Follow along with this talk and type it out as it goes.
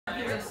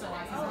All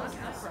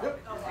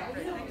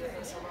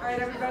right,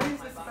 everybody,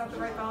 is this about the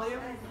right volume?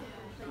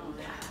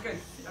 Good.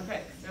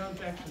 Okay, no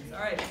objections. All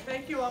right,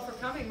 thank you all for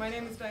coming. My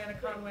name is Diana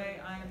Conway.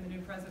 I am the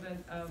new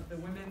president of the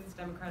Women's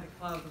Democratic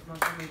Club of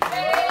Montgomery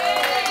County.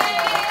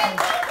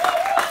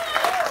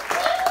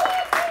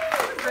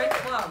 It's a great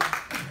club.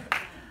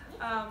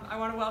 I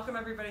want to welcome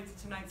everybody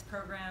to tonight's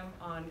program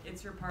on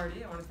It's Your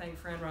Party. I want to thank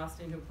Fran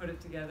Rothstein who put it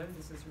together.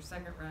 This is her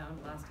second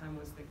round. Last time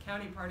was the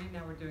county party.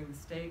 Now we're doing the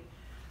state.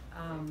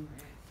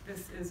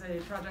 This is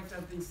a project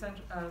of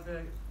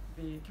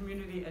the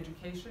Community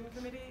Education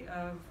Committee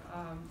of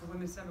the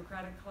Women's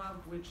Democratic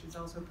Club, which is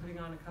also putting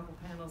on a couple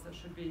panels that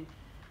should be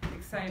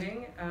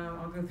exciting.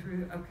 I'll go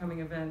through upcoming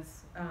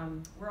events.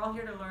 We're all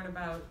here to learn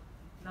about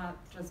not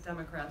just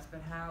Democrats,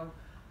 but how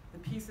the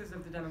pieces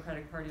of the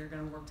Democratic Party are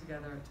going to work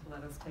together to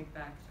let us take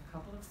back a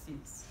couple of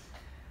seats.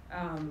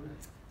 I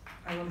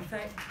want to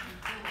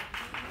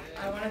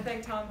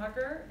thank Tom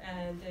Hucker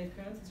and Dave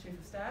Coons, his chief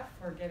of staff,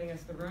 for getting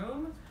us the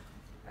room.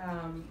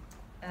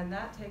 And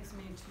that takes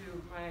me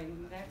to my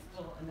next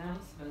little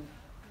announcement,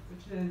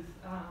 which is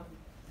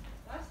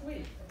last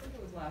week, I think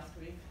it was last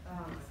week,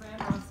 Fran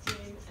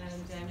Rothstein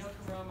and Daniel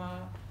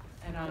Karoma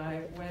and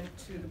I went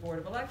to the Board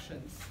of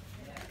Elections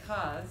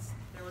because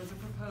there was a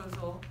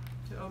proposal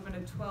to open a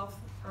 12th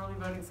early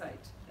voting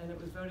site, and it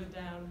was voted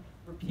down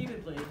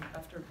repeatedly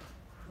after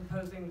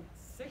proposing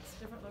 6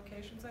 different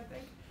locations, I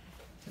think,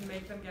 to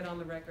make them get on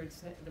the record,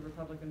 the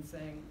Republicans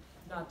saying,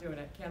 not doing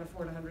it, can't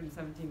afford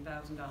 $117,000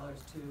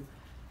 to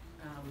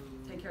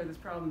take care of this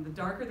problem. The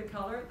darker the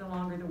color, the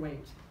longer the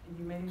wait. And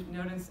you may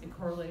notice a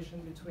correlation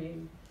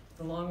between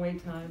the long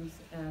wait times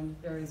and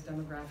various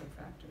demographic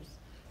factors.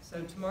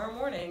 So tomorrow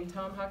morning,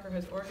 Tom Hucker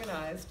has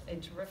organized a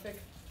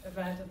terrific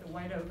event at the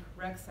White Oak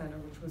Rec Center,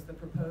 which was the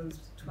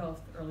proposed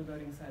 12th early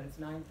voting site. It's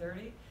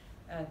 9:30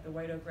 at the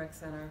White Oak Rec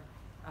Center,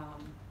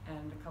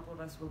 and a couple of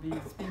us will be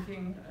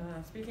speaking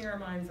our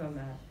minds on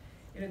that.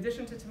 In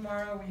addition to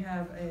tomorrow, we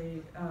have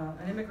an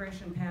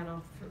immigration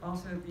panel,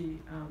 also the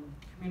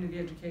Community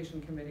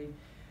Education Committee,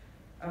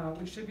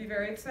 which should be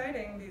very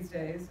exciting these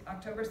days.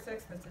 October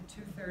 6th, that's at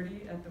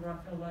 2:30 at the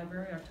Rockville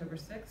Library, October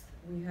 6th.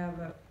 We have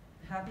a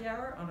happy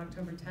hour on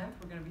October 10th.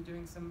 We're going to be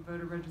doing some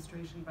voter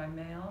registration by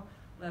mail,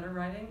 letter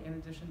writing, in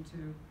addition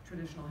to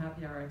traditional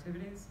happy hour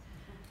activities.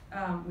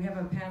 We have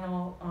a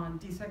panel on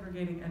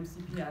desegregating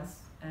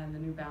MCPS and the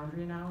new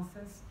boundary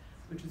analysis,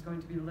 which is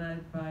going to be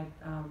led by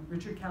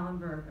Richard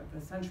Kallenberg of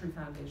the Century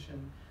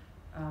Foundation,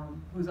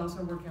 who's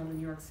also working on the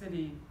New York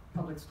City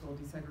public school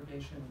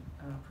desegregation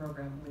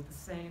program with the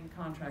same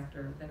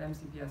contractor that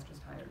MCPS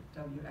just hired,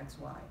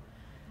 WXY.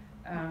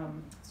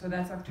 So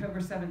that's October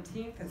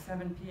 17th at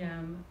 7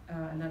 p.m.,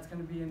 and that's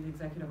going to be in the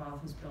Executive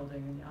Office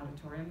building in the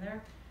auditorium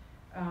there.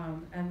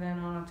 And then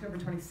on October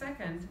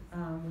 22nd,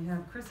 we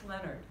have Chris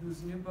Leonard,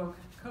 whose new book,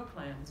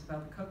 Cokeland, is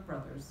about the Koch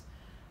brothers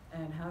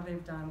and how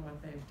they've done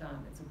what they've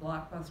done. It's a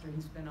blockbuster.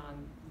 He's been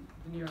on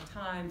the New York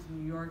Times, the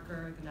New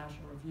Yorker, the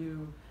National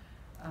Review,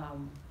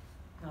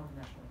 not the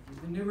National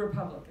Review, the New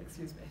Republic,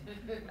 excuse me,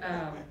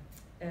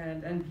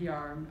 and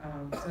NPR.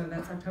 So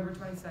that's October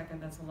 22nd.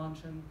 That's a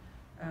luncheon,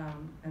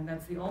 and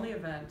that's the only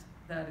event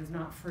that is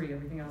not free.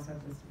 Everything else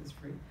I've listed is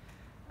free.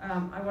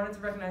 I wanted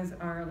to recognize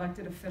our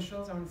elected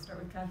officials. I want to start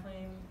with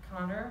Kathleen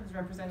Connor, who's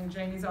representing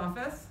Jamie's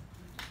office.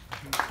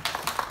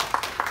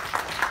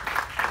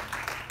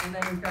 And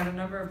then we've got a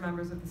number of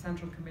members of the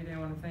Central Committee. I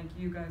want to thank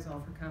you guys all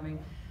for coming.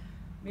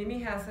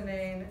 Mimi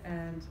Hassanane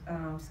and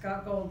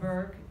Scott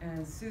Goldberg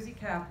and Susie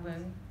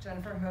Kaplan,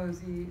 Jennifer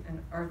Hosey, and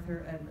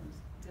Arthur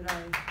Edmonds. Did I?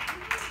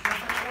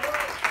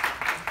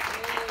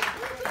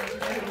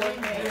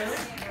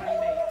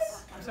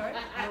 I'm sorry?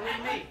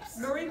 Marie Mapes.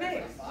 Marie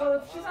Mapes.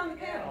 Well, she's on the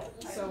panel.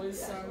 So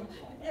is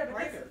yeah, but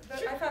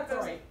I thought that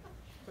was right.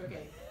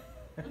 Okay.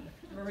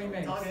 Marie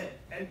Mapes.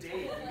 And Dave.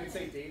 You can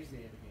say Dave's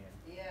name again.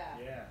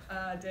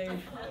 Yeah.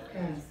 Dave.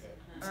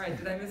 All right,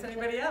 did I miss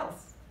anybody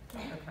else?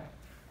 Okay.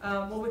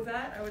 Well, with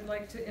that, I would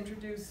like to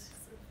introduce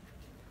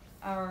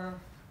our,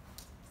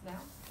 now?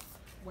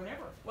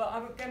 Whenever. Well,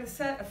 I'm going to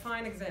set a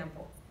fine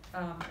example,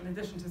 in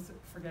addition to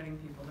forgetting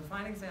people. The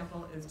fine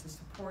example is to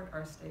support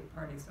our state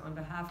party. So on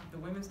behalf of the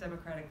Women's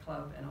Democratic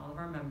Club and all of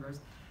our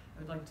members, I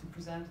would like to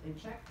present a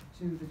check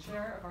to the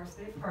chair of our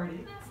state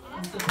party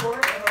in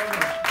support of our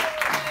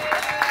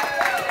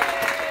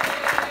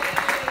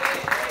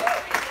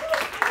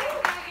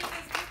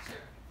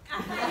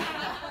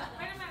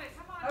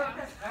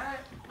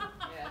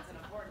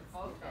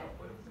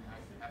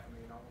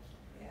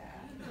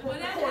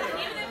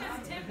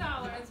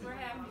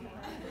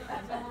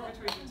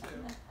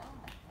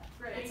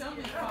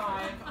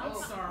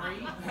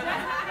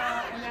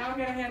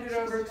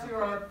to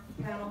our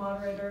panel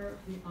moderator,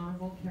 the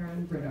Honorable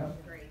Karen Britto.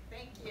 Great,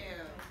 thank you.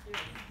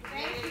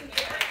 Thank you.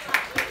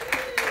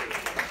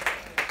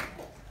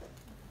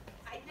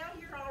 I know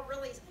you're all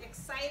really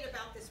excited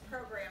about this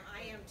program.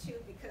 I am too,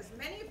 because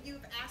many of you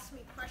have asked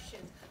me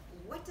questions.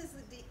 What does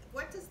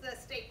the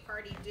state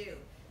party do?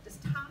 Does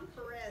Tom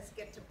Perez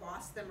get to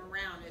boss them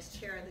around as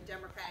chair of the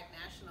Democratic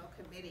National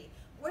Committee?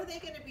 What are they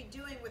going to be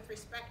doing with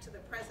respect to the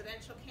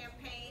presidential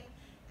campaign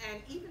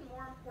and even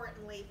more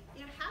importantly,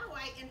 how do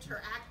I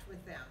interact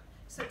with them?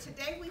 So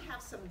today we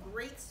have some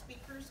great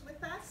speakers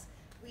with us.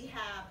 We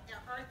have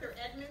Arthur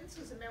Edmonds,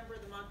 who's a member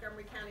of the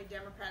Montgomery County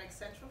Democratic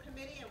Central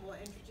Committee, and we'll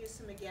introduce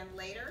him again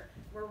later.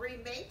 Marie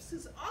Mapes,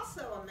 who's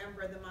also a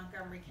member of the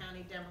Montgomery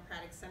County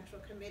Democratic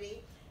Central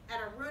Committee, and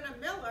Aruna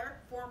Miller,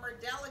 former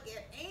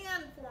delegate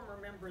and former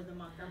member of the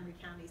Montgomery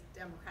County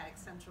Democratic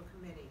Central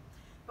Committee.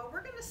 But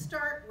we're going to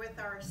start with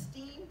our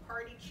esteemed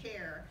party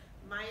chair,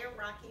 Maya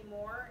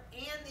Rockeymoore,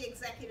 and the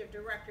executive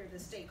director of the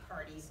state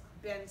party,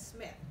 Ben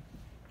Smith.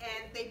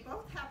 And they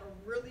both have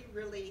a really,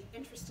 really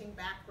interesting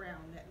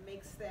background that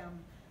makes them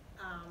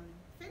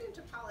fit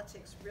into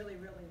politics really,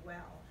 really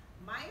well.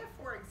 Maya,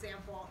 for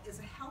example, is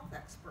a health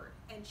expert,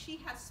 and she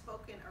has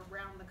spoken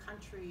around the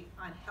country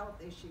on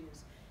health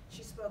issues.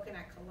 She's spoken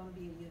at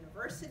Columbia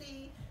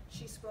University.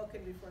 She's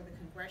spoken before the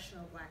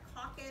Congressional Black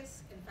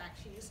Caucus. In fact,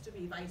 she used to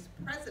be vice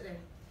president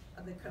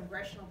of the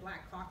Congressional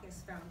Black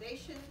Caucus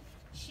Foundation.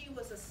 She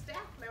was a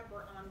staff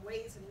member on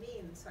Ways and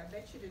Means, so I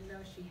bet you didn't know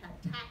she had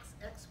tax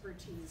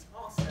expertise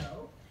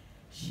also.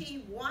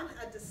 She won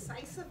a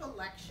decisive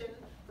election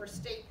for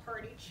state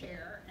party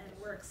chair, and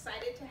we're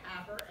excited to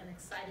have her and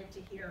excited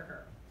to hear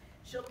her.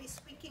 She'll be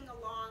speaking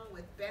along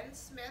with Ben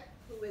Smith,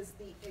 who is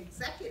the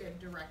executive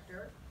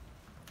director,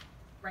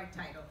 right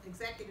title,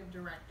 executive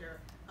director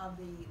of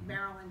the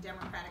Maryland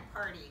Democratic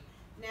Party.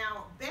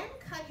 Now, Ben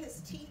cut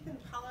his teeth in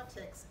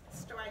politics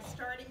by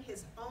starting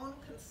his own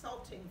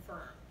consulting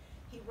firm.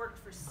 He worked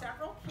for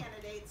several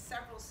candidates,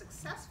 several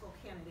successful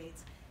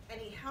candidates,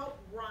 and he helped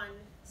run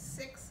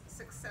 6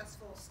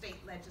 successful state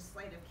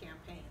legislative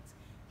campaigns.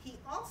 He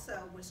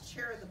also was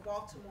chair of the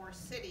Baltimore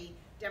City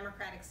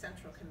Democratic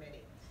Central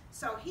Committee.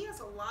 So he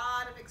has a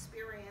lot of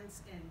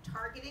experience in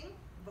targeting,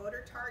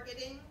 voter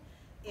targeting,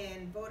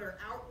 in voter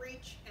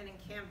outreach, and in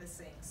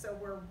canvassing. So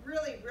we're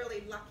really,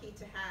 really lucky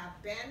to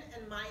have Ben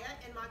and Maya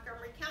in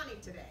Montgomery County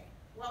today.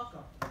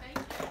 Welcome. Thank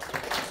you.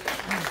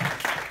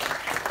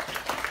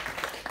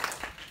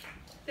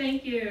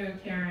 Thank you,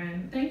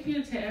 Karen. Thank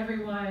you to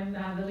everyone,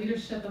 the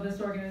leadership of this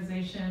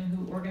organization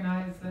who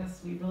organized this.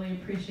 We really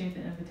appreciate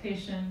the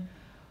invitation.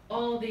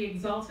 All the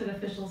exalted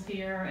officials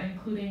here,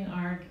 including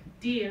our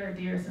dear,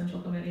 dear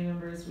Central Committee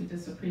members, we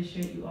just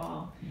appreciate you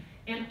all.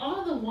 And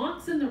all the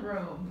wonks in the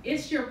room.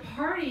 It's your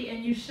party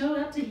and you showed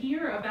up to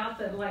hear about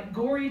the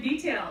gory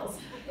details.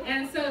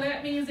 And so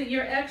that means that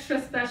you're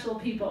extra special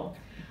people.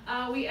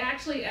 We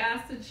actually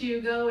ask that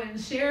you go and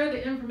share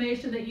the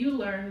information that you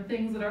learned, the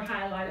things that are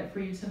highlighted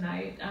for you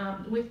tonight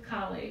with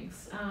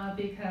colleagues,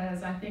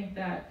 because I think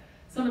that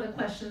some of the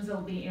questions that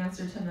will be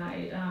answered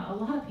tonight, a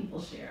lot of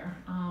people share,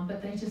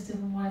 but they just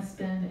didn't want to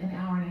spend an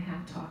hour and a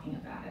half talking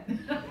about it.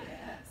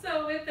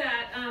 So with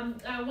that,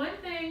 one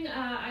thing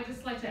I'd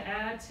just like to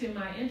add to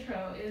my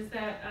intro is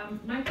that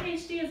my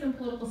PhD is in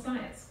political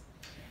science.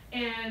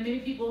 And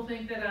many people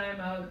think that I'm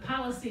a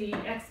policy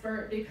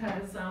expert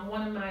because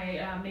one of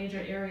my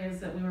major areas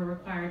that we were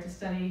required to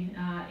study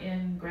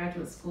in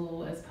graduate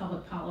school is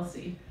public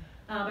policy.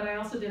 But I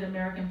also did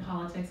American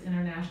politics,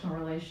 international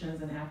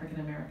relations, and African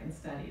American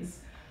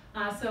studies.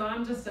 So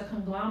I'm just a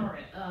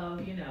conglomerate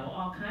of,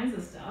 all kinds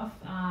of stuff.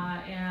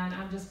 And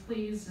I'm just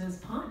pleased as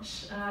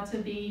punch to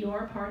be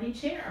your party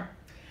chair.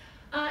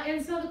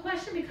 And so the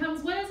question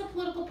becomes, what is a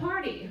political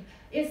party?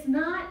 It's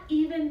not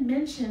even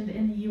mentioned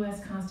in the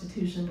US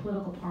Constitution,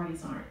 political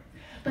parties aren't.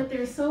 But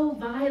they're so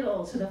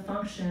vital to the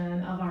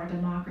function of our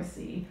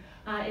democracy.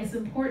 It's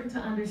important to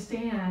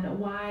understand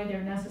why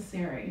they're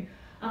necessary.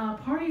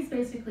 Parties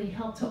basically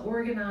help to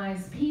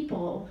organize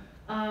people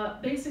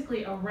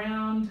basically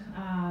around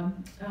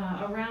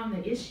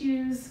the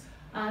issues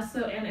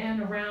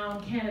and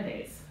around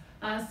candidates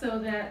so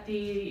that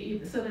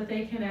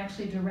they can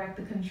actually direct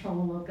the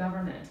control of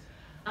government.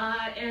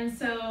 And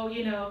so,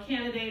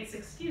 candidates,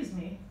 excuse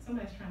me,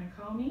 somebody's trying to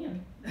call me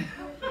and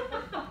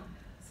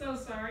so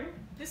sorry.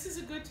 This is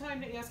a good time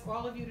to ask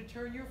all of you to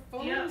turn your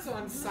phones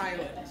on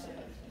silent.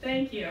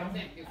 Thank you.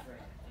 Thank you,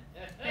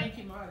 Fred. Thank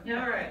you, Martha.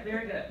 All right,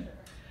 very good.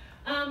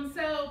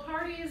 So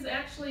parties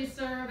actually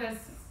serve as,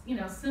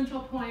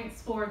 central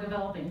points for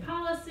developing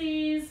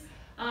policies,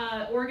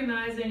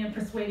 organizing and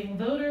persuading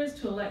voters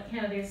to elect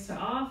candidates to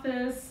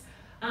office.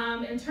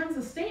 In terms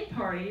of state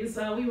parties,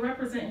 we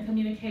represent and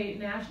communicate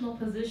national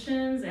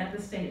positions at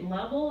the state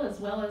level as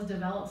well as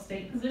develop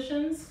state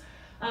positions.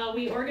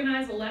 We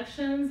organize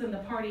elections and the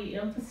party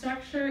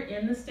infrastructure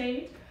in the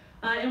state,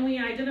 and we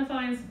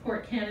identify and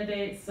support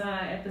candidates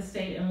at the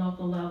state and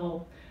local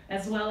level,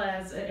 as well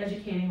as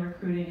educating,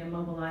 recruiting, and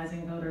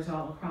mobilizing voters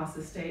all across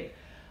the state.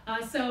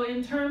 So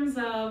in terms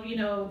of,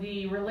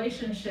 the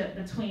relationship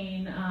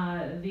between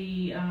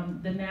the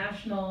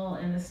national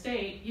and the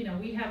state,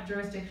 we have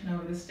jurisdiction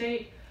over the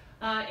state,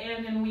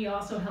 and then we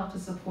also help to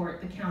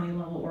support the county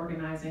level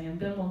organizing, and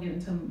Ben will get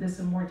into this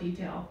in more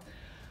detail.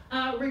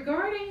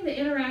 Regarding the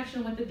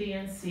interaction with the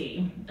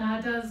DNC,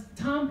 does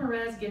Tom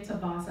Perez get to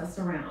boss us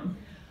around?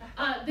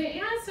 The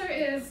answer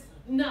is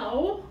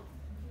no.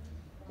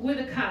 with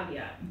a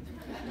caveat.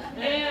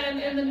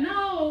 And the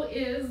no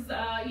is,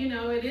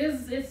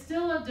 it's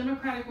still a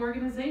democratic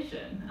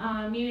organization,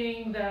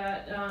 meaning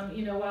that,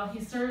 while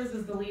he serves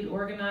as the lead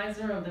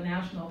organizer of the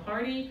national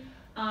party,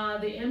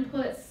 the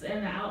inputs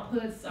and the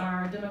outputs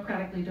are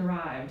democratically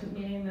derived,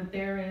 meaning that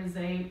there is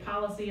a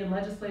policy and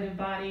legislative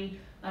body,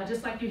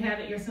 just like you have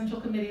at your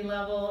central committee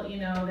level.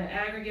 The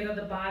aggregate of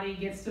the body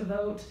gets to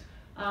vote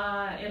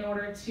in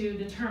order to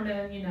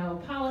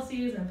determine,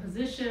 policies and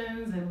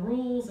positions and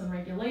rules and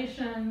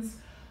regulations.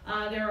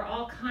 There are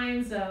all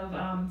kinds of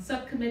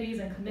subcommittees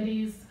and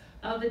committees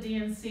of the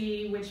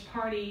DNC, which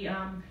party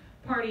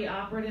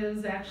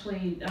operatives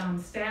actually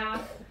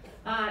staff.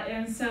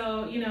 And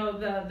so,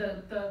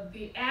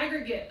 the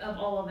aggregate of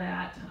all of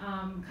that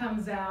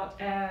comes out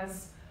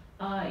as,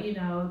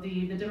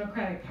 the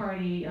Democratic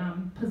Party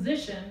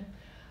position.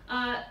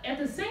 At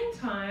the same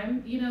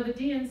time, the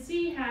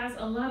DNC has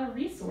a lot of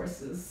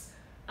resources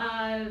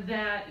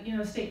that,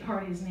 state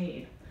parties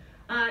need.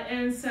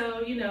 And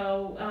so,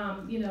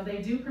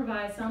 they do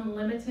provide some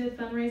limited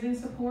fundraising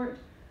support.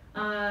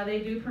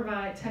 They do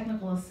provide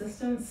technical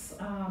assistance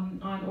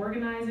on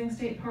organizing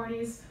state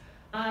parties.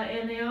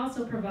 And they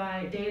also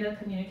provide data,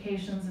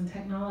 communications, and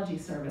technology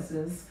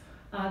services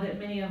that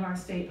many of our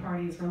state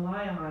parties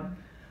rely on.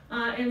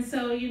 And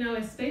so,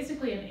 it's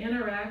basically an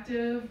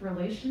interactive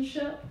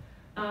relationship.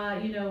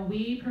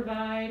 We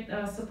provide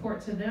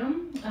support to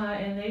them,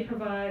 and they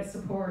provide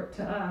support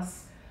to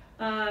us.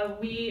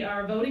 We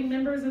are voting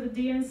members of the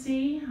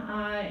DNC,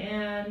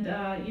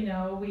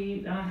 and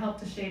we help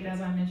to shape,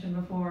 as I mentioned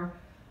before,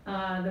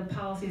 the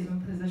policies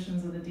and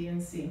positions of the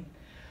DNC.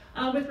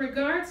 With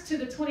regards to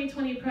the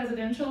 2020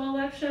 presidential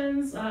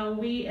elections,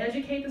 we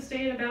educate the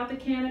state about the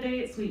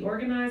candidates. We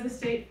organize the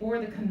state for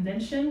the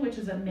convention, which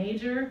is a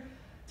major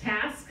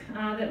task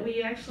that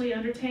we actually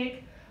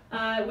undertake,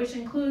 which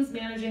includes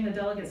managing the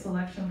delegate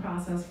selection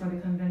process for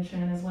the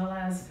convention, as well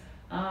as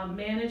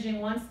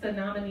managing, once the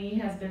nominee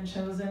has been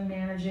chosen,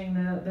 managing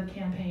the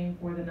campaign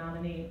for the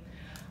nominee.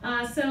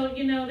 So,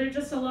 there are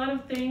just a lot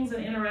of things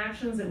and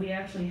interactions that we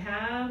actually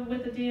have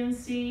with the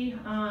DNC.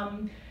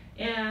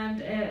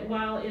 And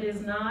while it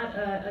is not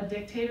a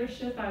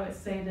dictatorship, I would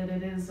say that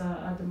it is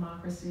a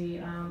democracy.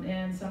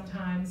 And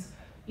sometimes,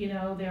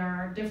 there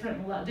are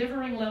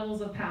differing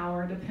levels of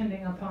power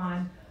depending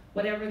upon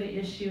whatever the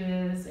issue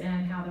is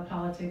and how the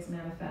politics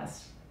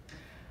manifest.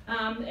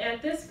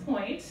 At this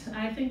point,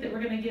 I think that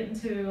we're going to get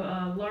into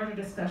a larger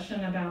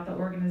discussion about the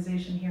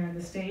organization here in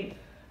the state.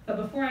 But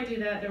before I do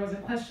that, there was a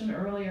question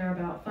earlier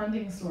about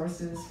funding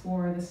sources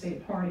for the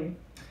state party.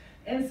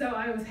 And so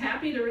I was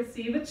happy to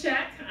receive a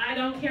check. I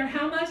don't care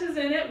how much is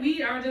in it,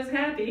 we are just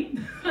happy.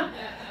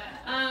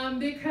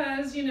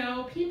 Because,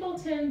 people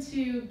tend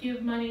to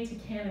give money to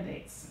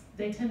candidates.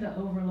 They tend to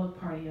overlook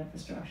party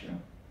infrastructure.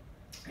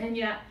 And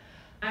yet,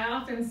 I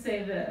often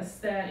say this,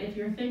 that if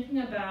you're thinking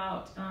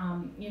about,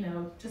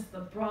 just the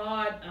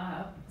broad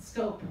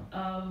scope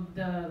of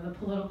the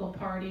political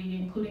party,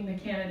 including the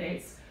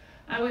candidates,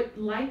 I would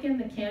liken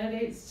the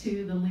candidates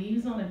to the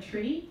leaves on a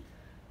tree,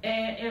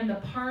 and the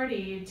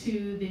party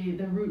to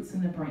the roots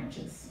and the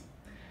branches.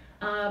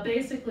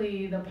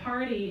 Basically, the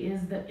party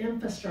is the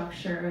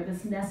infrastructure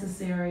that's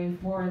necessary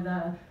for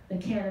the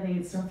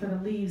candidates or for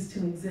the leaves to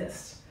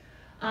exist.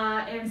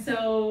 And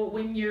so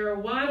when you're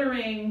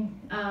watering,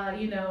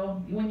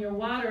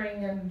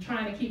 and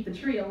trying to keep the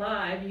tree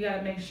alive, you got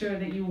to make sure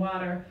that you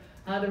water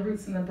the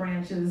roots and the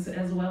branches,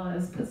 as well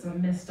as put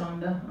some mist on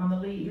the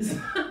leaves.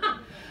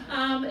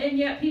 And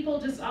yet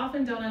people just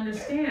often don't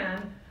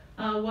understand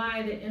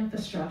why the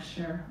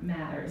infrastructure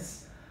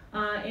matters.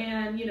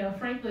 And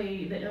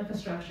frankly, the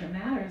infrastructure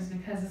matters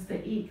because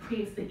it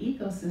creates the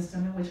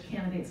ecosystem in which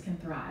candidates can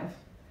thrive.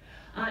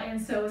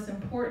 And so it's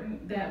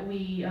important that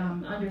we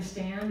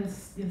understand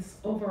this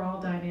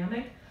overall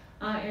dynamic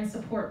and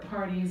support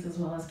parties as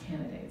well as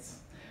candidates.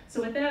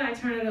 So with that, I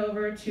turn it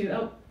over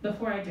to,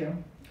 before I do,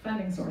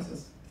 funding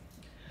sources.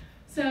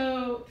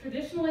 So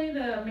traditionally,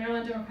 the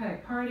Maryland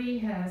Democratic Party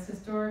has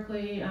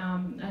historically,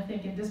 I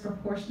think, and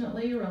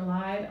disproportionately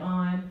relied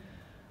on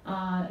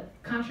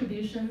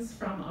contributions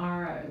from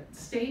our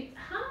state.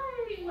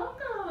 Hi,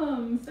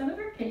 welcome,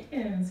 Senator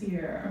Cakin's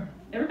here.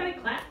 Everybody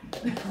clap.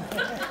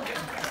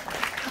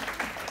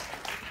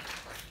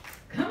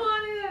 Come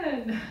on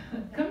in,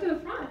 come to the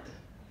front.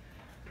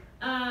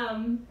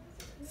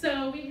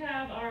 So we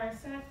have our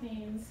staff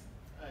means.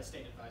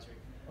 State Advisory.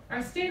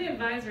 Our State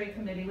Advisory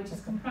Committee, which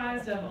is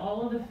comprised of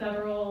all of the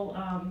federal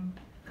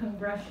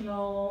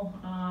congressional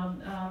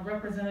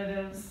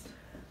representatives.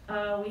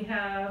 We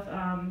have,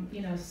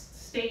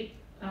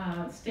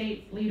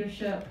 state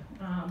leadership,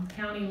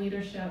 county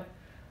leadership.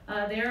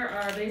 There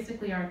are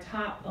basically our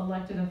top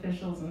elected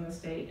officials in the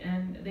state,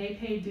 and they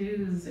pay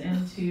dues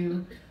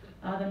into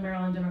the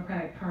Maryland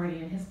Democratic Party,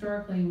 and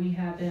historically we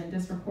have been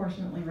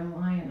disproportionately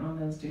reliant on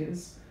those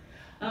dues.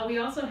 We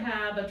also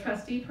have a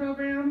trustee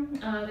program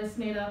that's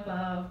made up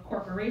of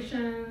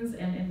corporations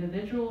and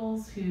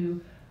individuals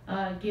who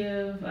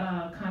give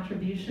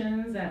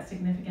contributions at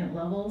significant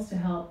levels to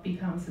help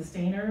become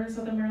sustainers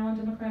of the Maryland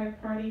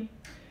Democratic Party.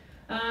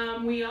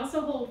 We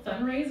also hold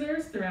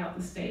fundraisers throughout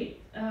the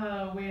state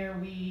where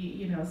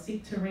we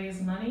seek to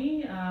raise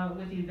money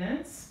with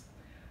events.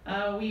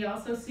 We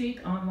also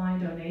seek online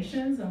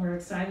donations, and we're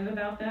excited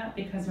about that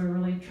because we're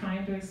really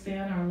trying to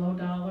expand our low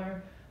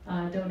dollar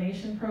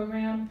donation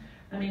program.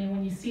 I mean,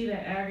 when you see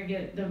the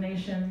aggregate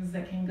donations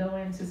that can go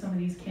into some of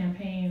these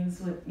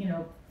campaigns with,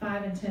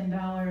 $5 and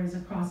 $10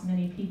 across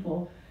many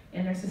people,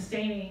 and they're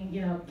sustaining,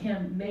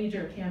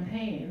 major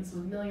campaigns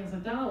with millions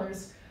of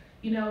dollars,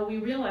 we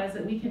realize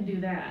that we can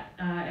do that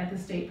at the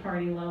state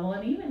party level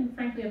and even,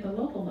 frankly, at the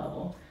local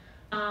level.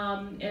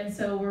 And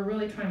so we're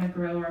really trying to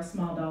grow our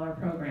small dollar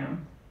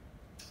program.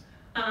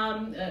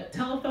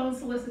 Telephone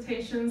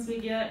solicitations we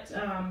get.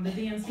 The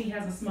DNC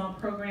has a small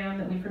program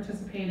that we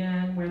participate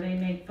in where they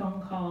make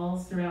phone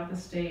calls throughout the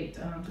state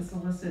to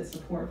solicit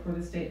support for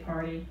the state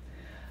party.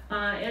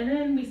 And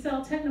then we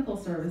sell technical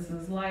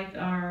services like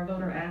our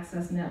voter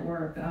access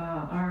network,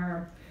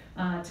 our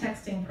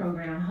texting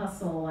program,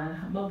 Hustle,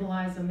 and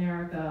Mobilize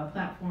America, a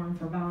platform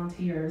for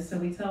volunteers. So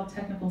we sell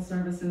technical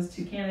services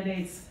to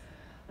candidates.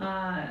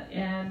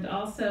 And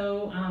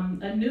also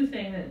a new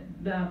thing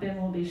that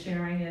Ben will be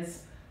sharing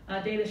is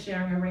a data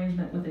sharing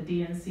arrangement with the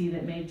DNC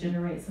that may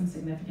generate some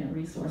significant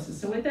resources.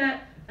 So with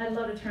that, I'd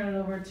love to turn it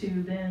over to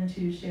Ben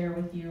to share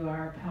with you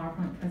our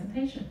PowerPoint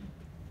presentation.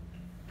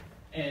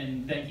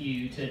 And thank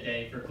you to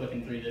Dave for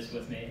clicking through this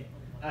with me.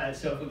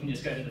 So if we can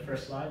just go to the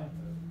first slide.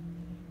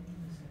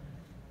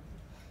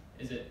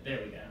 There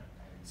we go.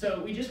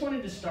 So we just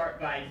wanted to start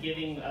by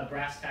giving a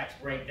brass tacks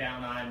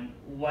breakdown on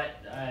what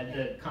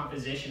the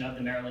composition of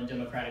the Maryland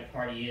Democratic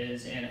Party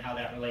is and how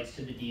that relates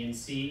to the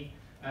DNC.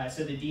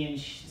 So the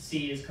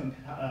DNC is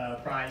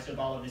comprised of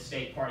all of the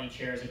state party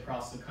chairs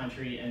across the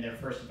country and their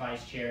first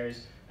vice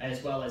chairs,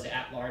 as well as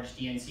at-large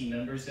DNC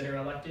members that are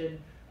elected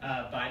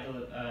by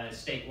the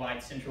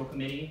statewide Central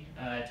Committee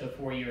to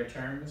 4-year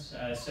terms.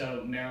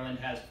 So Maryland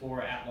has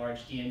 4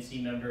 at-large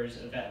DNC members: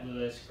 Yvette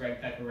Lewis, Greg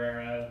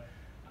Pecoraro,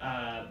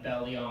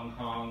 Belle Leong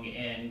Hong,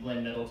 and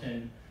Glenn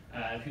Middleton,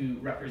 who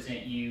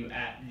represent you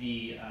at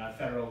the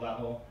federal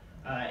level.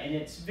 And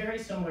it's very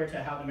similar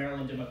to how the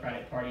Maryland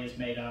Democratic Party is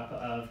made up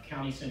of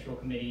county central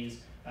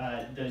committees,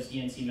 those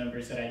DNC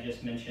members that I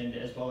just mentioned,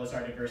 as well as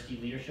our diversity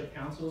leadership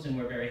councils. And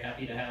we're very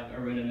happy to have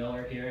Aruna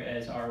Miller here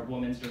as our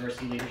Women's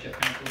Diversity Leadership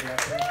Council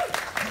Director.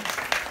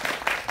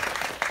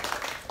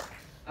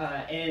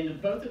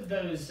 And both of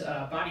those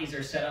bodies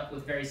are set up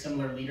with very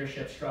similar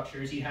leadership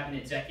structures. You have an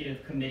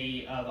executive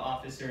committee of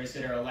officers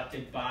that are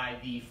elected by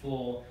the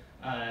full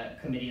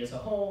committee as a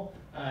whole.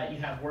 You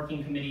have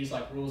working committees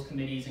like rules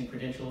committees and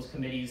credentials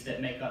committees that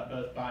make up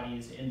both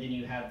bodies, and then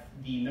you have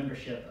the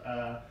membership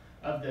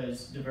of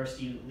those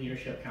diversity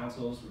leadership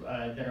councils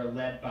that are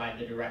led by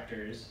the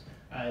directors.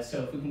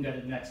 So if we can go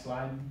to the next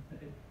slide.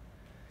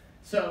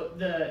 So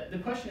the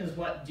question is,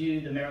 what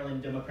do the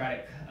Maryland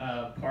Democratic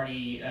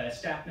Party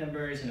staff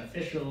members and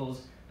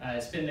officials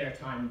spend their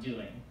time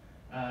doing?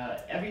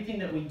 Everything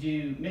that we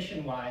do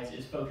mission-wise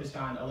is focused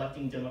on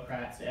electing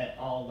Democrats at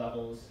all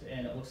levels,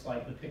 and it looks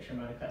like the picture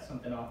might have cut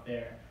something off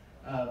there,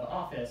 of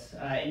office.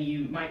 And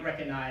you might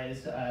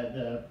recognize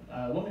the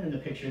woman in the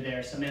picture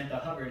there, Samantha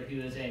Hubbard,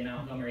 who is a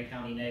Montgomery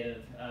County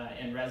native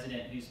and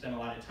resident who spent a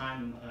lot of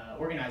time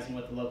organizing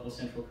with the local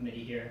central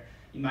committee here.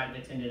 You might have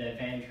attended a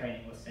van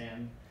training with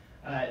Sam.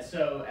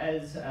 So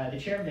as the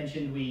chair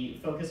mentioned, we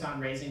focus on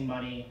raising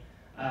money,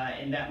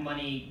 and that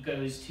money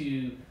goes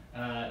to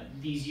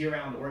these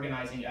year-round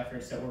organizing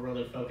efforts that we're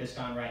really focused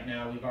on right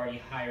now. We've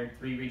already hired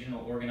 3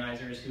 regional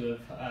organizers who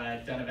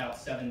have done about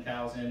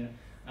 7,000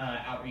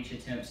 outreach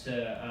attempts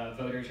to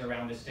voters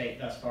around the state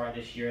thus far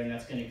this year, and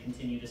that's going to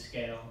continue to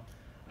scale.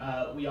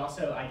 We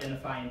also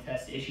identify and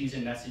test issues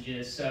and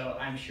messages, so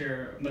I'm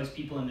sure most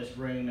people in this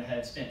room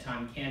have spent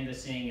time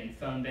canvassing and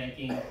phone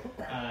banking,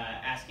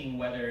 asking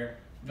whether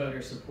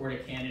voters support a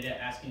candidate,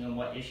 asking them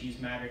what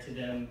issues matter to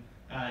them.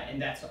 And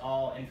that's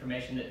all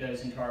information that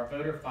goes into our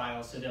voter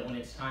file so that when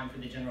it's time for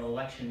the general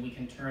election, we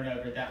can turn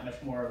over that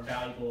much more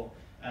valuable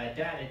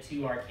data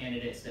to our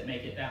candidates that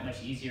make it that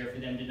much easier for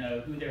them to know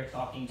who they're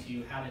talking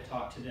to, how to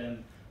talk to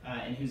them,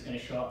 and who's going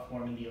to show up for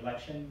them in the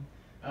election.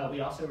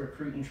 We also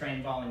recruit and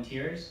train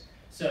volunteers.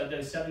 So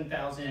those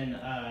 7,000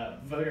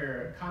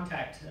 voter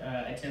contact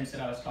attempts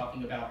that I was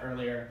talking about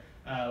earlier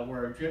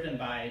were driven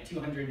by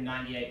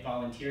 298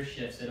 volunteer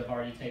shifts that have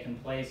already taken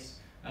place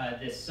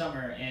this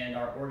summer, and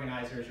our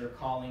organizers are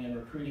calling and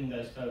recruiting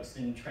those folks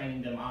and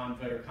training them on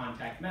voter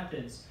contact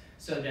methods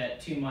so that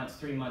 2 months,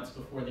 3 months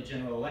before the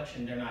general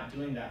election, they're not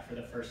doing that for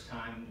the first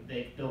time.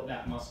 They've built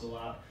that muscle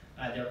up.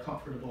 They're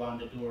comfortable on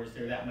the doors.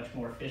 They're that much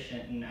more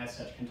efficient, and as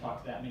such can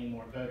talk to that many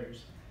more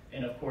voters.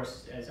 And of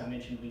course, as I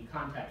mentioned, we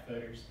contact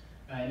voters.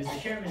 And as the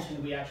chair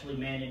mentioned, we actually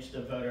manage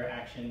the voter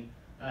action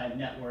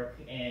network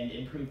and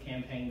improve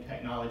campaign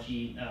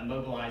technology.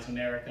 Mobilize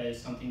America is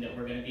something that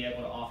we're going to be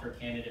able to offer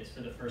candidates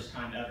for the first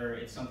time ever.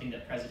 It's something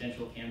that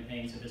presidential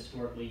campaigns have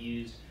historically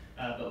used,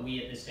 but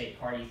we at the state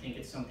party think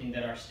it's something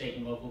that our state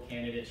and local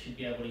candidates should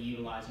be able to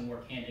utilize and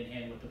work hand in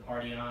hand with the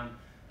party on.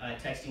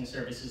 Texting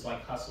services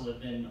like Hustle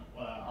have been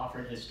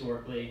offered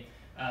historically.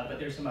 but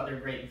there's some other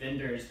great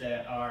vendors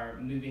that are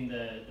moving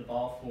the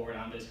ball forward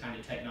on those kind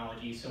of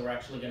technologies. So we're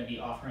actually going to be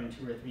offering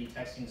 2 or 3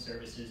 texting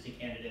services to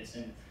candidates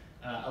and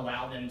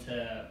allow them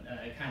to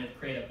kind of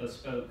create a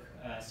bespoke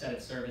set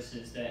of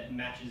services that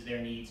matches their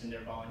needs and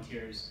their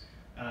volunteers'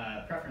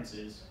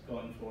 preferences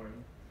going forward.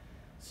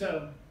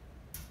 So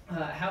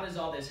how does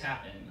all this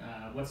happen?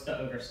 What's the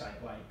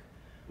oversight like?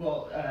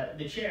 Well,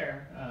 the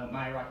chair,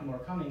 my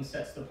Rockeymoore Cummings,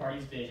 sets the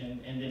party's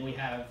vision, and then we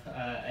have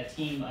a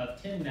team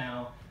of 10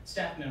 now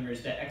staff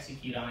members that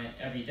execute on it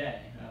every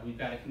day. We've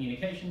got a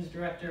communications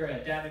director,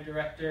 a data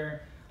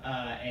director,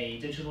 a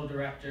digital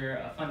director,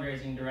 a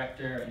fundraising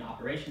director, an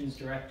operations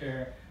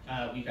director.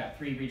 We've got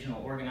 3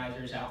 regional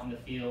organizers out in the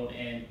field,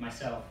 and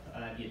myself,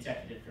 the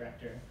executive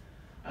director.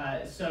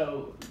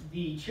 So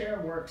the chair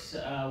works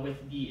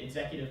with the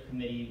executive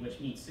committee, which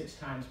meets 6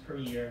 times per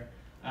year,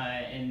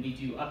 and we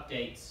do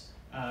updates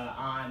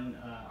on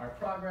our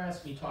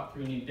progress. We talk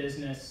through new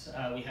business.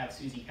 We have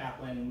Susie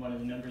Kaplan, one of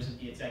the members of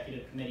the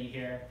executive committee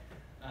here,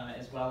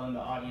 as well in the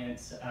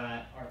audience,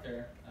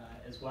 Arthur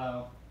as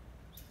well.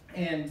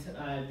 And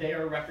they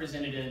are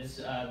representatives,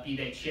 be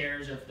they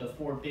chairs of the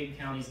 4 big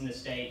counties in the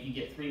state. You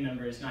get 3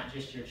 members, not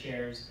just your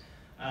chairs,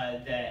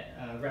 that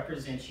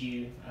represent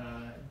you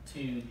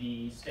to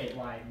the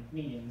statewide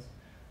meetings.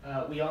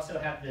 We also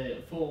have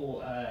the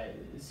full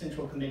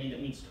central committee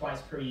that meets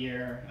twice per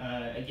year.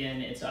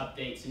 Again, it's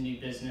updates and new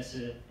business.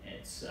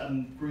 It's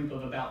a group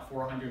of about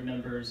 400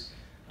 members.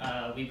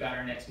 We've got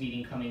our next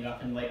meeting coming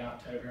up in late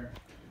October.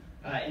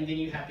 And then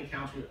you have the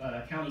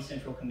county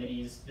central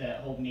committees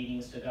that hold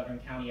meetings to govern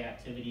county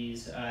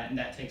activities, and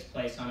that takes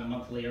place on a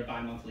monthly or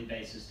bi-monthly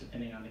basis,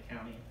 depending on the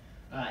county.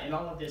 And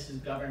all of this is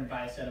governed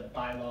by a set of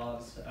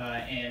bylaws,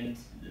 and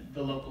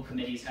the local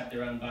committees have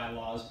their own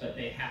bylaws, but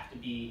they have to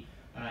be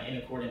in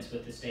accordance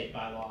with the state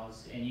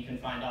bylaws. And you can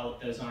find all of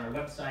those on our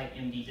website,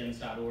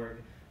 mddems.org,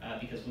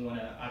 because we want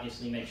to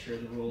obviously make sure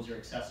the rules are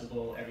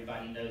accessible,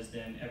 everybody knows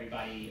them,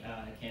 everybody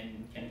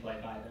can play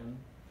by them.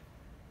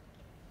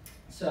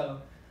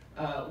 So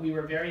we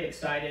were very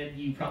excited.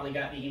 You probably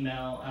got the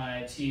email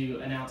to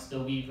announce the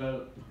We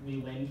Vote, We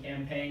Win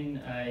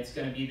campaign. It's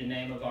going to be the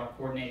name of our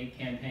coordinated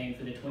campaign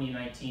for the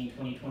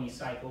 2019-2020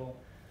 cycle.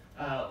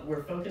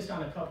 We're focused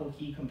on a couple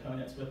key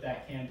components with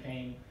that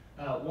campaign.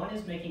 One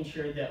is making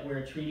sure that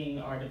we're treating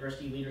our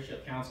diversity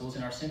leadership councils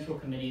and our central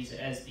committees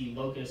as the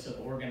locus of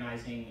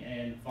organizing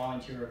and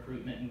volunteer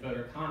recruitment and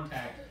voter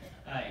contact,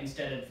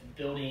 instead of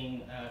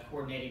building a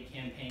coordinated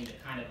campaign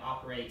that kind of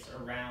operates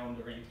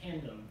around or in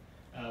tandem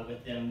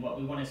with them. What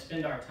we want to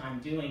spend our time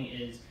doing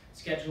is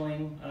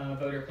scheduling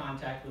voter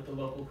contact with the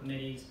local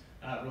committees,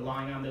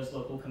 relying on those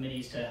local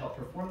committees to help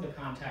perform the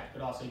contact,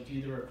 but also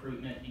do the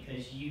recruitment,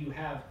 because you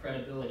have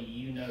credibility,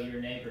 you know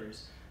your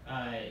neighbors.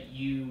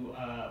 You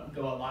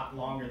go a lot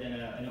longer than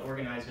an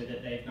organizer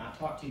that they've not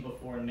talked to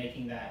before in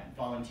making that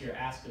volunteer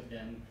ask of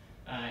them.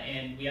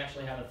 And we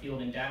actually have a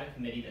field and data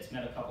committee that's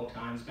met a couple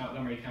times.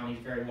 Montgomery County is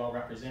very well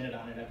represented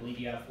on it. I believe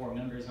you have 4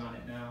 members on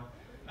it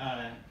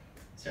now,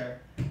 sir.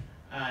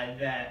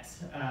 That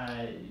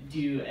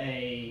do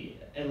a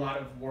lot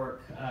of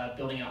work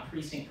building out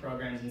precinct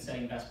programs and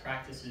setting best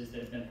practices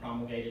that have been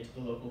promulgated to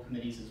the local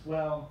committees as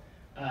well.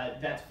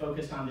 That's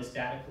focused on this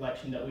data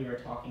collection that we were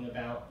talking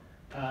about.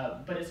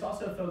 But it's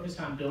also focused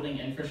on building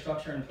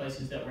infrastructure in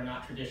places that were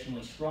not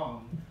traditionally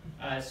strong.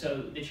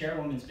 So the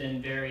chairwoman's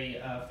been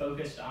very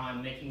focused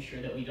on making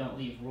sure that we don't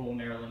leave rural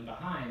Maryland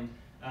behind.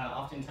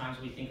 Oftentimes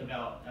we think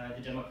about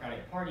the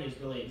Democratic Party as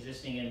really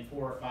existing in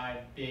 4 or 5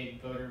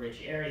 big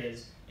voter-rich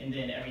areas, and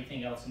then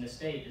everything else in the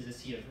state is a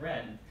sea of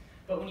red.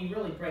 But when you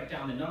really break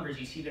down the numbers,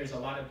 you see there's a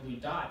lot of blue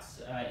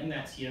dots in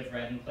that sea of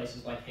red in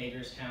places like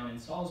Hagerstown and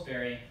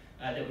Salisbury,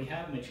 that we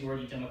have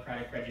majority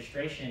Democratic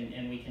registration,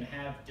 and we can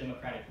have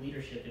Democratic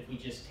leadership if we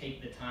just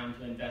take the time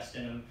to invest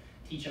in them,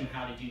 teach them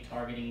how to do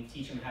targeting,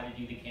 teach them how to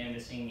do the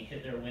canvassing,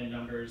 hit their win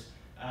numbers,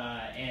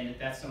 and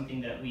that's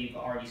something that we've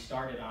already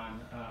started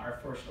on. Our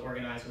first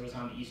organizer was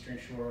on the Eastern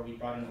Shore. We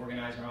brought an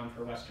organizer on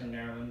for Western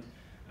Maryland,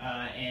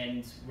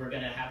 and we're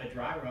going to have a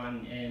dry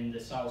run in the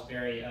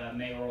Salisbury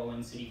mayoral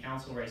and city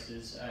council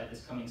races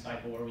this coming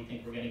cycle, where we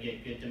think we're going to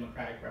get good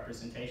Democratic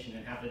representation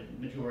and have a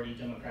majority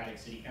Democratic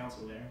city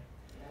council there.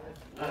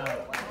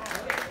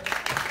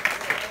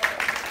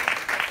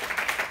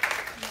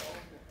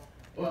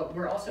 Well,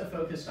 we're also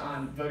focused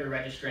on voter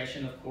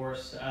registration, of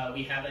course.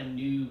 We have a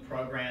new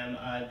program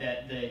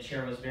that the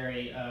chair was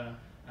very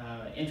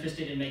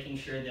interested in making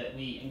sure that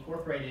we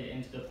incorporated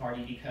into the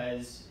party,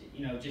 because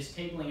just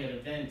tabling at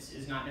events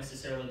is not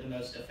necessarily the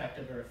most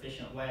effective or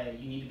efficient way.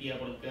 You need to be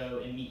able to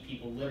go and meet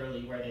people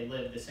literally where they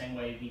live, the same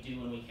way we do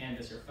when we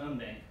canvass or phone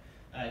bank,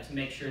 to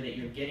make sure that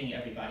you're getting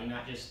everybody,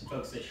 not just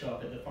folks that show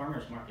up at the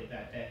farmer's market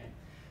that day.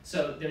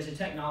 So there's a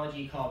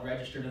technology called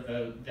Register to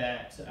Vote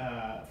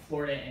that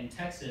Florida and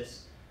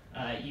Texas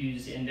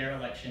use in their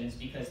elections,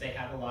 because they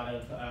have a lot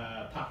of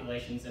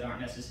populations that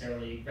aren't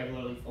necessarily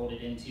regularly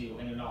folded into,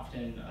 and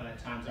often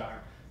times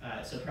are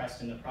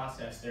suppressed in the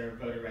process, their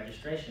voter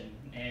registration.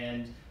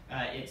 And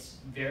it's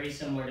very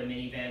similar to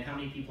minivan. How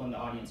many people in the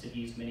audience have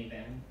used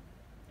minivan?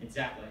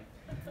 Exactly.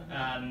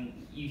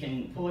 You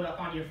can pull it up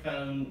on your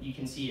phone. You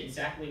can see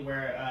exactly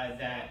where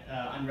that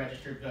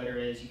unregistered voter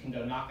is. You can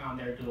go knock on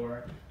their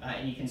door,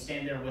 and you can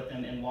stand there with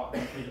them and walk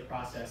them through the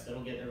process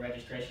that'll get their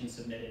registration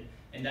submitted.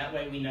 And that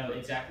way we know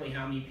exactly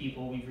how many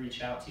people we've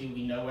reached out to.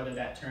 We know whether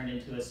that turned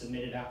into a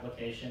submitted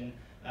application.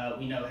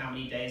 We know how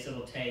many days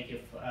it'll take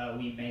if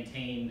we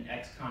maintain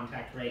X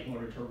contact rate in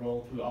order to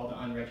roll through all the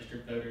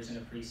unregistered voters in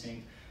a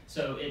precinct.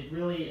 So it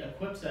really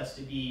equips us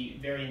to be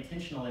very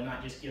intentional and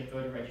not just give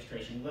voter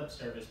registration lip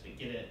service, but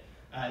give it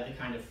the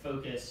kind of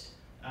focused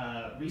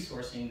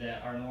resourcing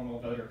that our normal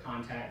voter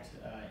contact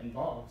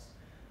involves.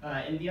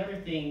 And the other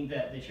thing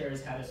that the chair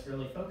has had us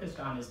really focused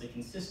on is the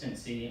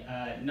consistency,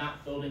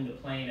 not building the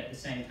plane at the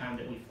same time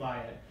that we fly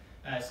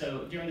it.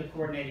 So during the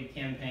coordinated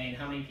campaign,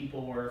 how many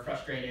people were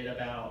frustrated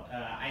about,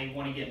 I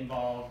want to get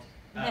involved,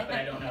 but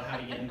I don't know how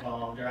to get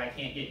involved, or I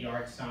can't get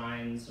yard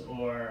signs,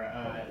 or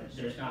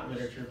there's not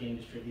literature being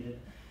distributed.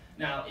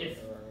 Now, if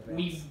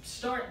we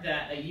start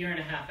that a year and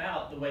a half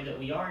out the way that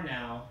we are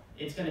now,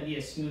 it's going to be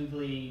a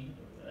smoothly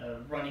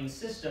running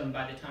system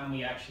by the time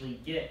we actually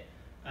get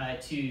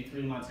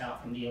 2-3 months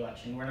out from the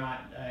election. We're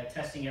not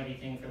testing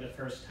everything for the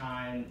first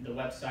time. The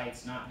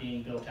website's not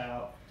being built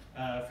out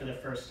for the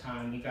first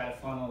time. We've got a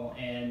funnel,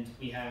 and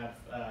we have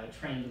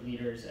trained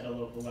leaders at a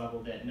local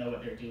level that know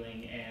what they're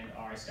doing and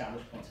are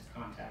established points of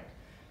contact.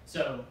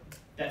 So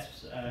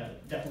that's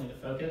definitely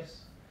the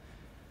focus.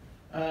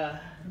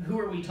 Who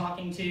are we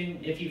talking to?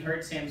 If you've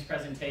heard Sam's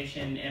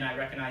presentation, and I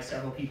recognize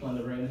several people in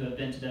the room who have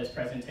been to those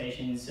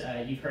presentations,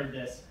 you've heard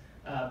this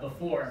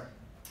before.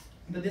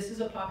 But this is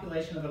a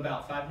population of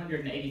about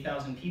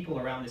 580,000 people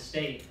around the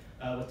state,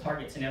 with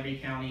targets in every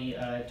county,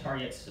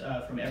 targets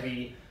from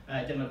every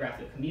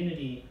demographic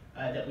community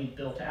that we've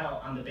built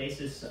out on the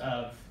basis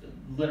of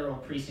literal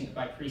precinct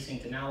by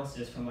precinct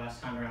analysis from last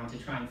time around to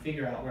try and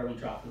figure out where we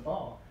dropped the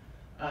ball.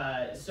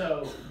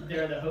 So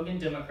they're the Hogan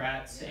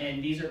Democrats,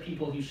 and these are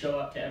people who show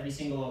up to every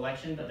single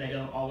election, but they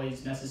don't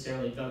always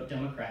necessarily vote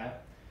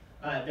Democrat.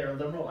 They're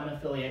liberal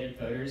unaffiliated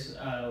voters.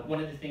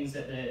 One of the things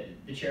that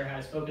the chair had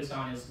us focus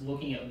on is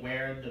looking at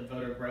where the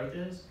voter growth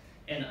is.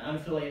 And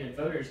unaffiliated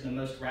voters are the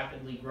most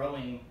rapidly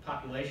growing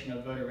population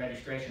of voter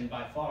registration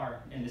by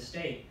far in the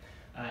state.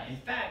 In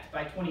fact,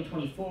 by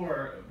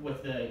 2024,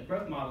 with the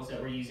growth models that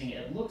we're using,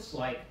 it looks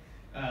like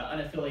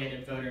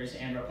unaffiliated voters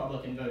and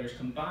Republican voters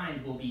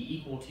combined will be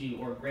equal to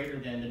or greater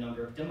than the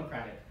number of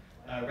Democratic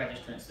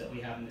registrants that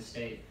we have in the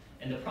state.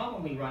 And the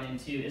problem we run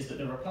into is that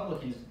the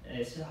Republicans,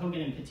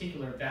 Hogan in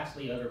particular,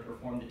 vastly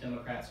overperform the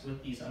Democrats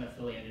with these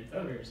unaffiliated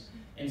voters.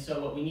 And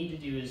so what we need to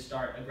do is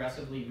start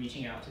aggressively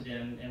reaching out to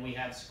them, and we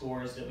have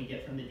scores that we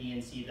get from the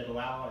DNC that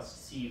allow us to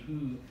see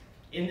who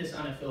in this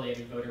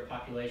unaffiliated voter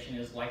population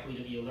is likely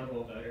to be a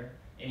liberal voter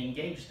and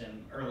engage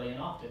them early and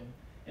often.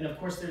 And of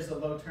course there's the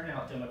low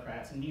turnout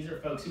Democrats, and these are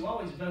folks who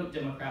always vote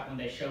Democrat when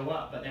they show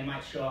up, but they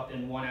might show up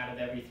in 1 out of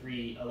every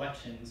 3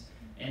 elections,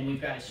 and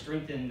we've got to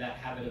strengthen that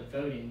habit of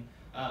voting.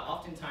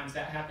 Oftentimes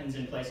that happens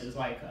in places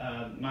like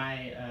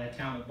my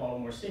town of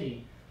Baltimore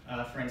City,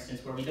 for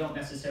instance, where we don't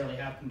necessarily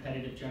have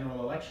competitive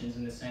general elections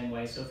in the same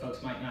way, so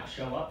folks might not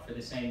show up for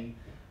the same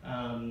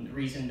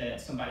reason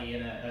that somebody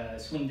in a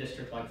swing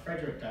district like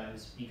Frederick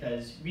does,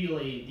 because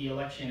really the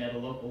election at a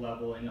local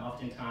level and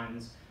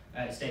oftentimes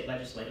at a state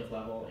legislative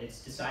level,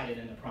 it's decided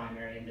in the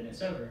primary and then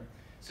it's over.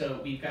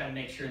 So we've got to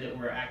make sure that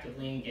we're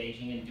actively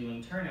engaging and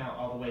doing turnout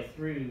all the way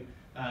through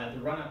the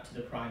run-up to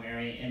the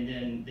primary and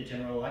then the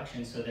general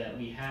election so that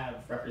we have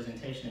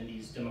representation in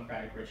these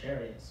Democratic-rich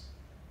areas.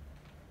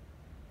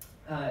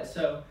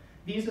 So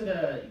these are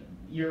the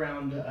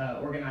year-round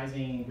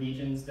organizing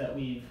regions that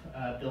we've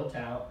built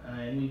out,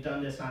 and we've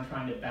done this on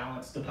trying to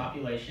balance the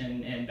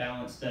population and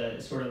balance the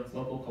sort of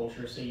local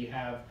culture. So you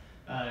have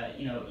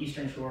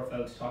Eastern Shore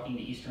folks talking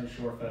to Eastern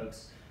Shore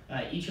folks.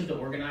 Each of the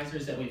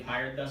organizers that we've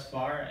hired thus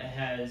far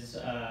has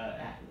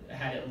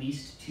had at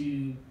least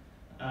 2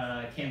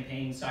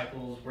 campaign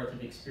cycles worth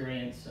of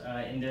experience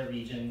in their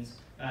regions.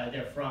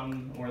 They're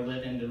from or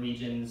live in the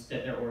regions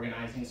that they're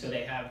organizing, so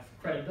they have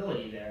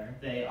credibility there.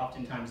 They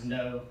oftentimes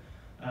know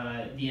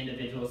the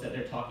individuals that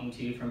they're talking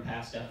to from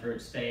past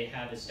efforts. They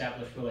have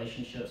established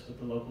relationships with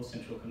the local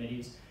central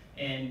committees,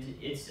 and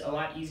it's a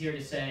lot easier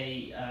to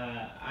say,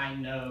 I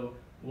know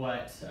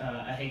what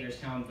a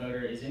Hagerstown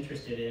voter is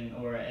interested in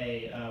or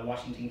a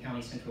Washington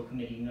County Central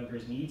Committee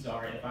member's needs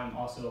are if I'm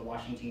also a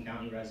Washington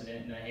County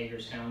resident and a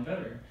Hagerstown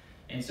voter.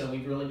 And so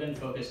we've really been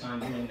focused on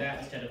doing that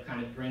instead of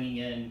kind of bringing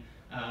in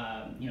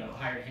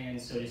hired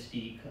hands, so to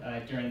speak,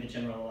 during the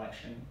general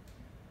election.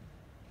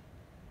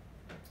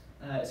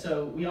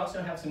 So we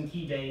also have some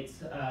key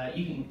dates.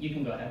 You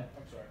can go ahead.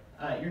 I'm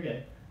sorry. You're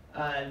good.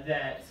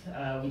 That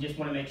we just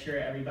want to make sure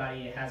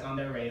everybody has on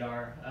their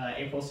radar.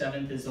 April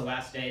 7th is the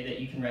last day that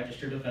you can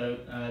register to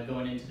vote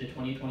going into the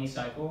 2020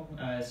 cycle.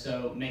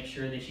 So make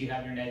sure that you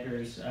have your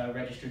neighbors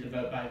registered to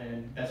vote by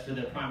then. That's for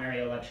the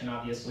primary election,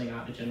 obviously,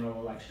 not the general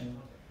election.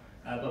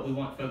 But we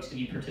want folks to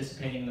be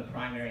participating in the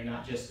primary,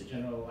 not just the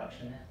general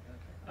election.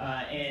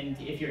 And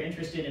if you're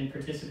interested in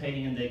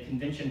participating in the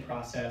convention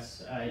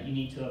process, you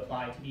need to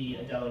apply to be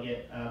a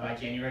delegate by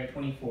January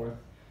 24th,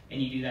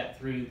 and you do that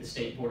through the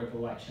State Board of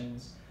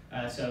Elections.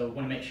 So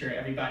want to make sure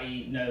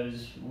everybody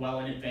knows well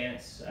in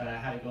advance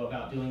how to go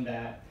about doing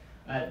that.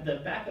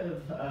 The back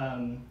of,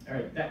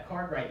 or that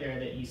card right there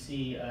that you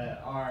see,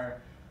 our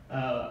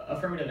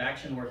affirmative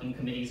action working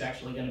committee is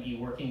actually going to be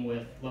working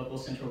with local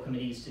central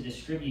committees to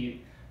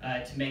distribute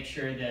to make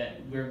sure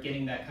that we're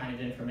getting that kind of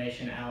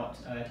information out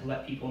to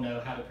let people know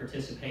how to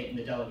participate in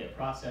the delegate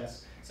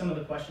process. Some of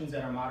the questions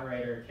that our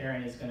moderator,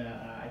 Karen, is going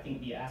to, I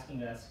think, be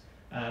asking us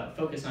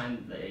focus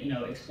on,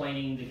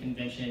 explaining the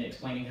convention,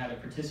 explaining how to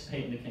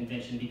participate in the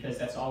convention, because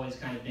that's always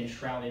kind of been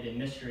shrouded in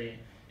mystery.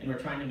 And we're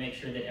trying to make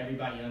sure that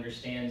everybody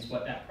understands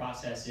what that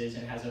process is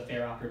and has a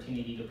fair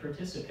opportunity to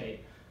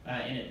participate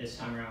in it this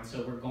time around.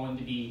 So we're going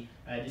to be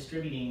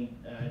distributing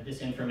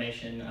this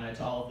information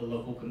to all of the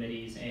local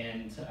committees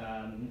and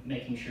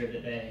making sure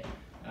that they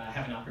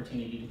have an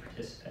opportunity to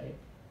participate.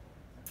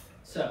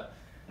 So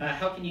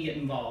how can you get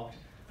involved?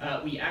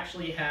 We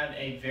actually have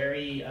a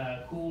very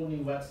cool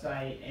new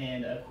website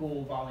and a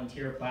cool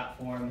volunteer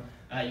platform.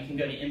 You can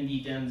go to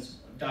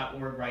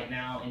mddems.org right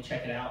now and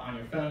check it out on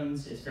your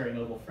phones. It's very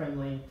mobile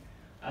friendly.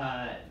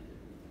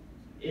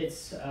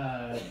 It's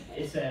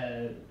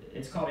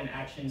called an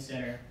Action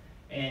Center,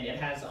 and it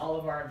has all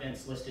of our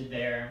events listed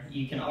there.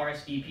 You can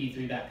RSVP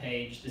through that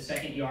page. The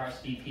second you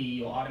RSVP,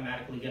 you'll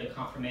automatically get a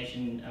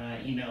confirmation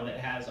email that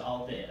has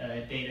all the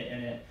data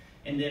in it.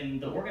 And then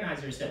the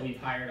organizers that we've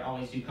hired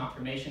always do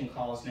confirmation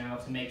calls now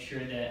to make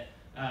sure that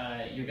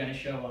you're going to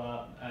show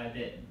up,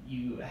 that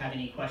you have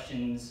any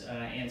questions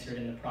answered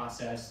in the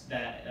process.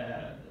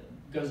 That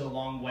goes a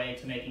long way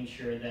to making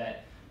sure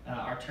that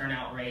our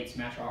turnout rates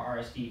match our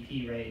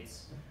RSVP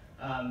rates.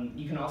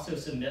 You can also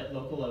submit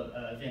local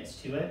events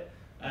to it.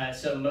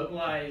 So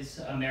Mobilize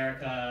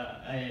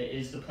America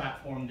is the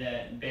platform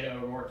that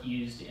Beto O'Rourke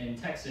used in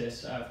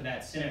Texas for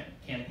that Senate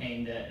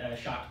campaign that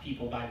shocked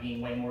people by being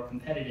way more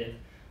competitive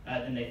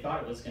than they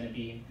thought it was going to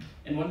be.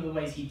 And one of the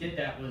ways he did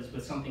that was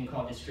with something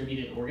called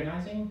distributed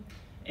organizing.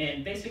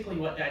 And basically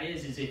what that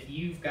is if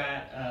you've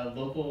got a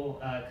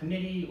local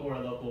committee or a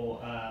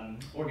local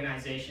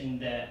organization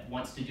that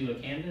wants to do a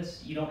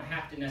canvas, you don't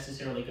have to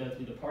necessarily go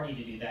through the party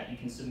to do that. You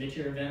can submit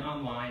your event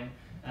online.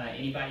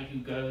 Anybody who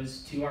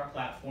goes to our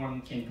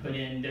platform can put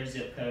in their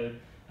zip code,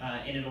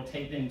 and it'll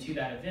take them to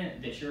that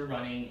event that you're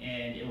running,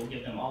 and it will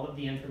give them all of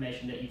the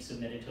information that you've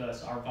submitted to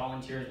us. Our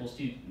volunteers will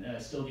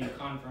still do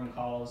confirm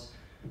calls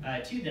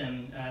to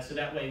them, so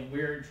that way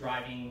we're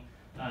driving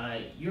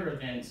your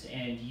events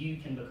and you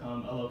can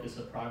become a locus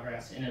of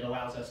progress, and it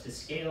allows us to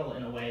scale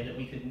in a way that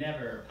we could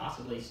never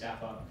possibly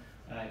staff up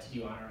to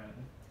do on our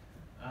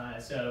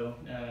own. So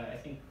I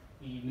think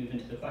we move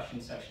into the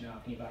questions section now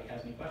if anybody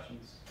has any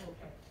questions.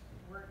 Okay.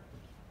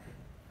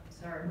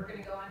 We're going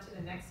to go on to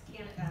the next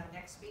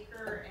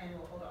speaker, and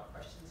we'll hold off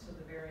questions to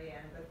the very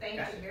end. But thank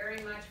you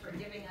very much for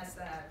giving us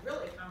a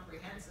really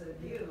comprehensive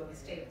view of the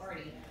state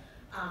party.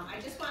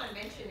 I just want to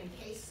mention, in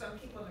case some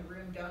people in the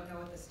room don't know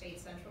what the State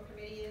Central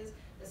Committee is,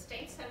 the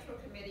State Central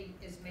Committee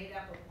is made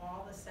up of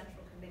all the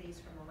central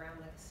committees from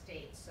around the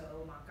state. So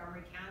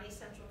Montgomery County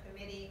Central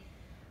Committee,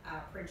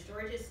 Prince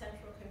George's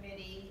Central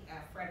Committee,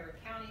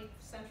 Frederick County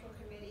Central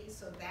Committee.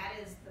 So that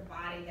is the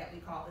body that we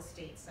call the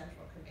State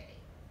Central Committee.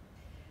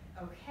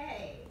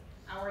 Okay,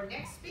 our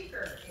next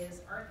speaker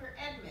is Arthur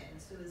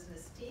Edmonds, who is an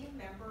esteemed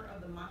member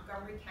of the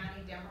Montgomery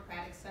County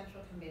Democratic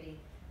Central Committee.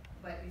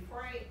 But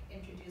before I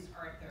introduce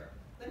Arthur,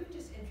 let me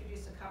just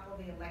introduce a couple of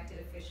the elected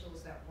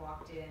officials that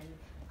walked in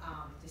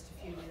just a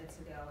few minutes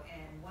ago.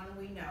 And one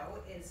we know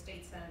is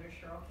State Senator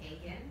Cheryl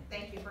Kagan.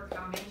 Thank you for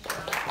coming,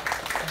 Cheryl.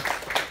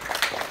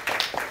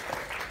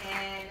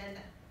 And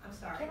I'm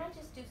sorry. Can I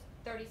just do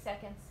 30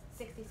 seconds,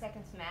 60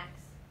 seconds max?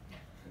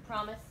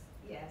 Promise?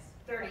 Yes,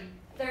 30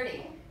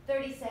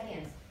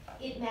 seconds.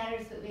 It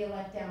matters that we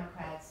elect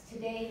Democrats.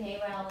 Today,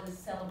 NARAL is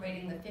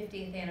celebrating the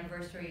 50th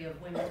anniversary of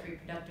women's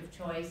reproductive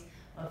choice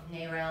of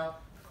NARAL.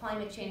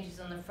 Climate change is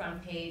on the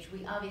front page.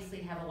 We obviously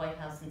have a White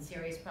House and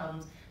serious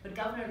problems, but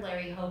Governor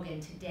Larry Hogan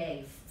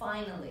today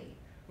finally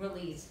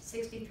released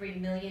 $63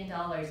 million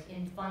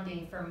in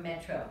funding for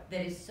Metro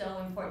that is so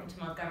important to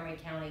Montgomery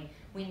County.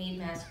 We need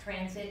mass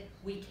transit.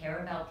 We care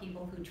about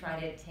people who try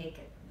to take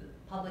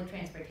public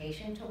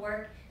transportation to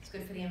work. It's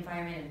good for the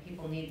environment, and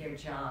people need their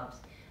jobs.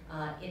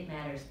 It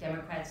matters.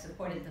 Democrats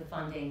supported the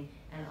funding,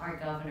 and our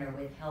governor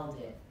withheld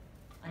it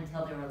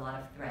until there were a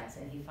lot of threats,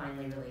 and he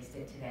finally released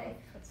it today.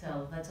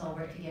 So let's all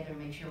work together and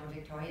make sure we're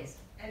victorious.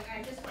 And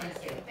I just want to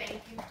say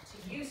thank you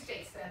to you,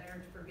 State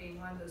Senator, for being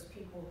one of those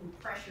people who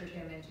pressured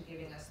him into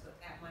giving us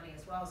that money,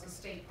 as well as the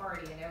state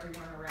party and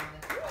everyone around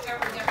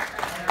every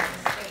Democrat around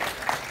the state.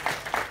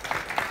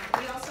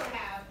 We also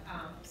have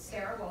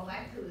Sarah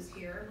Wolak, who is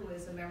here, who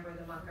is a member of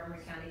the Montgomery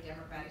County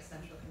Democratic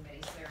Central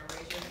Committee. Sarah,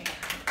 raise your hand.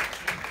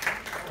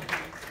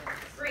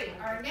 Great.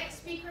 Our next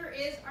speaker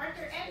is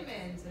Arthur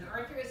Edmonds, and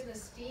Arthur is an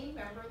esteemed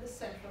member of the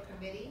Central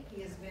Committee.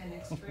 He has been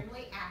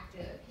extremely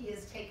active. He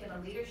has taken a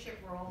leadership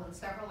role in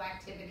several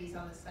activities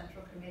on the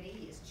Central Committee.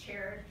 He has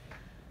chaired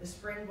the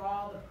spring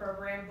ball, the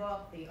program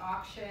book, the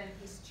auction.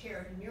 He's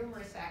chaired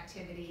numerous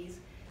activities,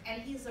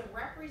 and he's a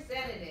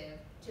representative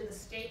to the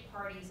state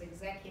party's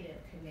executive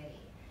committee.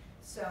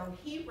 So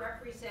he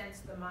represents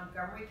the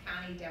Montgomery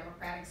County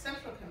Democratic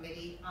Central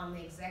Committee on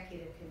the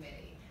executive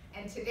committee.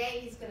 And today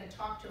he's going to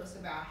talk to us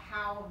about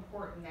how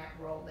important that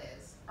role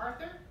is.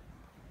 Arthur?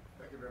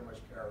 Thank you very much,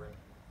 Karen.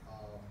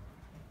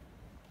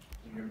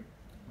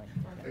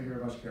 Thank you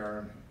very much,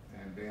 Karen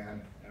and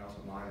Dan, and also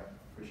Maya.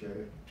 Appreciate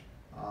it.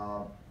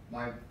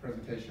 My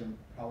presentation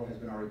probably has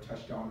been already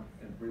touched on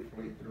and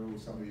briefly through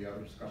some of the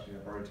other discussions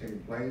that have already taken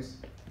place.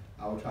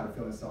 I will try to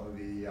fill in some of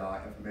the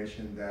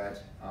information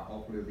that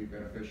hopefully will be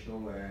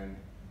beneficial and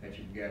that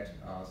you can get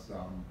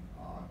some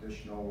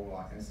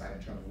additional insight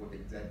in terms of what the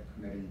executive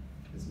committee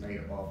is made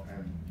of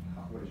and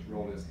what its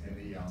role is in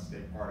the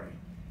state party.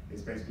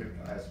 It's basically,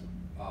 as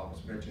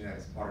was mentioned,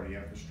 as part of the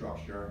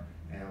infrastructure,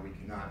 and we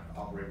cannot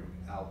operate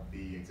without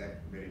the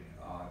executive committee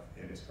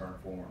in its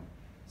current form.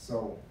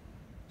 So,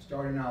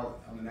 starting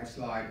out on the next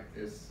slide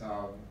is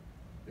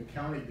the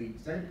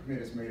executive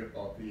committee is made up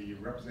of the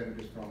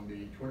representatives from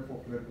the 24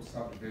 political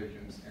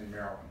subdivisions in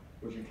Maryland,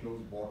 which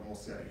includes Baltimore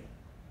City.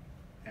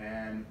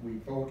 And we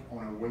vote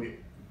on a weighted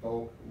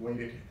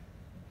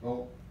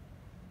vote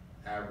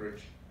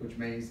average, which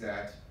means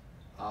that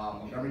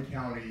Montgomery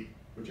County,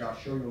 which I'll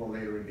show you a little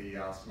later in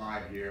the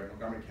slide here,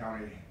 Montgomery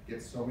County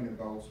gets so many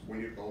votes,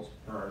 weighted votes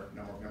per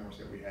number of members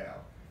that we have.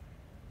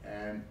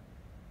 And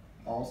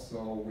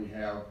also we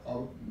have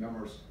other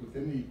members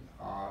within the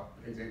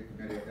executive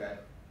committee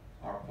that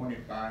are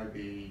appointed by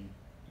the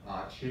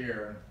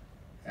chair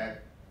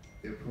at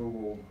the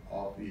approval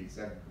of the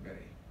executive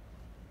committee.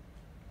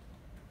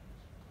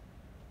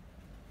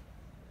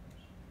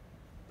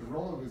 The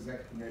role of the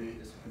executive committee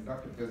is to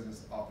conduct the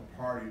business of the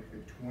party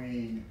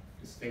between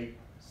the state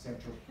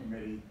central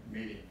committee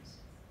meetings.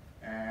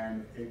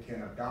 And it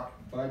can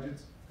adopt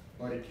budgets,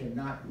 but it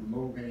cannot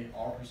remove any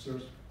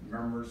officers,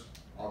 members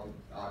of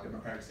the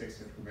Democratic State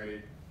Central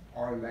Committee,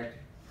 or elect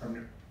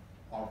permanent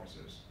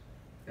officers.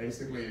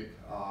 Basically, it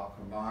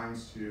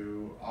combines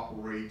to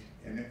operate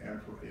the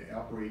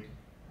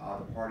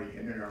party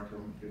in the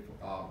interim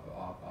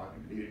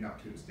leading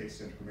up to the State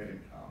Central Committee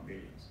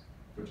meetings,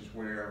 which is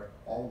where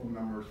all of the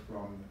members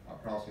from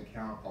across the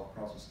county,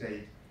 across the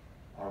state,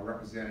 are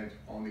represented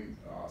on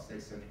the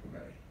State Central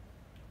Committee.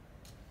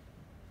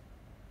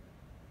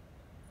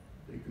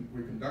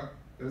 We conduct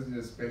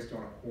business based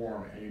on a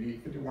quorum, and you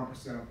need 51%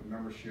 of the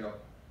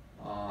membership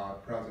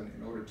present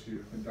in order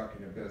to conduct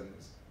your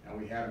business. And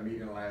we had a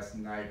meeting last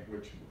night,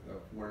 which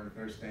one of the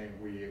first things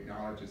we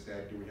acknowledged is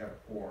that do we have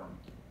a quorum?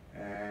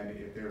 And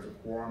if there's a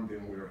quorum,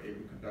 then we are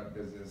able to conduct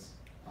business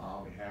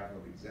on behalf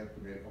of the executive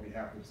committee, on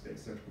behalf of the State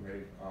Central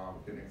Committee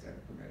within the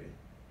executive committee.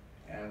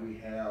 And we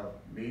have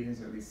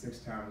meetings at least 6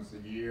 times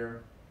a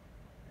year,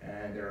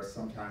 and there are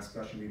sometimes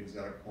special meetings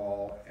that are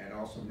called, and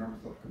also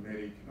members of the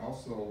committee can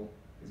also,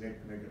 the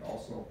executive committee can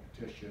also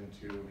petition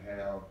to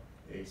have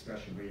a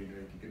special meeting,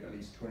 and you can get at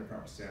least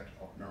 25%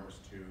 of members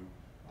to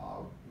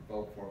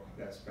vote for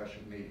that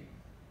special meeting.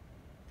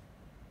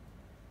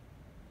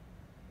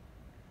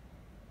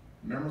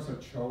 Members are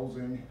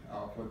chosen,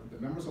 for the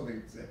members of the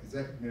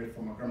executive committee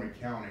from Montgomery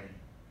County,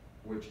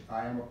 which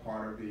I am a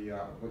part of the,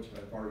 which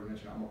I've already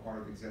mentioned, I'm a part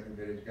of the executive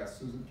committee. You've got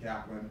Susan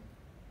Kaplan,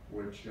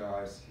 which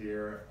is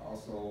here,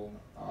 also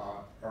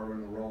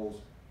Aruna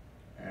Rose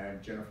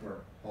and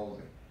Jennifer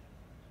Halsey.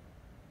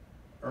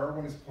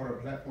 Erwin is part of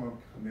the platform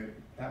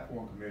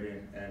committee,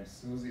 and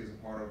Susie is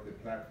a part of the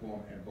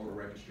platform and voter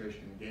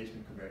registration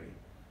engagement committee.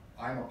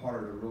 I'm a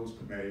part of the rules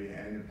committee,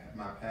 and in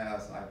my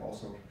past, I've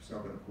also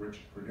served on the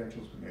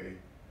credentials committee.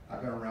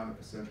 I've been around the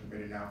Percentage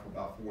Committee now for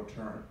about 4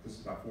 terms. This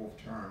is my 4th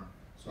term,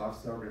 so I've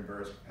served in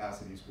various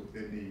capacities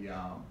within the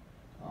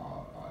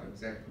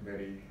executive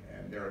committee,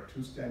 and there are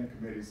 2 standing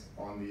committees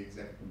on the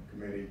executive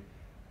committee,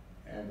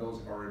 and those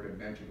have already been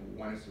mentioned.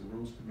 One is the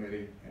rules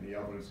committee, and the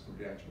other is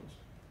credentials.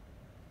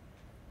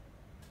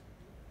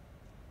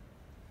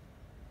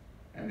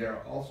 And there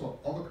are also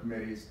other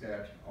committees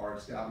that are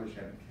established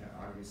and can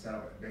be set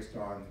up based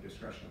on the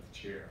discretion of the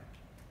chair.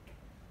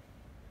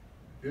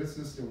 This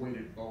is the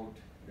weighted vote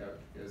that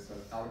is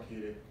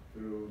allocated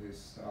through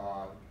this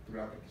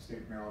throughout the state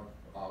of Maryland,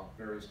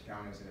 various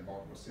counties and in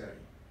Baltimore City.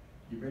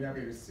 You may not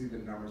be able to see the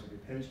numbers. If you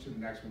page to the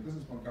next one, this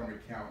is Montgomery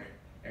County.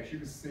 As you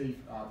can see,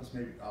 this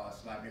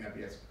slide may not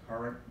be as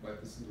current, but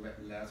this is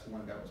the last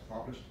one that was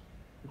published.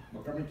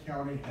 Montgomery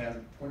County has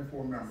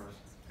 24 members,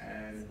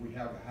 and we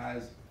have the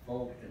highest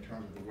vote in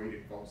terms of the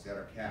weighted votes that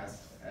are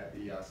cast at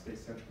the State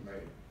Central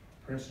Committee.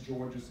 Prince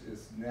George's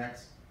is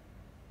next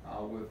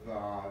with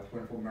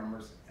 24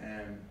 members,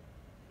 and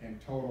in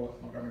total,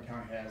 Montgomery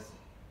County has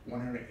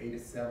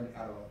 187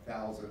 out of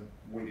 1,000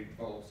 weighted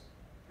votes.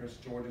 Prince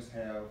George's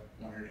have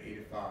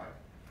 185.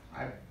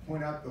 I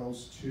point out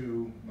those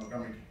 2,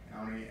 Montgomery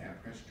County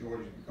and Prince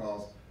George's,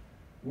 because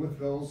with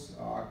those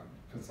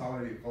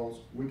consolidated votes,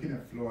 we can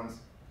influence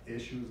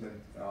issues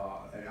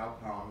and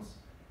outcomes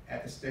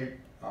at the state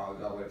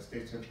level, at the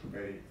State Central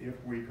Committee, if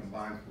we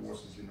combine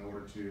forces in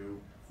order to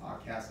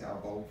cast our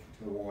vote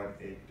toward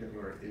a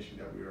particular issue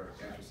that we are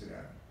interested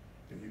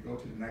in. If you go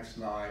to the next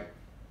slide,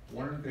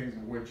 one of the things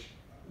in which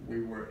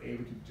we were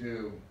able to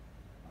do,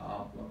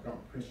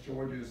 Prince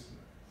George's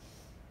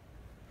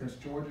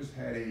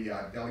had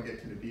a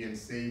delegate to the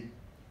DNC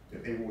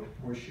that they were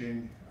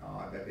pushing,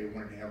 that they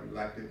wanted to have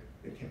elected.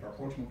 They kept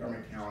approaching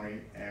Montgomery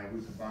County, and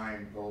we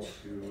combined votes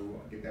to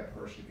get that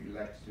person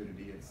elected to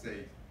the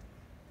DNC.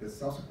 The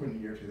subsequent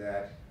year to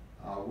that,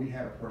 we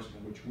had a person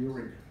which we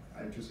were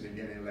interested in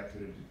getting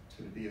elected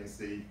to the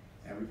DNC,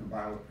 and we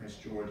combined with Prince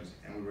George's,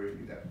 and we were able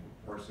to get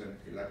that person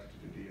elected to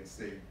the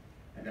DNC,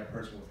 and that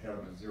person was held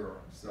in Missouri.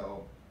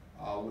 So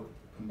with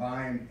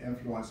combined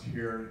influence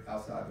here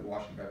outside the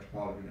Washington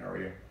metropolitan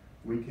area,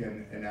 we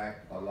can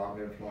enact a lot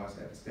of influence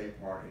at the state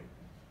party.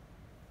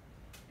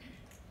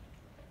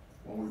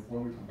 When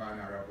we combine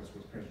our efforts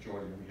with Prince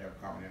George, and we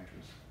have common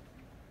interests.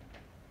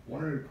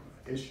 One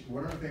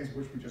of the things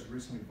which we just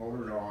recently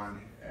voted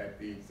on at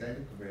the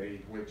executive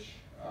committee, which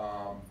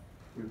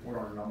we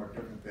voted on a number of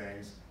different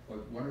things,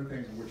 but one of the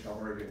things in which I've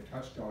already been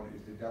touched on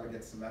is the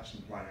delegate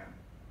selection plan.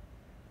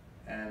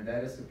 And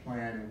that is the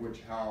plan in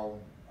which how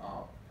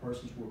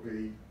persons will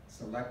be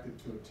selected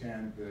to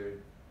attend the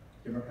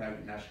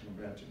Democratic National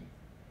Convention.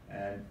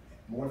 And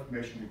more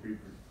information will be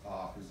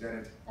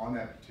presented on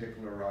that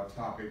particular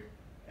topic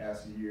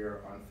as the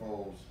year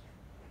unfolds.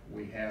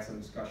 We had some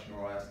discussion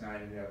last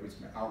night, and there was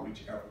some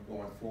outreach effort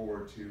going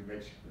forward to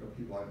make sure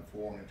people are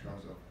informed in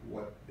terms of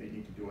what they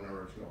need to do in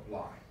order to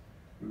apply.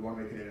 We want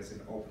to make it as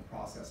an open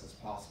process as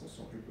possible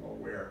so people are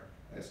aware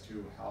as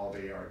to how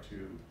they are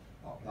to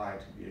apply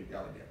to be a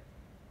delegate.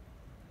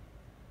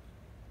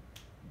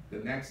 The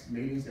next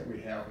meetings that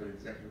we have for the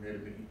executive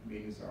committee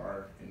meetings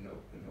are in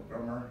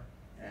November,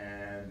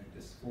 and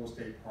this full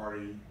state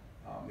party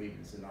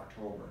meetings in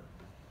October.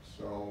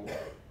 So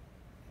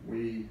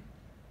leading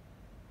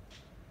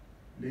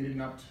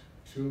up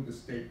to the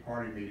state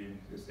party meeting,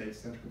 the state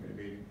central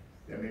committee meeting,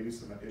 there may be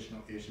some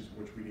additional issues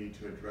which we need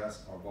to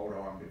address or vote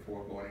on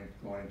before going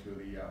into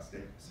the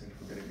state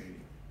central committee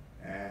meeting.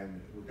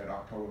 And with that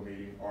October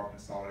meeting, or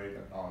consolidate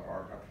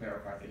or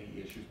clarify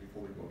any issues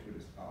before we go to the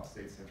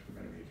state central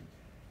committee meeting.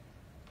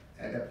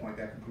 At that point,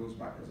 that concludes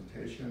my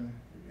presentation.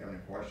 If you have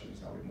any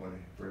questions, I'll be more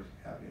than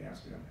happy to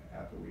answer them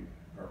after we've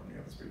heard from the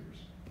other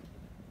speakers.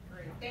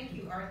 Great, thank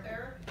you,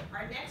 Arthur.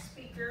 Our next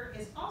speaker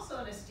is also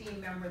an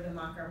esteemed member of the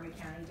Montgomery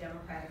County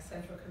Democratic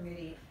Central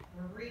Committee,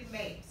 Marie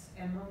Mapes.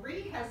 And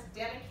Marie has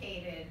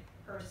dedicated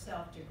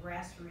herself to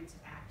grassroots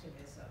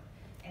activism.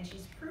 And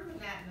she's proven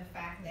that in the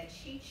fact that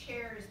she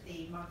chairs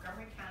the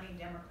Montgomery County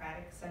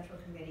Democratic Central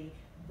Committee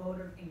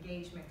Voter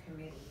Engagement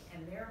Committee.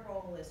 And their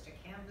role is to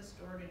canvass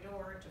door to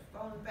door, to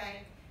phone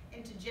bank,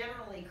 and to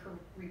generally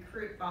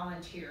recruit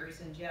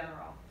volunteers in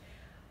general.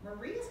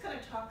 Marie is going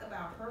to talk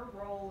about her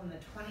role in the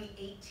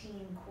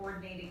 2018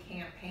 coordinated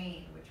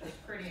campaign, which was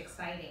pretty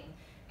exciting.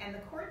 And the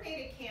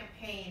coordinated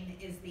campaign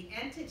is the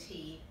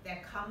entity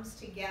that comes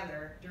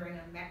together during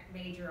a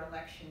major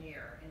election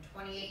year. In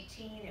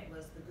 2018, it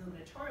was the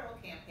gubernatorial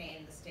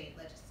campaign, the state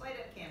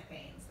legislative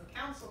campaigns, the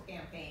council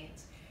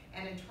campaigns.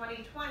 And in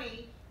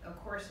 2020, of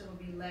course, it will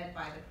be led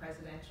by the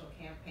presidential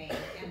campaign,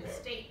 and the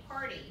state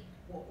party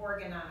will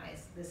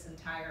organize this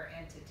entire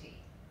entity.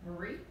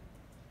 Marie?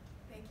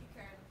 Thank you,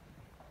 Karen.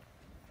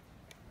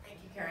 Thank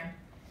you, Karen.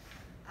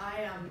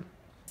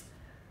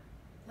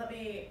 Let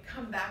me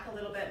come back a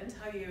little bit and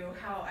tell you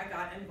how I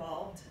got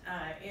involved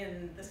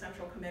in the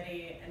Central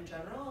Committee in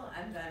general,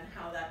 and then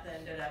how that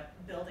ended up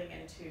building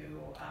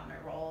into my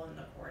role in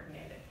the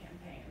coordinated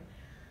campaign.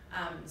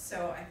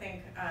 So I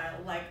think,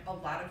 like a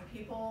lot of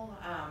people,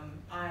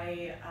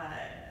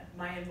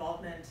 my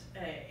involvement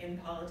in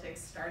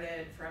politics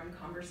started from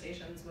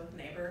conversations with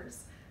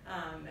neighbors,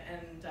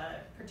 and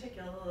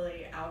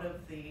particularly out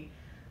of the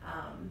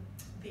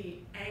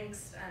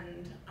angst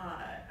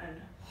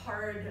and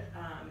hard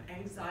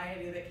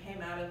anxiety that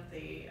came out of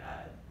the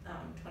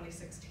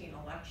 2016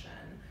 election.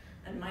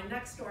 And my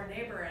next door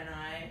neighbor and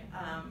I,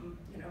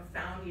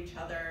 found each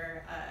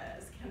other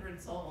as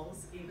kindred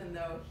souls, even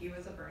though he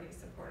was a Bernie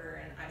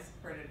supporter and I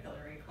supported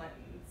Hillary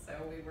Clinton. So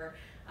we were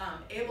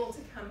able to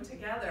come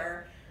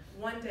together.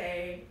 One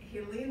day,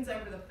 he leans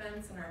over the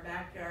fence in our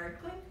backyard,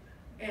 clink,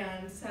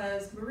 and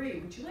says, "Marie,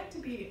 would you like to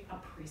be a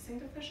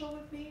precinct official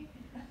with me?"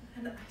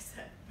 And I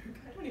said,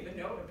 "I don't even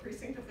know what a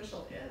precinct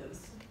official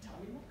is. Tell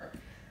me more."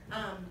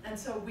 And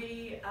so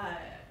we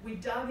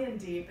dug in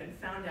deep and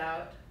found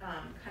out,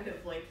 kind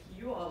of like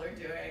you all are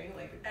doing,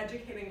 like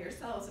educating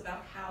yourselves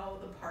about how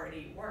the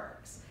party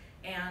works.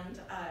 And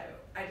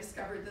I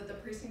discovered that the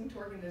precinct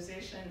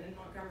organization in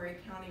Montgomery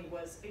County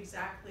was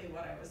exactly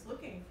what I was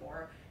looking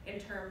for in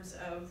terms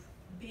of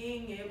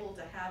being able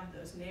to have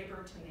those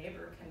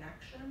neighbor-to-neighbor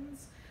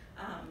connections,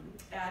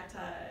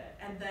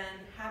 and then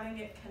having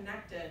it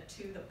connected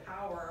to the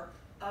power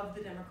of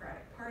the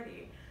Democratic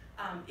Party.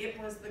 It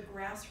was the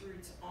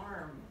grassroots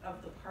arm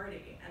of the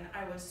party, and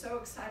I was so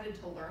excited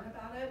to learn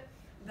about it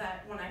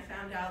that when I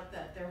found out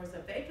that there was a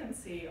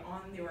vacancy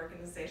on the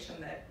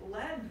organization that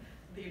led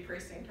the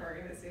precinct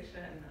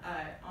organization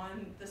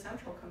on the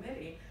Central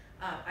Committee,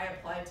 I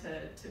applied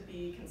to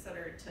be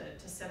considered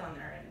to sit on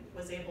there and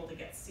was able to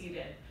get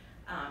seated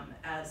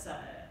as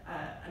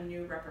a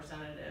new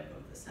representative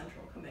of the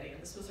Central Committee.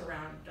 And this was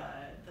around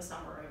the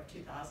summer of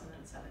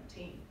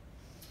 2017.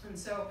 And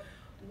so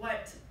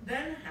what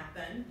then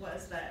happened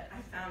was that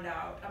I found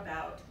out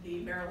about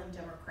the Maryland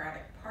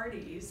Democratic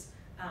Party's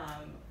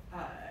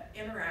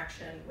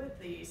interaction with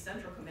the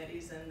central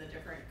committees in the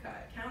different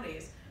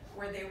counties,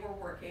 where they were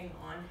working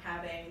on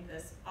having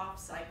this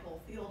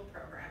off-cycle field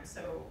program.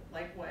 So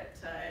like what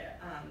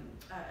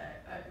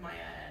Maya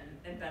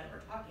and Ben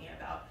were talking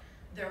about,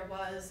 there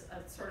was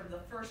a sort of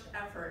the first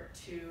effort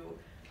to,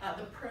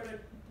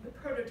 the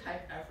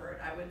prototype effort,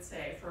 I would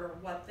say, for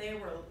what they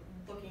were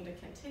looking to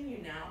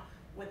continue now,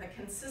 with a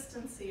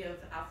consistency of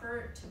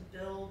effort to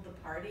build the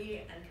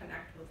party and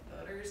connect with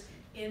voters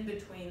in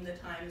between the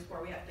times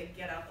where we have to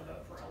get out the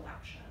vote for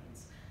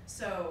elections.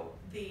 So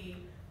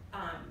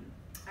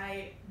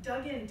I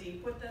dug in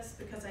deep with this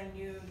because I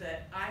knew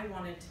that I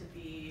wanted to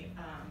be,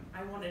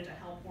 I wanted to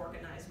help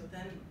organize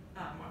within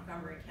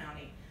Montgomery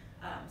County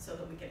so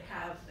that we could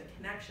have the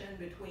connection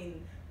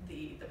between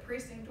the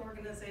precinct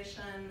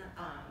organization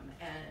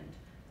and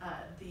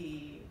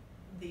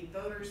the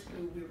voters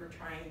who we were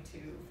trying to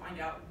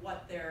find out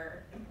what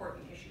their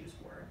important issues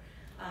were,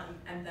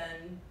 and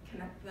then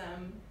connect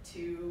them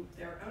to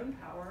their own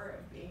power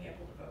of being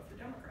able to vote for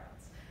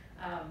Democrats.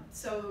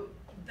 So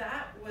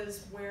that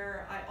was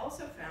where I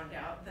also found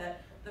out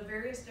that the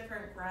various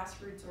different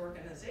grassroots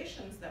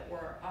organizations that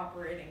were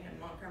operating in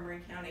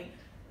Montgomery County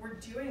were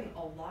doing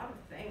a lot of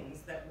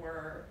things that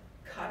were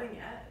cutting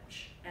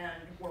edge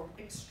and were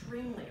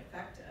extremely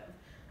effective.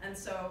 And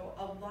so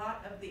a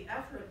lot of the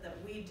effort that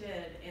we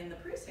did in the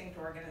precinct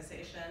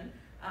organization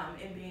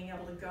in being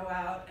able to go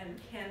out and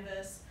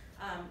canvass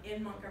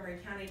in Montgomery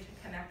County to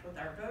connect with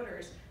our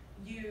voters,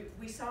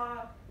 we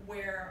saw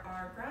where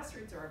our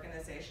grassroots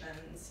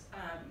organizations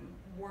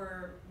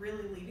were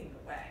really leading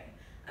the way.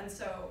 And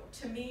so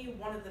to me,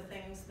 one of the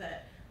things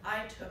that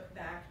I took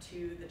back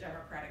to the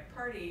Democratic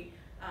Party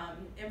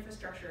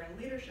infrastructure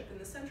and leadership in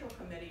the Central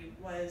Committee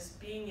was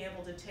being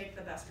able to take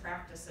the best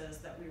practices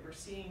that we were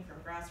seeing from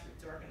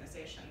grassroots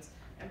organizations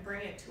and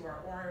bring it to our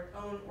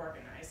own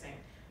organizing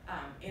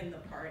in the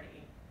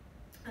party.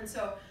 And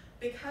so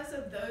because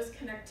of those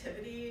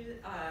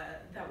connectivity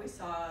that we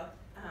saw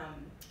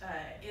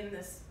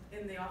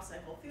in the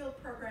off-cycle field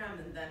program,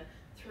 and then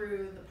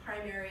through the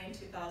primary in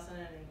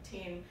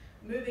 2018,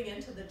 moving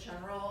into the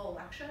general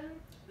election,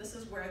 this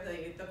is where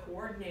the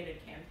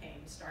coordinated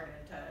campaign started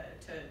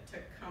to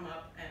come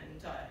up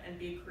and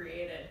be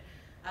created.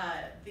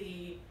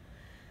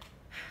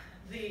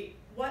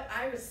 What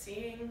I was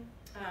seeing,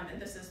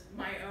 and this is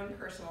my own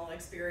personal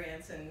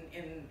experience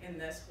in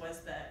this,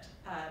 was that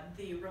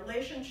the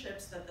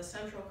relationships that the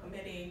Central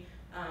Committee,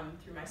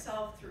 through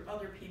myself, through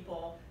other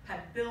people,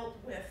 had built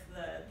with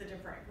the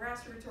different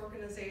grassroots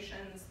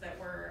organizations that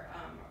were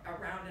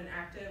around and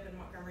active in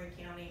Montgomery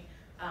County,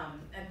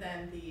 and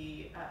then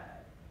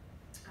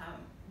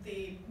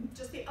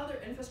just the other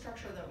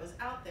infrastructure that was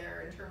out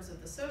there in terms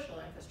of the social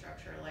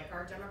infrastructure, like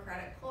our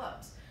democratic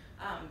clubs,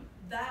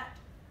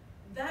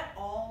 that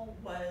all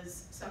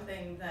was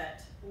something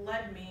that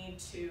led me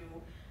to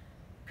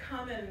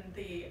come in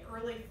the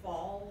early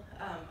fall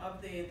of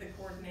the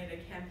coordinated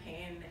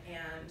campaign,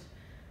 and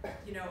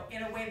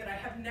in a way that I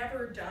have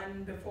never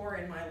done before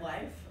in my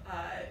life,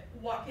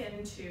 walk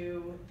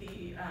into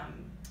the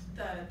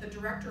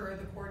director of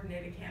the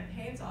coordinated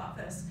campaigns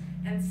office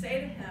and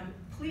say to him,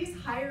 please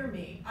hire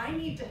me, I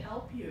need to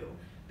help you,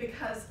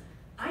 because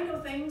I know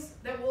things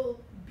that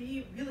will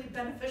be really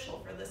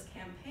beneficial for this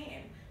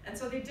campaign. And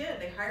so they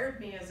did. They hired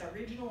me as a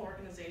regional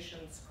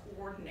organizations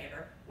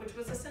coordinator, which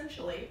was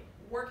essentially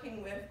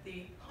working with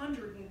the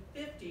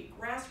 150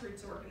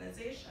 grassroots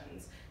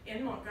organizations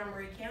in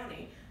Montgomery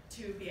County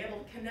to be able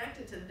to connect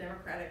it to the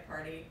Democratic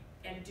Party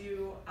and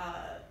do,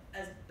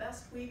 as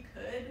best we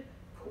could,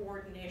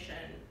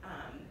 coordination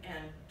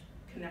and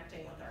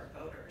connecting with our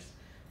voters.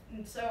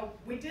 And so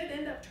we did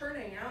end up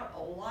turning out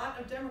a lot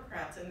of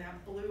Democrats in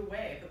that blue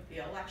wave of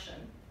the election.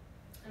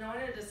 And I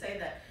wanted to say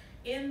that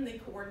in the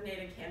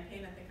coordinated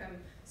campaign, I think I'm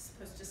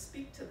supposed to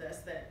speak to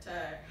this, that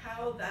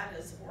how that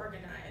is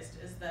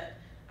organized is that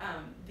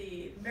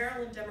the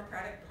Maryland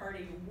Democratic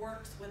Party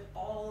works with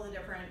all the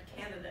different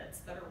candidates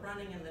that are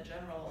running in the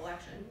general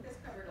election. You guys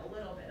covered a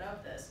little bit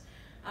of this,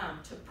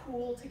 to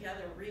pool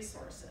together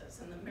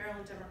resources. And the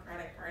Maryland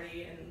Democratic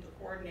Party in the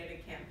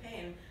coordinated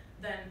campaign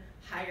then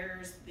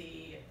hires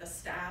the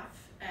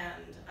staff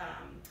and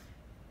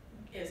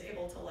is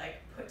able to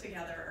put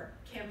together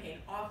campaign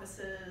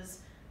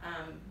offices,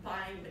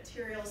 buying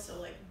materials.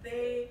 So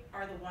they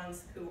are the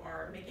ones who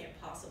are making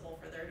it possible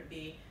for there to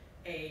be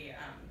a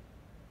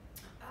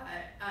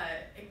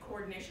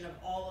coordination of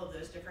all of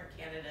those different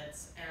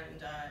candidates,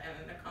 and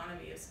an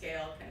economy of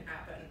scale can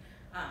happen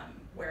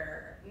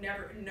where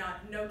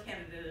no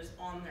candidate is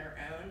on their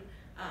own,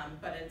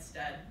 but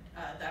instead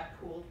that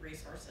pooled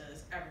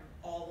resources,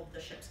 all of the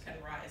ships can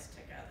rise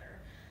together.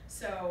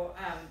 So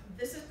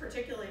this is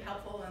particularly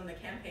helpful in the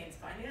campaign's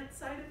finance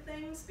side of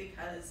things,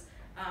 because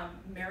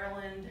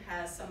Maryland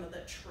has some of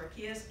the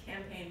trickiest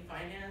campaign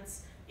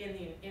finance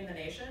in the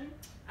nation,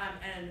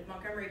 and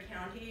Montgomery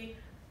County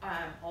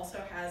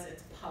also has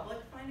its public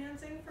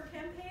financing for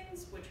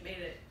campaigns, which made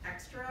it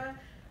extra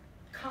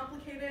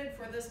complicated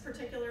for this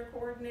particular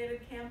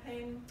coordinated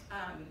campaign.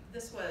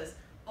 This was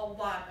a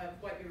lot of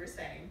what you were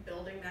saying,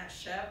 building that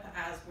ship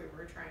as we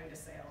were trying to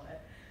sail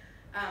it.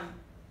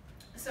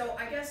 So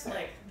I guess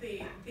like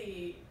the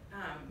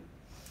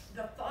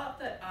thought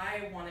that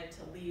I wanted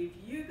to leave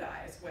you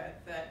guys with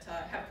that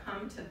have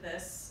come to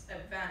this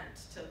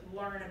event to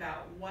learn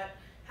about what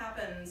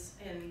happens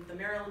in the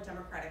Maryland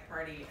Democratic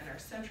Party and our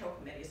central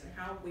committees and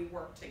how we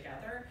work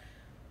together.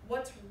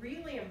 What's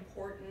really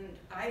important,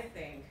 I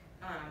think,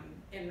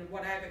 in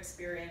what I've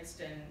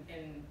experienced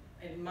in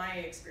my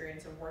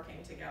experience of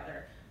working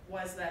together,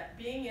 was that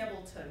being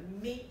able to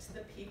meet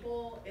the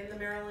people in the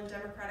Maryland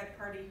Democratic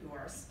Party who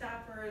are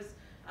staffers,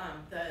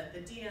 the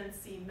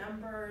DNC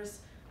members,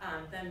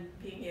 then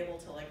being able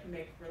to like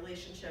make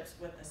relationships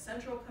with the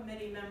central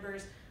committee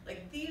members.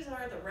 Like, these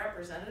are the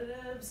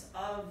representatives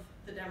of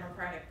the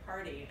Democratic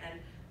Party, and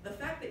the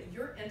fact that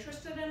you're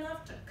interested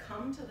enough to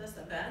come to this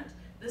event,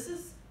 this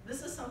is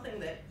something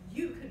that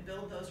you could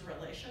build those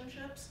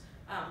relationships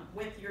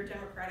with your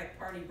Democratic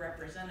Party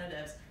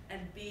representatives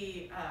and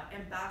be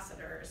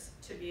ambassadors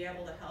to be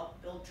able to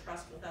help build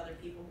trust with other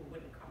people who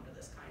wouldn't come to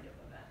this kind of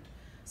event.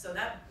 So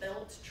that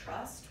built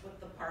trust with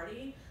the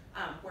party,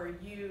 where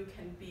you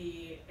can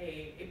be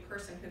a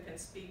person who can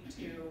speak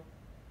to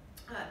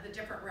the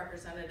different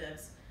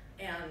representatives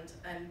and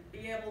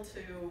be able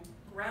to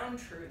ground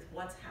truth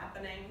what's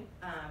happening.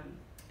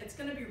 It's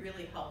going to be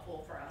really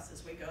helpful for us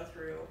as we go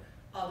through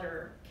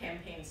other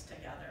campaigns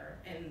together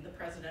in the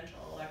presidential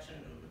election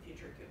and the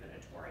future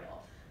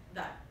gubernatorial.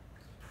 That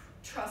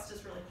trust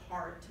is really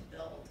hard to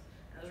build,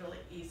 and it's really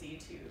easy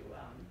to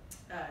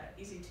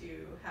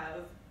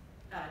have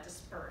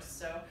dispersed.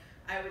 So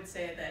I would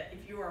say that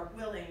if you are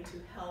willing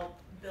to help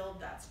build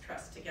that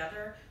trust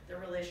together, the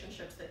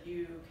relationships that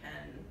you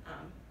can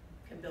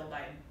build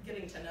by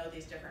getting to know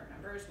these different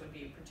members would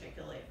be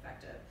particularly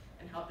effective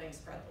in helping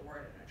spread the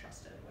word in a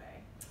trusted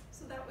way.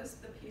 So that was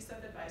the piece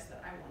of advice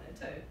that I wanted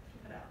to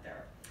put out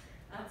there.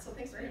 So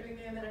thanks for giving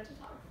me a minute to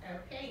talk.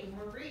 Okay,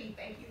 Marie,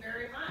 thank you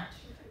very much.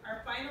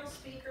 Our final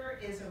speaker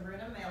is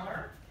Aruna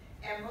Miller,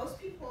 and most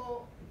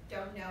people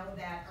don't know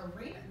that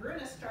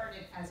Aruna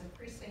started as a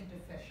precinct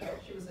official.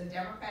 She was a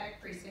Democratic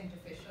precinct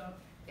official,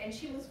 then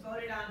she was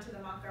voted on to the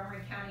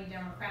Montgomery County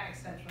Democratic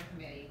Central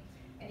Committee.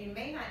 And you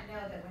may not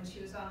know that when she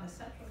was on the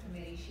Central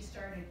Committee, she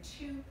started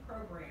 2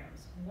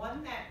 programs.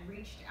 One that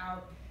reached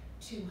out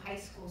to high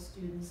school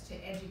students to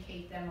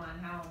educate them on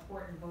how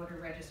important voter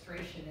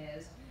registration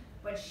is.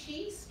 But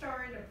she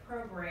started a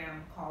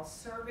program called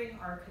Serving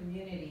Our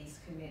Communities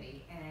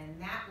Committee, and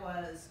that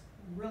was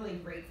really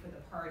great for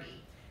the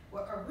party.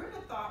 What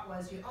Aruna thought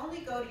was, you only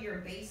go to your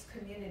base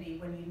community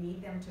when you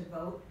need them to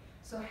vote,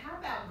 so how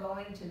about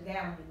going to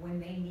them when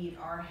they need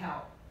our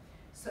help?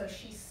 So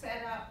she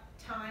set up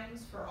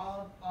times for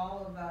all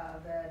of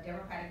the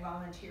Democratic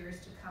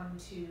volunteers to come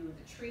to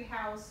the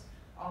Treehouse,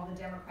 all the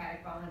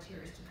Democratic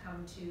volunteers to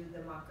come to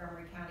the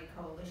Montgomery County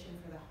Coalition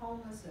for the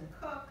Homeless and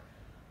cook,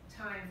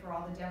 time for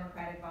all the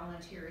Democratic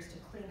volunteers to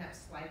clean up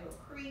Sligo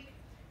Creek,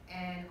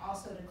 and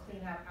also to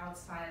clean up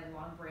outside of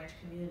Long Branch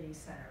Community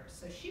Centers.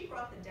 So she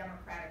brought the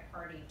Democratic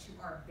Party to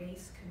our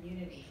base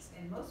communities,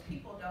 and most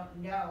people don't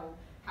know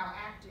how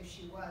active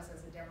she was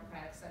as a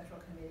Democratic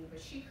Central Committee,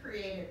 but she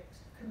created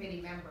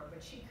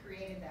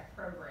that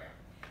program.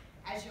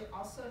 As you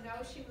also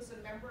know, she was a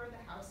member of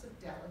the House of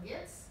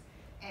Delegates,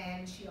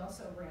 and she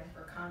also ran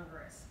for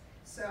Congress.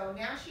 So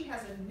now she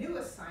has a new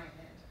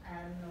assignment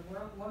in the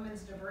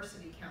Women's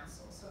Diversity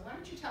Council. So why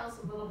don't you tell us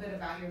a little bit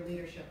about your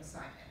leadership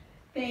assignment?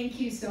 Thank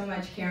you so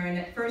much,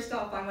 Karen. First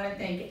off, I want to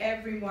thank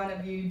every one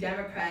of you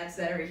Democrats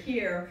that are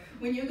here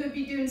when you could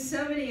be doing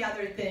so many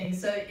other things.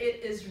 So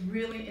it is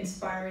really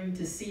inspiring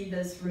to see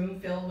this room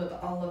filled with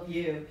all of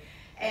you.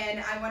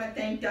 And I want to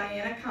thank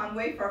Diana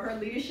Conway for her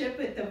leadership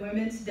at the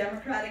Women's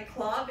Democratic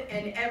Club,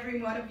 and every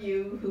one of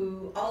you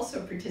who also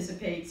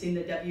participates in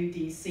the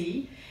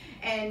WDC.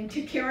 And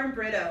to Karen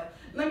Britto,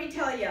 let me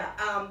tell you,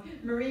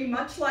 Marie,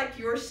 much like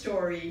your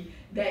story,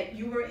 that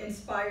you were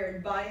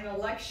inspired by an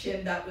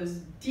election that was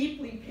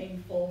deeply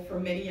painful for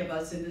many of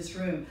us in this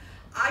room.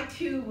 I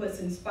too was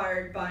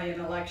inspired by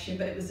an election,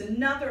 but it was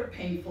another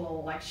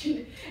painful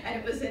election, and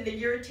it was in the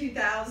year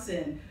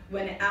 2000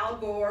 when Al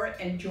Gore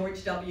and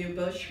George W.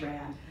 Bush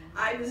ran.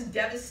 I was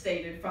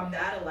devastated from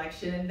that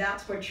election, and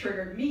that's what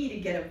triggered me to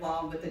get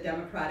involved with the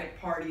Democratic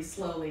Party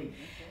slowly.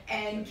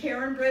 And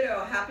Karen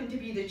Britto happened to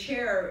be the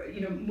chair,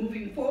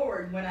 moving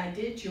forward when I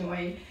did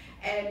join.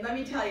 And let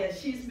me tell you,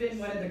 she's been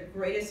one of the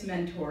greatest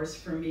mentors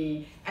for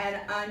me, and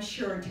I'm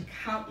sure to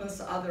countless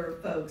other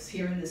folks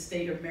here in the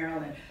state of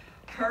Maryland.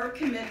 Her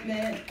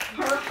commitment,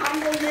 her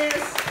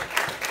humbleness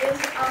is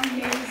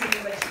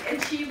amazing.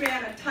 And she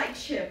ran a tight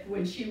ship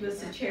when she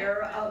was the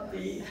chair of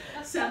the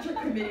Central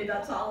Committee,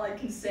 that's all I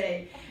can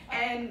say.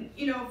 And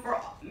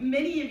for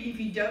many of you, if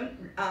you don't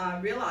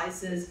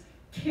realize this,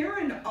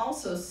 Karen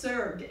also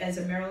served as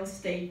a Maryland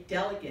State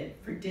delegate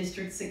for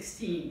District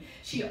 16.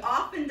 She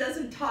often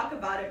doesn't talk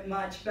about it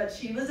much, but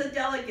she was a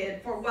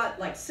delegate for what,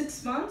 like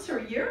 6 months or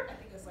a year? I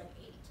think it was like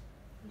 8.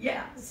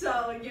 Yeah,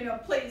 so,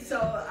 please,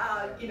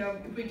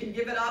 if we can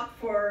give it up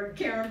for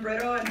Karen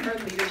Britto and her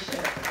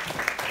leadership.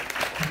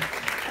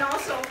 And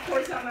also, of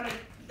course, I'm going to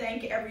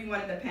thank every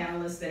one of the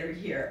panelists that are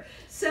here.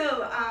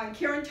 So,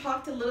 Karen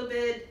talked a little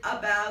bit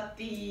about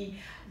the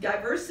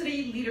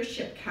Diversity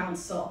Leadership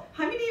Council.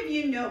 How many of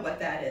you know what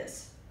that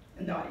is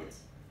in the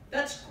audience?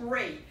 That's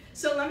great.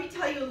 So let me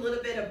tell you a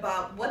little bit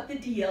about what the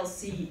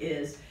DLC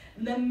is.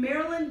 The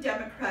Maryland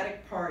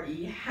Democratic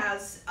Party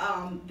has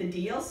the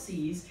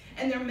DLCs,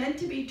 and they're meant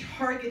to be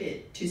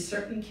targeted to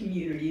certain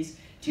communities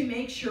to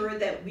make sure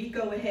that we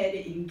go ahead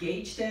and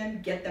engage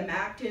them, get them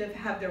active,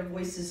 have their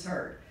voices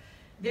heard.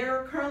 There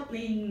are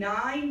currently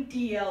 9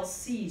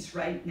 DLCs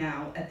right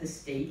now at the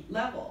state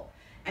level,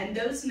 and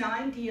those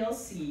 9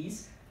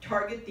 DLCs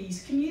target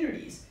these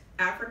communities: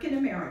 African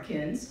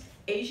Americans,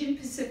 Asian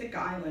Pacific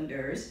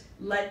Islanders,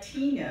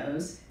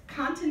 Latinos,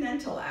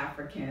 Continental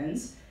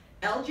Africans,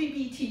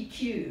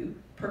 LGBTQ,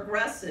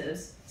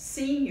 progressives,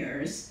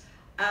 seniors,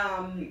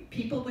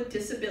 people with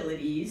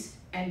disabilities,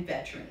 and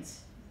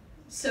veterans.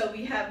 So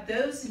we have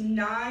those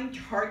 9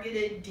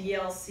 targeted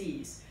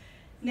DLCs.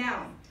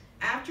 Now,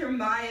 after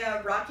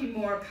Maya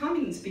Rockeymoore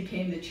Cummings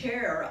became the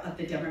chair of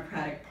the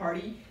Democratic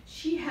Party,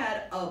 she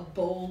had a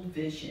bold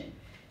vision.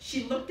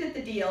 She looked at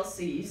the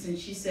DLCs and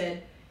she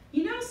said,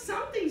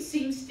 something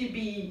seems to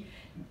be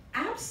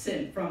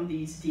absent from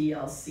these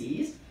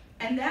DLCs,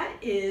 and that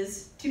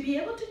is to be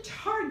able to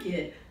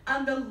target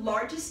on the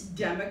largest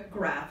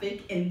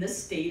demographic in the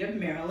state of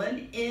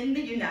Maryland, in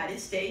the United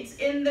States,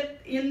 in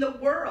the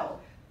world,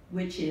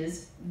 which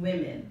is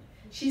women.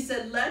 She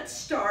said, let's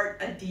start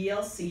a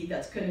DLC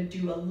that's going to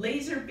do a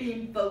laser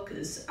beam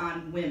focus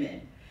on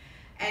women.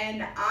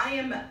 And I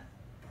am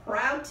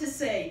proud to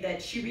say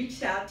that she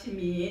reached out to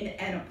me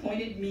and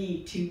appointed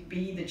me to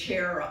be the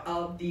chair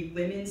of the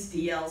Women's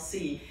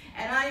DLC.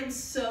 And I am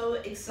so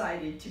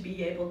excited to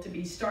be able to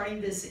be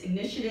starting this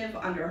initiative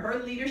under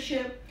her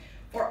leadership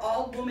for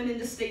all women in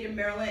the state of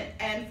Maryland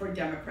and for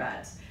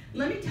Democrats.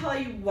 Let me tell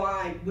you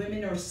why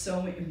women are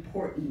so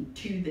important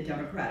to the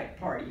Democratic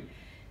Party.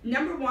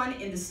 Number one,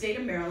 in the state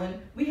of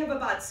Maryland, we have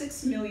about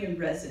 6 million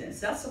residents.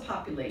 That's the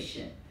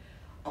population.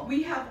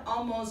 We have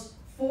almost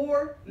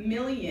 4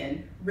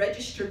 million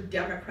registered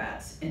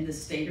Democrats in the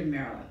state of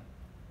Maryland.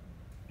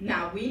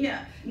 Now we know,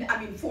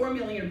 4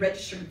 million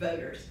registered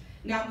voters.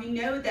 Now we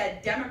know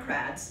that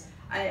Democrats,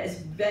 as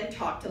Ben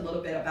talked a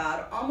little bit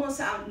about, almost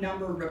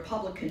outnumber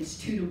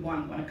Republicans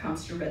 2-to-1 when it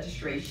comes to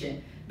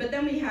registration. But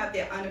then we have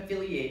the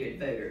unaffiliated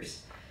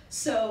voters.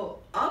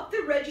 So of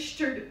the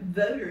registered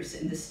voters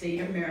in the state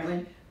of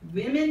Maryland,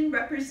 women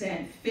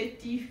represent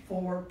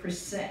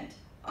 54%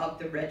 of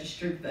the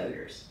registered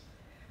voters.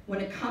 When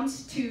it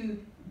comes to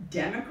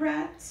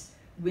Democrats,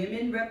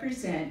 women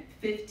represent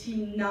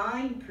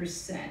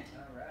 59%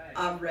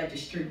 of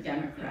registered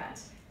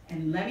Democrats.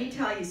 And let me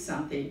tell you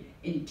something,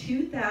 in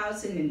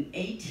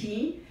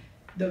 2018,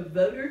 the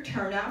voter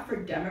turnout for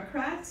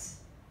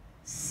Democrats,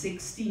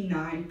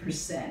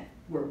 69%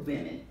 were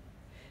women.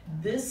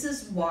 This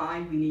is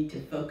why we need to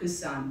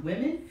focus on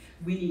women.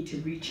 We need to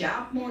reach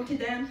out more to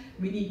them.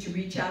 We need to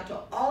reach out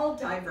to all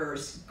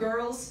diverse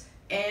girls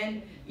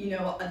and,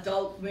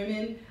 adult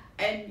women,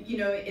 and,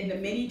 in the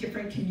many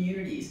different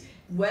communities.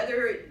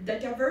 Whether the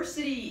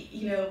diversity,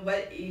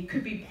 it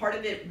could be part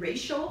of it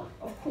racial,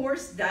 of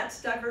course,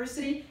 that's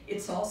diversity.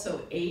 It's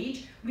also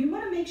age. We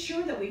want to make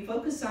sure that we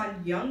focus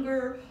on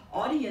younger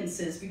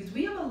audiences, because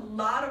we have a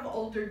lot of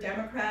older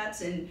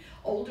Democrats and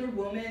older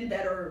women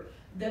that are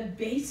the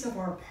base of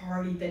our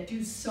party that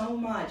do so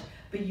much.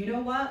 But you know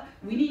what?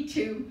 We need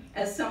to,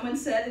 as someone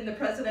said in the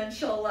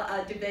presidential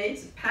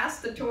debates,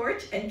 pass the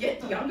torch and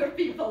get younger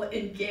people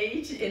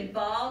engaged,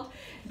 involved,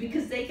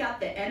 because they got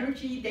the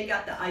energy, they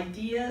got the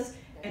ideas,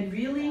 and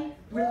really,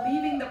 we're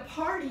leaving the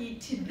party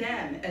to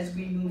them as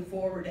we move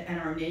forward in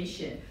our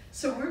nation.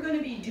 So we're going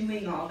to be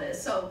doing all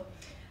this. So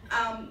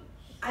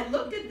I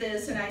looked at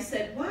this and I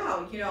said,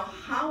 wow,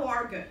 how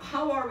are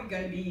we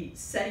going to be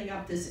setting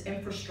up this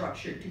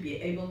infrastructure to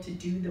be able to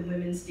do the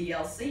Women's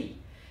DLC?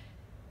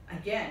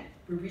 Again,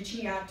 we're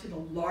reaching out to the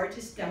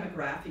largest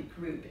demographic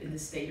group in the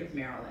state of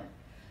Maryland.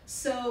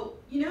 So,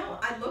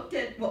 I looked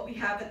at what we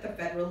have at the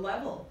federal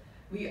level.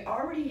 We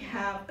already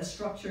have a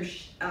structure,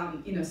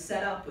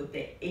 set up with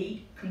the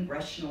 8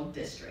 congressional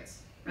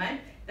districts,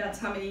 right? That's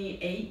how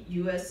many 8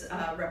 U.S.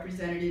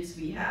 representatives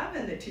we have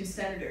and the 2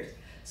 senators.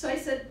 So I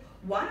said,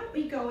 why don't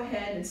we go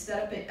ahead and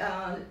set up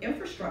an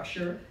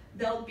infrastructure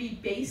that'll be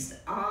based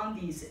on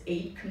these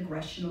 8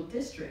 congressional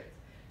districts.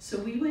 So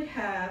we would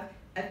have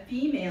a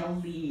female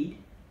lead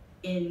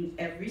in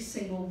every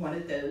single one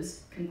of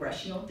those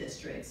congressional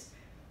districts.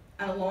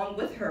 And along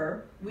with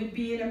her would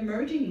be an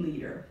emerging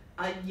leader,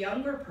 a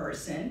younger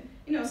person,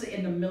 so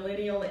in the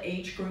millennial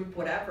age group,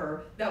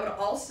 whatever, that would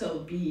also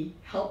be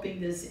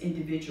helping this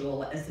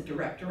individual as the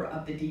director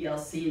of the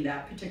DLC in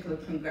that particular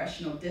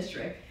congressional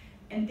district.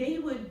 and they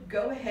would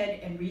go ahead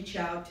and reach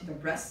out to the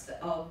rest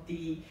of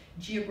the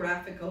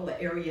geographical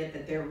area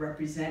that they're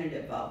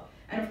representative of.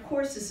 And of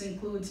course, this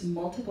includes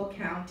multiple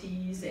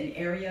counties and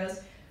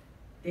areas.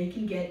 They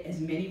can get as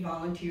many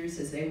volunteers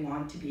as they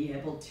want to be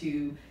able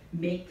to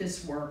make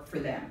this work for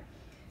them.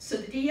 So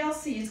the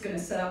DLC is going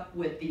to set up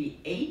with the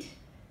 8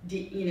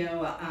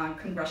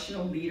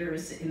 congressional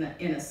leaders in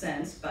a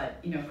sense,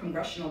 but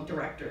congressional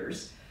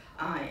directors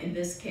in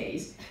this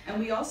case. And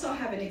we also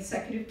have an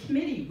executive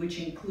committee, which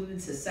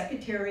includes a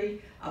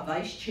secretary, a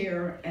vice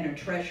chair, and a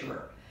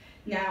treasurer.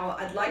 Now,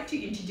 I'd like to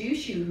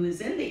introduce you, who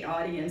is in the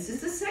audience,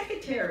 is the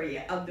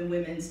secretary of the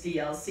Women's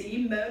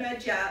DLC, Mona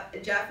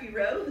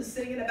Jaffe-Rowe, who's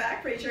sitting in the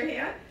back. Raise your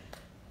hand.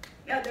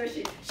 Yeah, there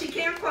she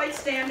can't quite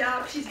stand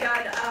up. She's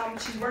got,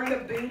 she's wearing a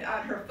boot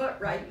on her foot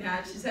right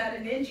now. She's had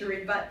an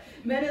injury, but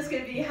Mona's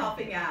going to be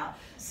helping out.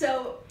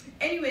 So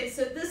anyway,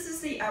 so this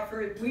is the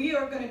effort. We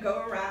are going to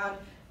go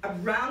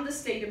around the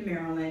state of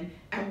Maryland,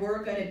 and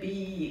we're going to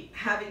be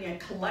having a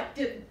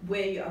collective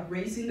way of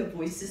raising the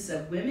voices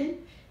of women,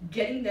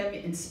 getting them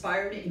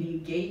inspired and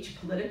engaged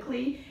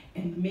politically,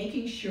 and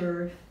making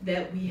sure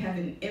that we have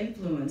an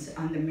influence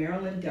on the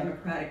Maryland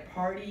Democratic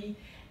Party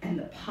and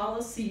the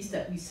policies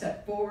that we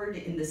set forward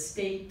in the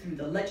state through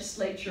the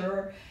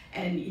legislature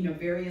and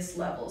various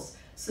levels.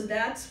 So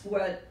that's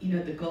what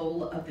the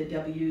goal of the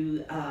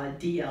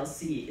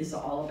WDLC is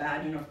all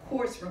about. And of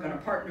course, we're going to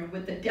partner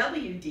with the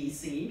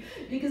WDC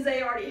because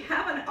they already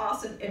have an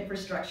awesome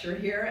infrastructure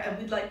here, and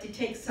we'd like to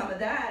take some of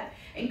that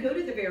and go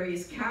to the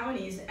various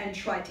counties and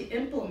try to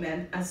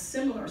implement a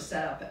similar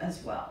setup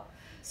as well.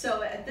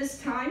 So at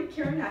this time,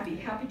 Karen, I'd be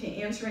happy to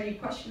answer any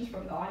questions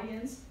from the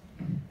audience.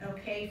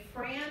 Okay,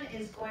 Fran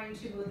is going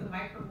to move the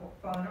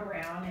microphone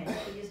around and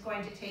he is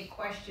going to take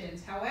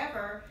questions.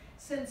 However,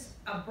 since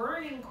a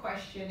burning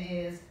question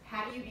is,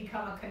 how do you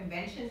become a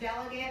convention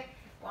delegate?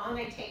 Well, I'm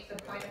going to take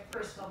the point of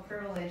personal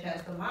privilege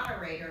as the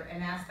moderator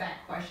and ask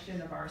that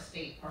question of our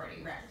state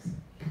party reps.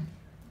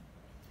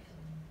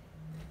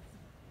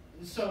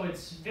 So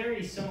it's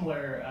very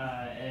similar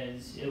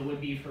as it would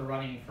be for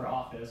running for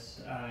office,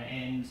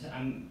 and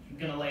I'm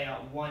going to lay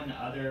out one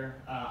other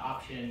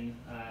option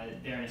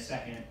there in a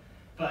second.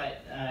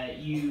 But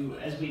you,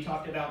 as we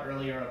talked about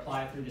earlier,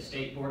 apply through the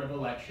State Board of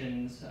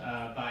Elections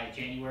by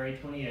January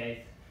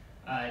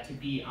 28th to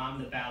be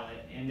on the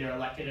ballot, and they're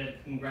elected at a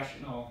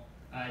congressional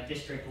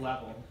district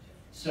level.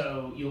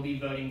 So you'll be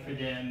voting for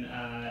them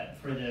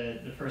for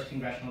the 1st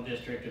Congressional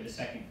District or the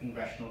 2nd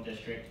Congressional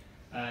District.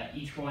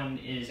 Each one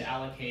is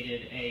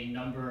allocated a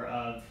number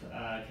of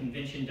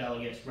convention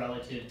delegates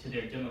relative to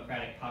their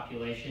Democratic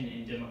population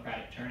and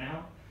Democratic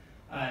turnout.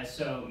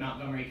 So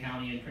Montgomery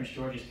County and Prince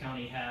George's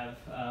County have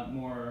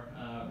more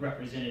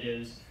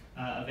representatives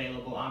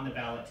available on the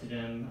ballot to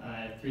them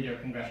through their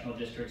congressional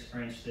districts,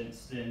 for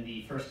instance, than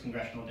the 1st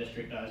Congressional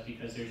District does,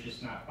 because there's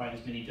just not quite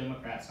as many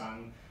Democrats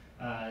on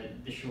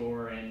the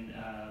Shore and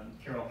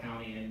Carroll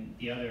County and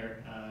the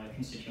other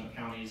constituent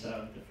counties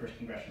of the 1st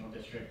Congressional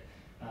District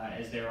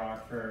as there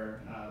are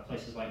for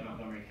places like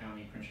Montgomery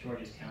County, Prince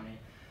George's County.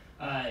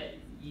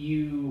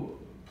 You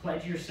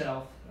pledge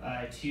yourself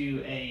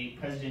to a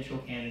presidential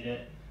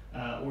candidate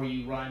or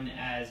you run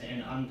as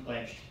an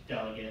unpledged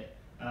delegate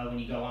when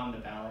you go on the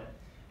ballot.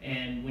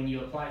 And when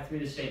you apply through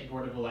the State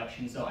Board of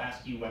Elections, they'll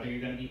ask you whether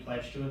you're going to be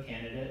pledged to a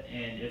candidate,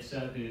 and if so,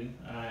 who,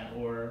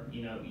 or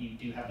you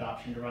do have the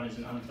option to run as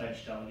an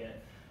unpledged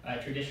delegate.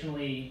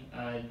 Traditionally,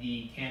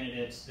 the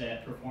candidates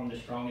that perform the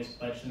strongest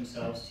pledge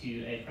themselves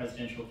to a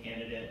presidential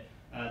candidate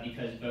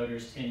because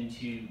voters tend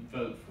to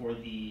vote for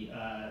the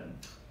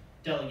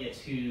delegates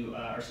who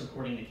are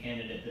supporting the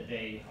candidate that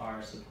they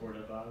are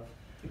supportive of.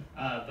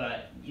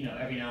 But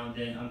every now and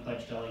then,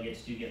 unpledged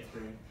delegates do get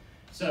through.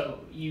 So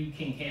you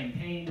can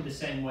campaign the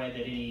same way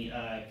that any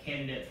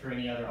candidate for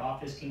any other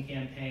office can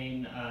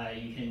campaign.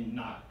 You can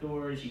knock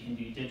doors, you can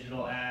do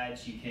digital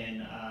ads, you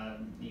can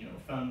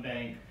phone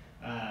bank.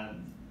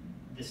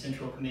 The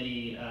Central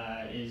Committee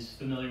is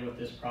familiar with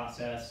this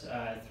process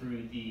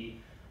through the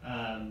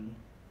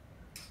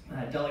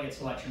delegate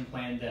selection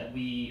plan that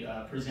we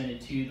presented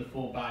to the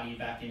full body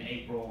back in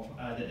April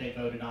that they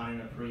voted on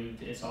and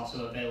approved. It's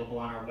also available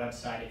on our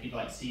website if you'd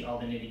like to see all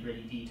the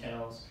nitty-gritty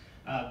details.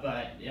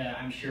 But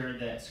I'm sure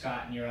that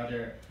Scott and your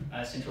other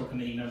Central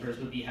Committee members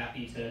would be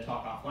happy to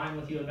talk offline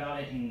with you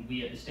about it, and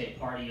we at the State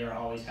Party are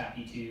always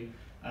happy to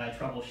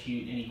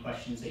troubleshoot any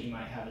questions that you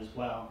might have as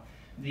well.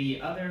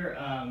 The other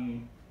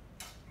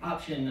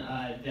option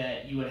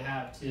that you would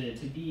have to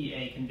be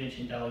a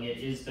convention delegate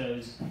is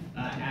those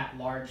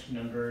at-large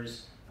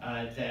members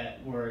that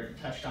were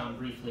touched on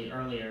briefly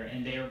earlier,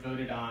 and they are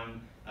voted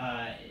on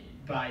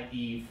by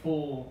the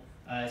full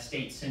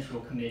State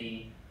Central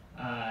Committee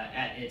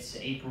at its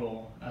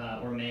April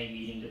or May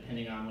meeting,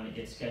 depending on when it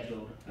gets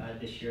scheduled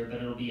this year,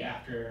 but it'll be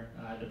after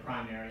the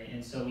primary.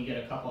 And so we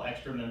get a couple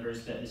extra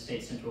members that the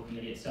State Central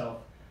Committee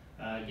itself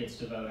gets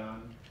to vote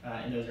on,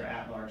 and those are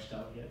at-large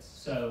delegates.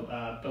 So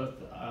both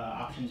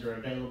options are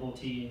available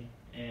to you,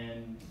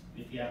 And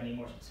if you have any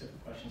more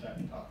specific questions, I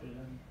can talk through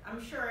them.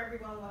 I'm sure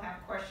everyone will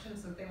have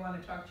questions that they want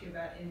to talk to you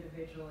about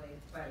individually,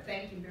 but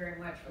thank you very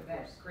much for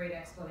that great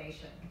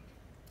explanation.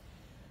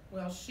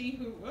 Well, she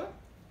who,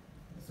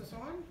 is this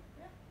on?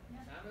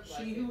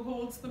 She who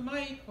holds the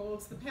mic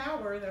holds the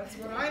power. That's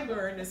what I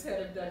learned as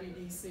head of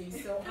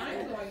WDC. So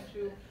I'm going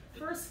to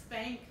first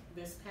thank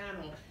this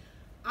panel.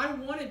 I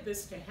wanted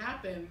this to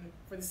happen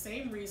for the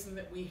same reason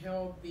that we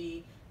held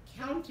the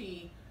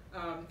county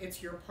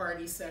It's Your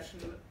Party session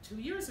 2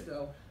 years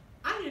ago.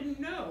 I didn't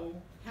know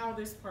how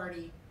this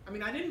party,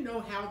 I didn't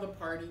know how the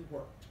party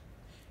worked.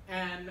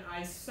 And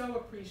I so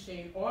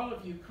appreciate all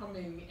of you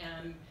coming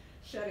and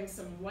shedding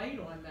some light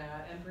on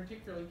that, and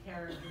particularly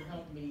Karen, who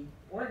helped me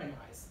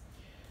organize.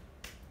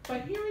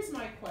 But here is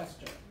my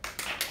question.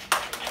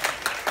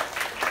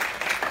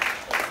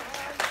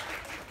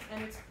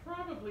 And it's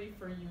probably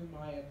for you,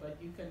 Maya, but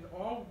you can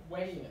all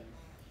weigh in.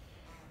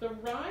 The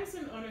rise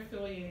in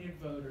unaffiliated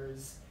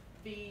voters,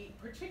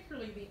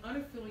 particularly the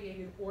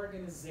unaffiliated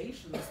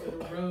organizations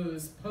that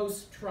arose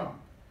post-Trump,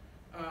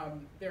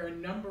 there are a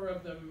number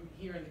of them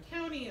here in the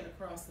county and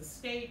across the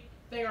state.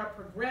 They are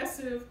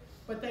progressive,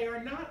 but they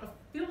are not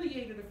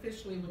affiliated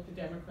officially with the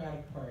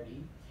Democratic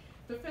Party.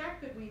 The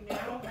fact that we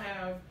now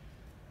have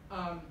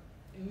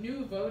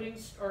new voting,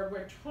 or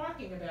we're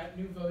talking about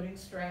new voting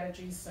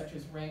strategies such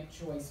as ranked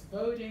choice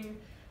voting.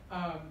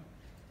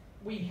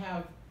 We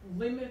have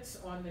limits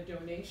on the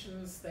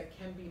donations that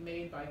can be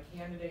made by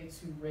candidates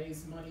who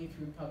raise money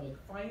through public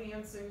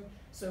financing.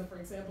 So, for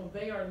example,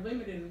 they are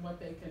limited in what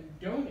they can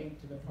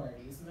donate to the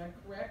party. Isn't that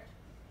correct?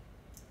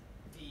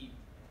 The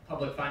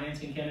public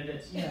financing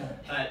candidates? Yeah.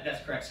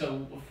 That's correct.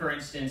 So, for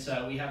instance,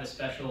 we have a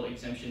special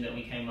exemption that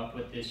we came up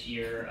with this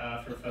year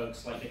for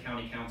folks like the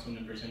county council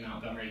members in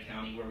Montgomery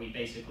County, where we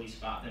basically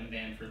spot them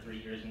banned for 3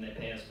 years and they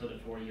pay us for the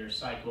 4-year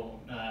cycle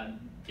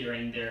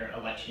during their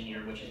election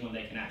year, which is when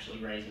they can actually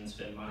raise and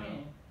spend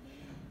money.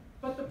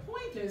 But the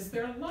point is,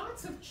 there are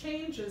lots of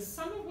changes,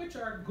 some of which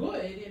are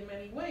good in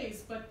many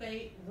ways, but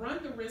they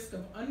run the risk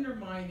of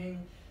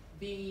undermining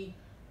the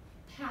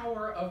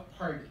power of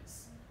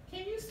parties.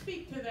 Can you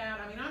speak to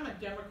that? I'm a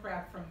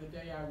Democrat from the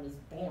day I was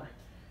born,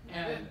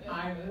 and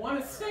I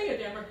want to stay a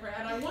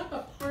Democrat. I want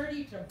the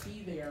party to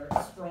be there,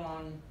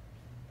 strong.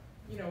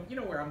 You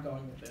know where I'm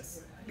going with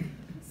this.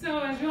 So,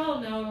 as you all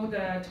know,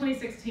 the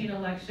 2016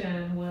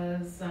 election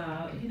was,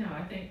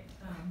 I think,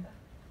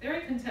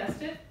 very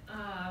contested.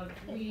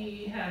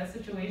 We had a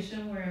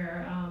situation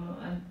where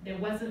there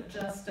wasn't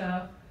just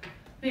a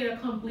fait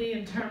accompli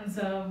in terms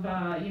of,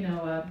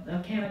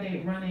 a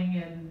candidate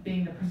running and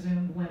being the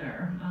presumed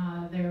winner.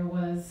 There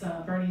was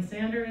Bernie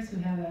Sanders, who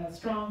had a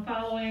strong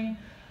following.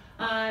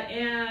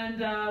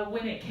 And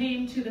when it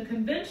came to the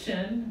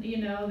convention,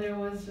 there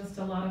was just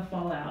a lot of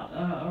fallout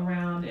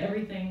around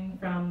everything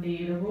from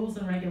the rules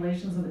and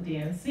regulations of the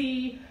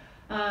DNC,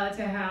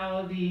 to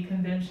how the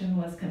convention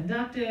was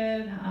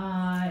conducted,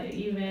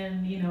 even,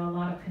 a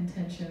lot of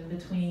contention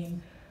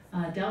between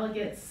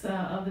delegates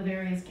of the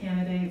various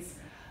candidates.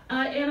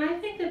 And I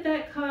think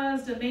that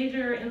caused a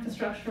major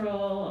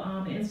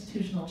infrastructural,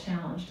 institutional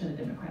challenge to the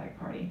Democratic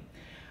Party.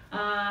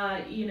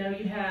 You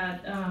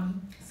had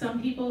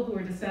some people who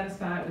were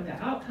dissatisfied with the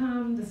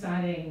outcome,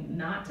 deciding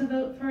not to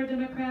vote for a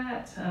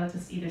Democrat, to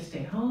either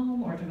stay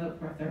home or to vote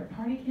for a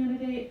third-party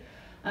candidate.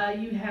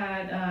 You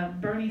had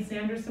Bernie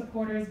Sanders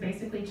supporters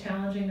basically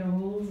challenging the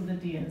rules of the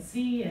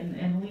DNC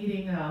and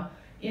leading an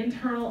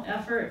internal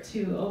effort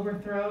to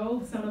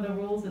overthrow some of the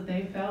rules that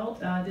they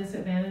felt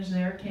disadvantaged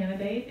their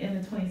candidate in the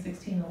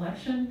 2016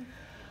 election.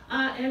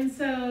 And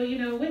so,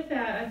 with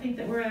that, I think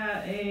that we're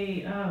at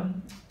a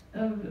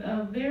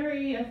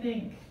very, I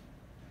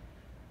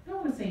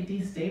don't want to say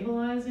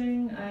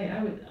destabilizing,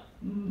 I would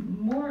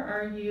more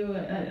argue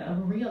a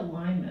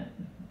realignment,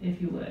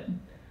 if you would.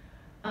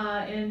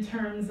 In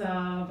terms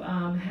of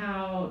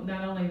how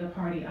not only the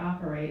party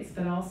operates,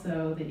 but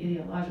also the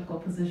ideological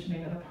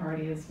positioning of the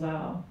party as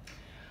well.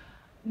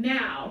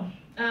 Now,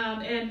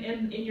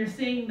 and you're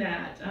seeing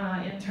that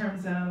in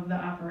terms of the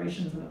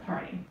operations of the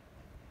party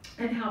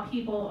and how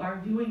people are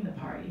viewing the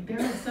party. There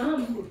are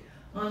some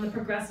on the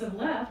progressive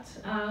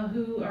left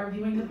who are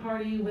viewing the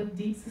party with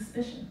deep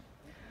suspicion.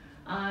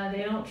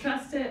 They don't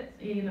trust it.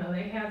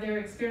 They have their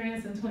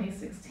experience in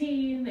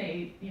 2016.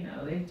 They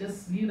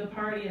just view the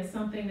party as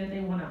something that they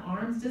want an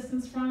arm's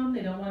distance from.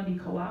 They don't want to be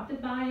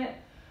co-opted by it.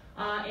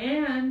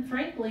 And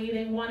frankly,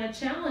 they want to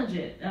challenge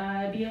it,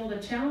 be able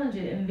to challenge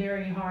it in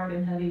very hard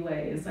and heavy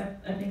ways.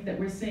 I think that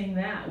we're seeing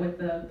that with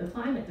the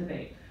climate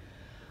debate.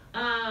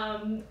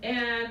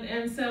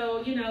 And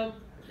so,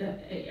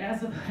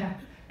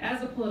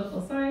 as a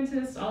political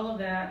scientist, all of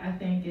that I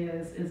think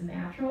is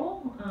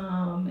natural.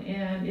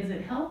 And is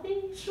it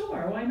healthy?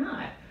 Sure, why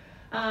not?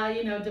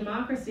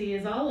 Democracy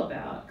is all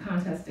about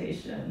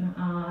contestation.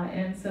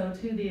 And so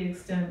to the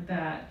extent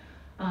that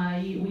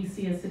we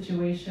see a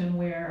situation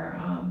where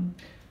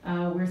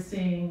we're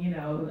seeing,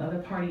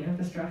 the party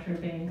infrastructure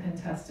being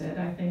contested,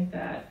 I think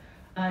that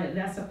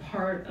that's a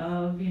part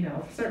of,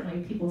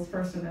 certainly people's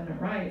First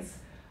Amendment rights,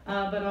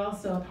 but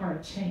also a part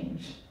of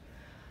change.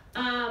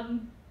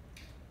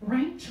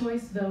 Ranked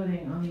choice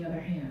voting, on the other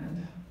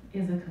hand,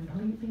 is a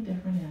completely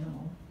different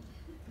animal.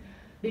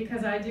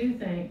 Because I do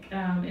think,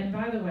 and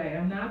by the way,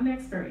 I'm not an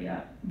expert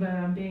yet, but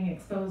I'm being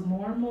exposed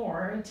more and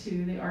more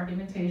to the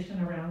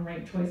argumentation around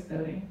ranked choice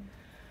voting.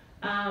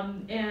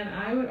 And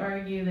I would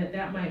argue that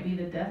that might be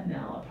the death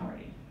knell of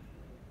party.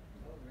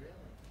 Oh, really?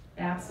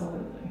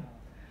 Absolutely.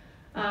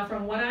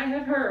 From what I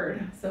have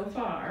heard so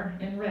far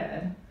and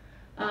read,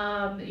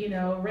 you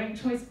know,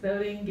 ranked choice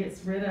voting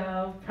gets rid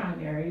of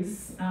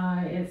primaries.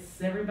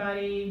 It's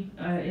everybody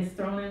is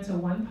thrown into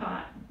one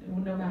pot,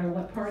 no matter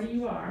what party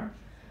you are.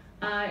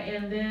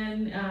 And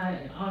then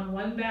on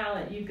one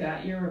ballot, you've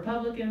got your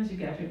Republicans, you've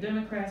got your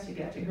Democrats, you've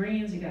got your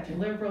Greens, you've got your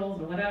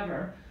Liberals, or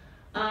whatever.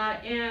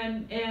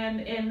 And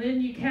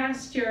then you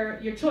cast your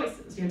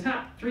choices, your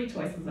top 3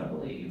 choices, I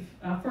believe,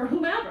 for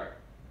whomever.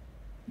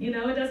 You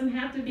know, it doesn't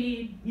have to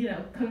be, you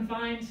know,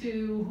 confined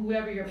to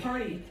whoever your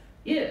party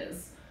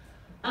is.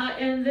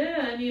 And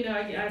then, you know,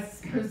 I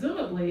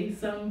presumably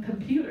some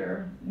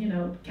computer, you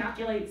know,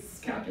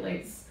 calculates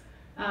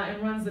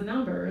and runs the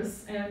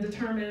numbers and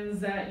determines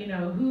that, you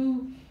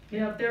know,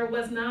 if there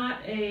was not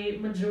a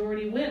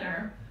majority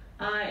winner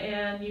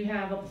and you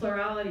have a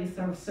plurality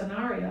sort of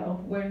scenario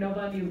where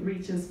nobody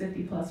reaches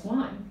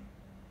 50+1,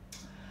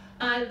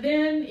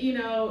 then, you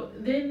know,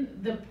 then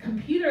the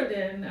computer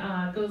then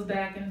goes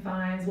back and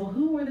finds, well,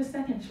 who were the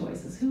second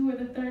choices? Who were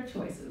the third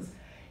choices?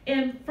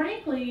 And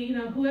frankly, you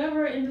know,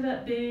 whoever ended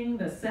up being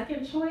the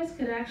second choice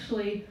could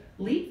actually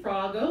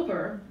leapfrog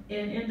over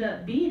and end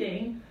up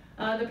beating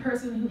the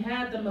person who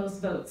had the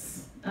most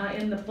votes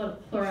in the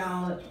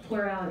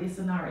plurality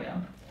scenario,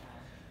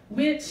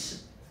 which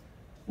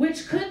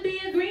could be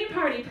a Green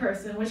Party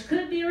person, which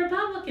could be a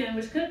Republican,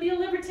 which could be a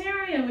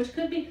Libertarian, it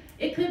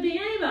could be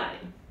anybody.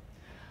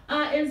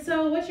 And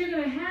so what you're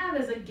going to have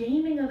is a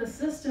gaming of the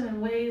system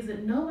in ways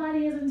that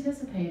nobody is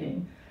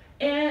anticipating.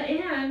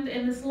 And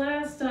in this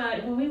last,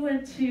 when we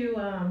went to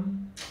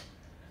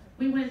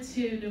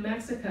New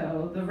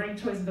Mexico, the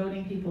ranked choice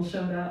voting people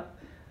showed up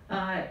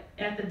at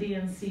the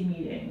DNC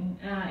meeting,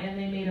 and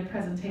they made a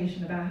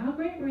presentation about how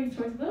great ranked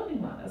choice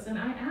voting was. And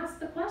I asked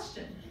the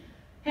question,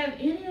 have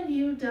any of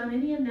you done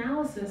any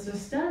analysis or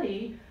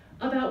study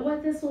about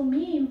what this will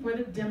mean for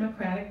the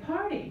Democratic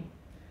Party?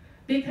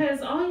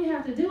 Because all you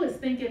have to do is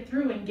think it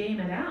through and game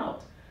it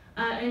out.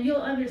 And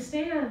you'll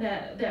understand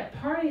that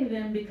party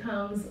then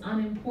becomes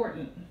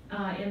unimportant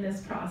in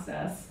this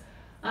process.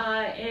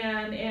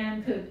 And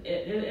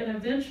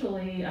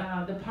eventually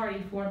the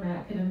party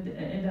format could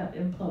end up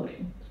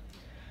imploding.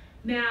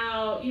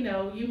 Now, you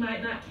know, you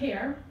might not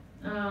care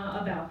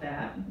about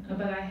that,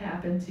 but I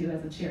happen to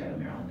as the chair of the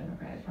Maryland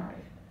Democratic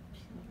Party.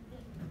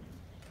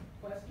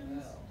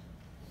 Questions?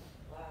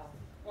 Wow.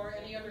 Or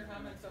any other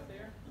comments up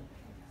there?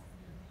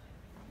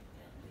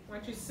 Why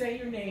don't you say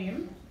your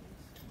name?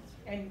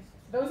 And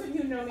those of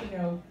you who know me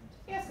know,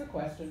 ask a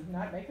question,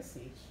 not make a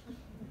speech.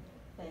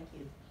 Thank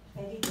you.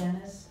 Eddie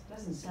Dennis,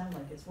 doesn't sound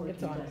like it's working,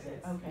 It's on. does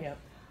it? Okay. Yep.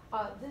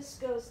 This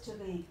goes to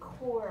the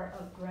core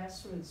of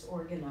grassroots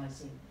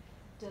organizing.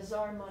 Does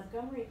our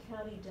Montgomery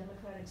County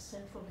Democratic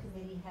Central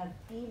Committee have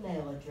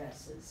email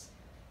addresses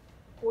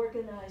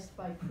organized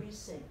by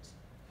precinct?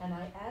 And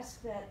I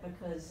ask that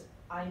because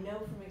I know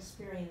from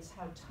experience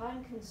how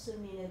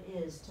time-consuming it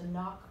is to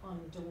knock on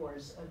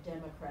doors of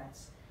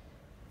Democrats.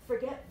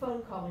 Forget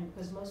phone calling,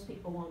 because most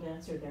people won't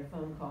answer their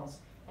phone calls,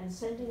 and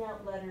sending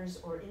out letters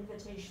or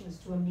invitations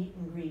to a meet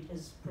and greet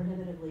is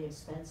prohibitively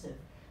expensive.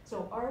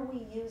 So are we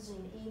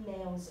using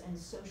emails and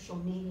social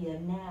media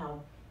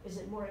now? Is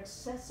it more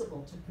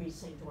accessible to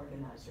precinct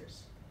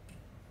organizers?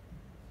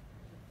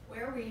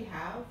 Where we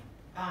have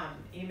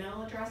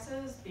email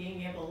addresses,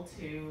 being able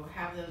to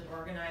have those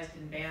organized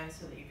in van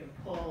so that you can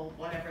pull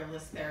whatever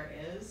list there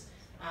is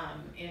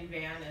in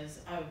van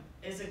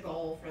is a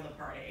goal for the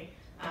party,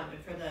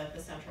 for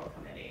the central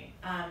committee.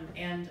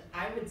 And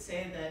I would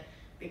say that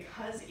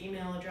because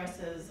email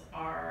addresses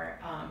are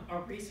a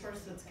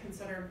resource that's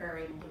considered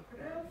very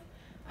lucrative,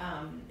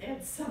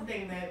 it's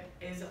something that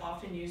is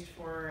often used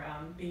for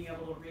being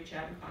able to reach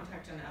out and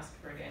contact and ask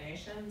for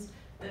donations.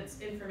 That's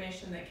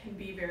information that can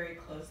be very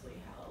closely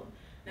held.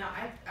 Now,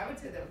 I would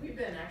say that we've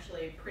been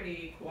actually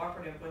pretty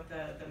cooperative with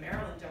the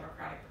Maryland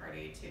Democratic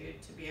Party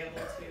to be able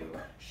to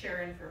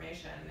share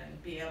information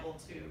and be able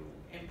to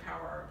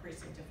empower our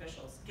precinct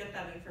officials, get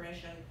that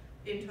information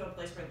into a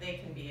place where they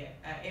can be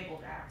able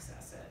to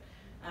access it.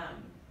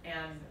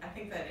 And I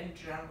think that in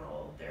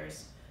general,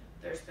 there's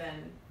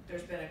been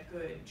a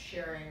good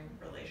sharing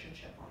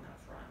relationship on that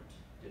front.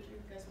 Did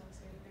you guys want to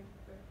say anything?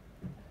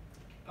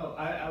 Oh,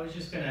 I was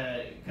just going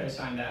to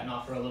co-sign that and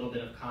offer a little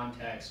bit of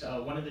context.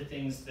 One of the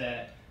things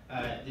that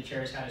the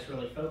chair has had us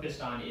really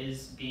focused on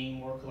is being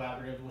more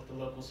collaborative with the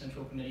local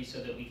central committee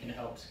so that we can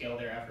help scale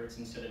their efforts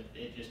instead of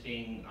it just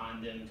being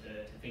on them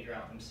to figure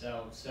out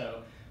themselves.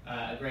 So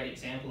a great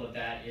example of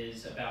that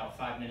is about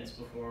 5 minutes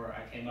before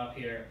I came up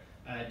here,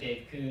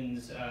 Dave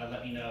Coons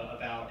let me know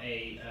about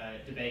a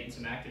debate and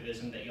some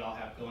activism that y'all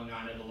have going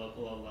on at a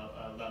local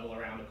level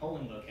around a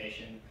polling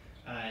location.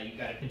 You've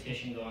got a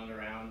petition going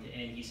around,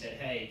 and he said,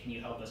 hey, can you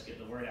help us get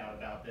the word out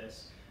about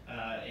this?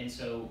 And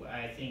so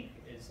I think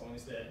as long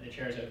as the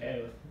chair is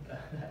okay with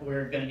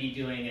we're going to be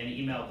doing an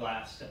email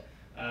blast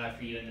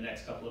for you in the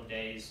next couple of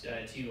days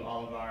to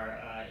all of our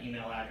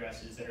email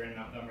addresses that are in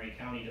Montgomery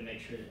County to make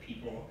sure that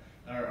people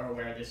are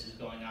aware this is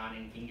going on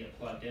and can get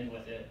plugged in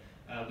with it.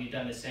 We've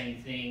done the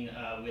same thing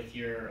with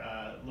your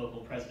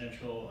local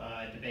presidential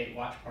debate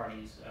watch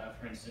parties.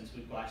 For instance,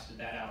 we blasted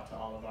that out to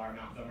all of our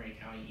Montgomery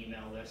County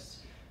email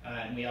lists.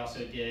 And we also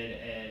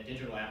did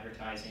digital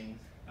advertising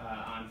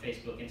on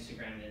Facebook,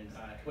 Instagram, and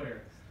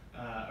Twitter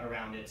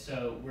around it.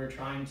 So we're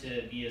trying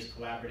to be as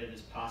collaborative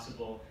as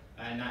possible,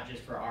 not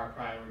just for our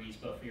priorities,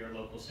 but for your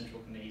local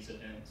central committee's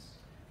events.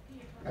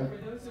 For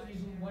those of you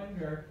who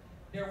wonder,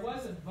 there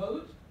was a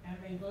vote, and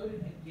they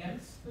voted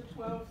against the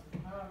 12th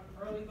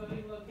early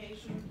voting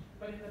location,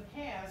 but in the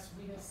past,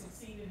 we have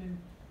succeeded in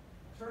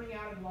turning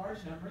out in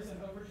large numbers and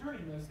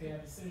overturning those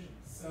bad decisions.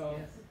 So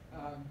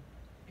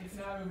it's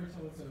not over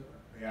till it's over.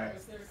 Yeah,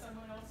 is there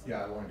someone else?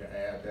 Yeah, I wanted to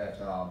add that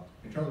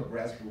in terms of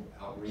grassroots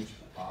outreach,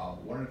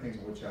 one of the things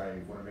in which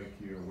I want to make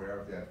you aware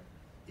of that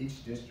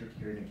each district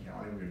here in the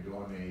county, we're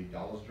doing a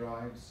dollars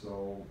drive.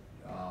 So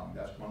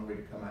that's one way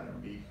to come out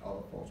and meet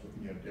other folks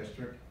within your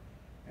district,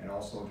 and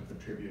also to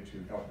contribute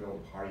to help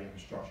build party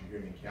infrastructure here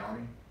in the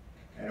county.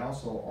 And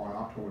also on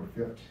October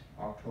the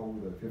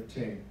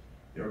 15th,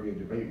 there will be a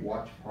debate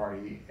watch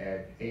party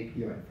at 8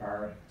 p.m. at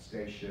Fire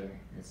Station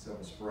in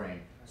Silver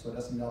Spring. So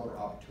that's another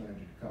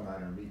opportunity to come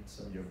out and meet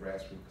some of your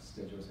grassroots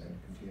constituents and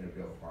continue to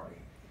build a party.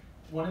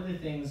 One of the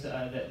things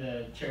that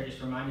the chair just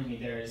reminded me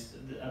there is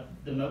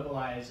the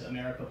Mobilize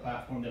America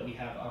platform that we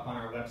have up on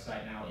our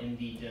website now,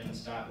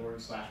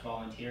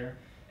 mvdims.org/volunteer.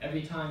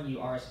 Every time you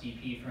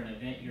RSVP for an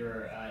event,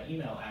 your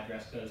email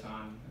address goes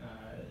on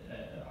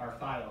our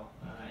file.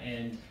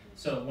 And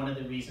so one of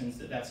the reasons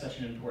that that's such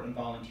an important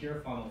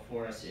volunteer funnel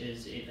for us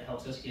is it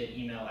helps us get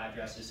email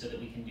addresses so that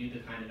we can do the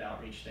kind of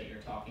outreach that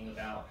you're talking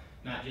about,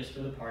 not just for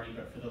the party,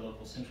 but for the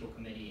local central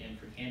committee and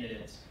for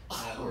candidates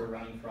who are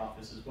running for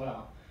office as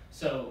well.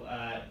 So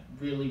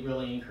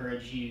really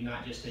encourage you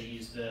not just to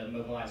use the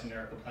Mobilize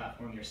America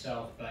platform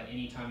yourself, but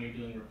anytime you're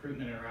doing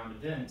recruitment around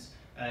events,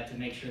 to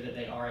make sure that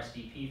they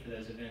RSVP for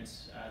those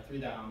events through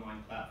that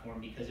online platform,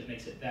 because it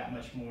makes it that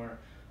much more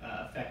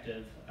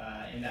effective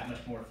and that much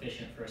more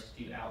efficient for us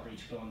to do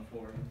outreach going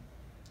forward.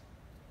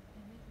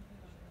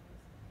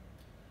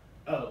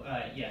 Oh,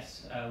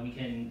 yes, we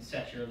can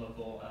set your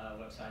local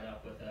website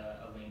up with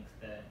a link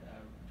that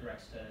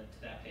directs to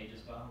that page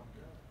as well.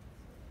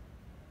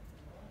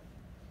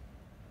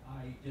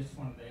 I just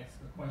wanted to ask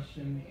a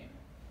question.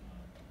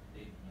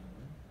 Dave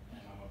Miller,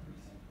 and I'm a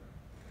precinct rep.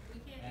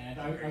 And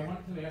I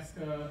wanted to ask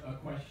a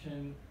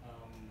question.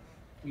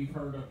 We've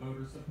heard of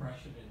voter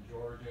suppression in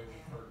Georgia.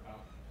 We've heard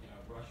about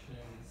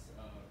Russians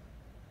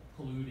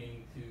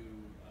colluding to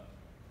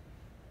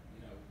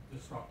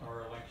disrupt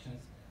our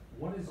elections.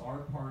 What is our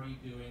party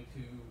doing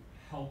to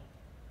help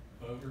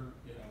voter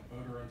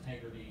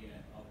integrity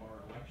of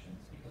our elections?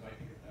 Because I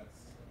think that's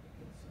a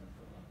concern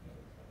for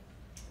Rockville.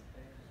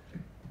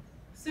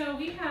 So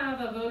we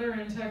have a voter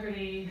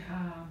integrity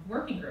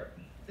working group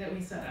that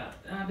we set up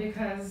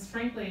because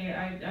frankly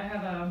I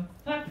have a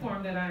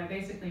platform that I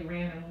basically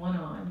ran and won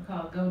on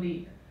called Go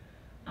Deep.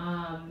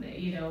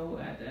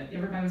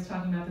 Everybody was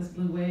talking about this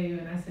blue wave,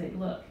 and I said,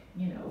 look,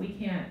 we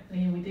can't,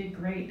 we did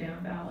great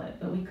down ballot,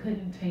 but we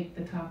couldn't take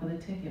the top of the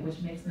ticket, which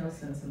makes no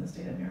sense in the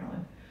state of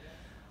Maryland.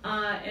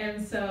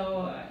 And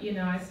so,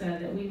 I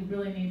said that we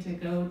really need to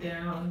go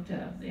down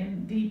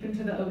deep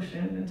into the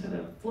ocean, into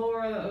the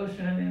floor of the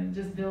ocean, and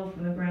just build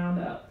from the ground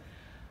up.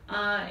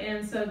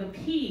 And so the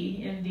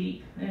P in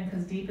DEEP, and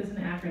because DEEP is an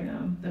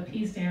acronym, the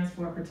P stands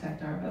for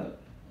Protect Our Vote.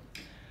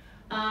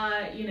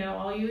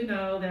 All you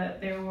know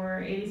that there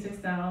were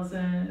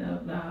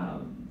 86,000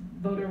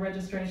 voter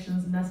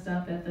registrations messed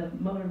up at the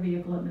Motor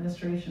Vehicle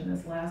Administration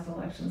this last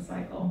election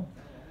cycle.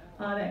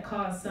 That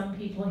caused some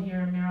people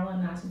here in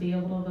Maryland not to be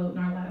able to vote in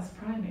our last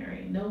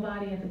primary.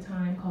 Nobody at the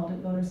time called it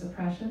voter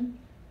suppression,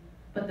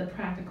 but the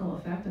practical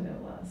effect of it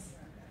was.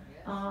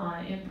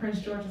 In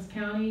Prince George's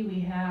County,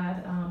 we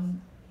had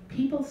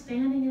people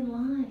standing in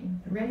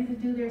line, ready to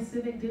do their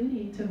civic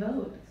duty to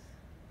vote,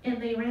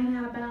 and they ran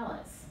out of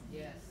ballots.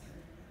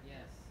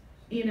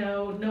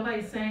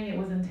 Nobody's saying it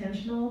was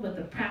intentional, but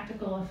the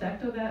practical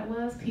effect of that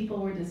was people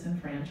were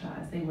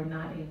disenfranchised. They were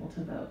not able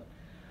to vote.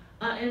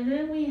 And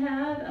then we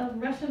had a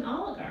Russian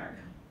oligarch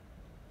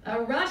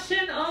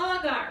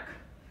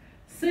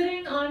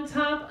sitting on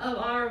top of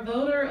our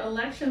voter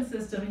election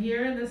system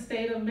here in the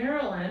state of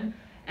Maryland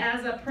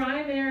as a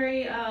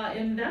primary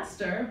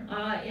investor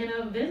in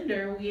a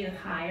vendor we had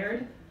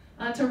hired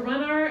to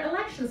run our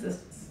election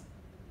systems.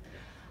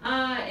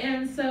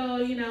 And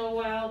so,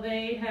 while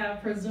they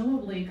have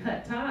presumably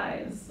cut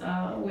ties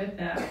with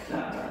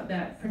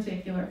that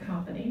particular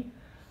company,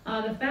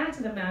 the fact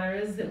of the matter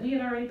is that we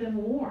had already been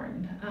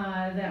warned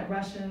that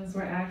Russians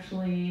were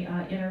actually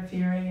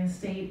interfering in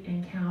state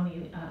and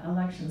county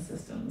election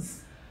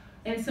systems.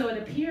 And so it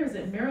appears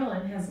that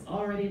Maryland has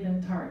already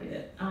been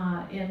targeted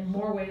in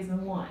more ways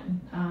than one.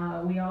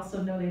 We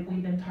also know that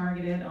we've been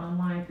targeted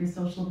online through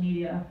social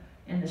media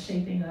and the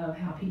shaping of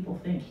how people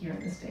think here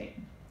in the state.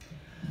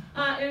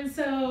 And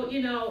so,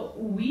 you know,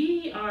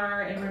 we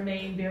are and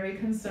remain very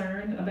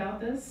concerned about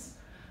this.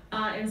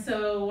 And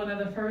so one of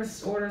the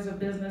first orders of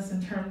business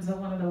in terms of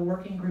one of the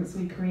working groups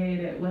we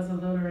created was a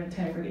voter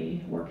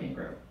integrity working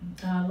group,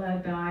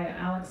 led by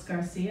Alex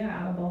Garcia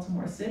out of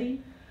Baltimore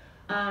City.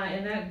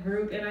 And that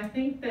group, and I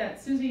think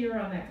that, Susie, you're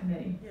on that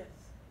committee. Yes.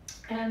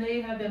 And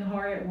they have been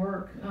hard at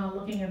work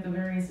looking at the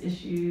various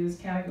issues,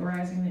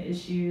 categorizing the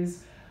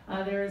issues.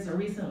 There is a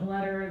recent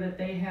letter that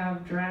they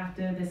have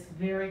drafted that's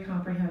very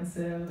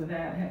comprehensive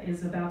that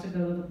is about to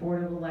go to the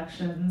Board of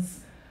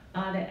Elections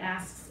that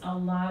asks a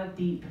lot of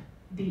deep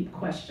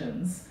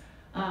questions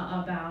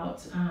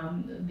about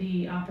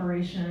the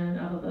operation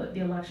of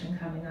the election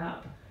coming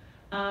up.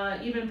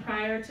 Even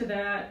prior to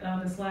that,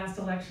 this last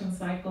election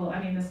cycle,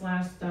 this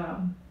last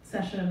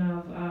session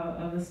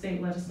of the state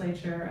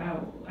legislature,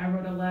 I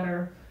wrote a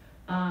letter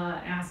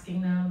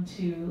asking them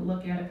to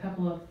look at a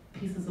couple of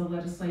pieces of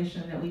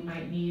legislation that we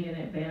might need in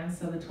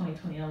advance of the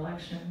 2020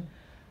 election.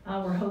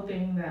 We're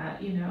hoping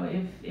that, you know,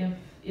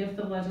 if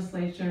the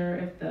legislature,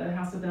 if the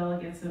House of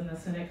Delegates and the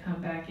Senate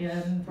come back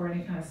in for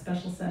any kind of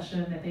special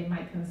session, that they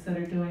might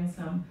consider doing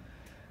some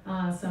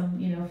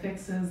you know,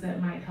 fixes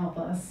that might help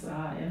us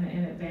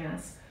in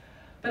advance.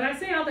 But I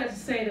say all that to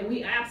say that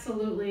we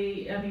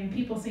absolutely,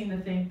 people seem to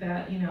think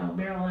that, you know,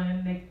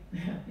 Maryland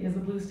is a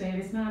blue state.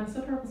 It's not, it's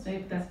a purple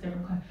state, but that's a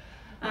different question.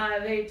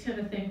 They tend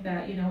to think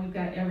that, you know, we've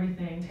got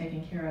everything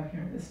taken care of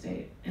here in the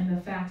state. And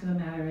the fact of the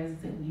matter is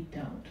that we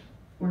don't.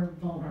 We're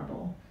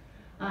vulnerable.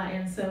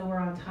 And so we're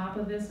on top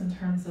of this in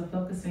terms of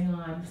focusing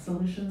on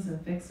solutions and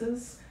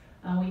fixes.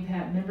 We've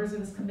had members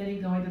of this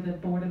committee going to the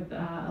Board of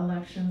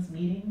Elections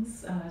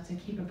meetings to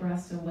keep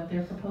abreast of what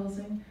they're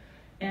proposing.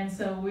 And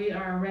so we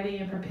are ready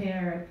and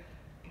prepared.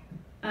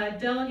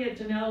 Delegate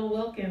Janelle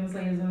Wilkins,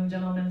 ladies and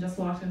gentlemen, just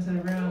walked into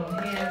the room.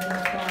 Hands and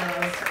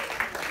applause.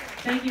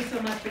 Thank you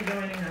so much for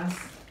joining us.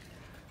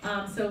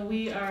 So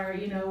we are,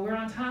 you know, we're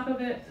on top of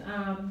it,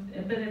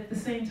 but at the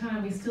same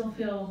time, we still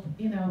feel,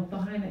 you know,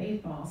 behind the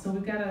 8 ball. So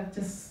we've got to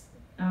just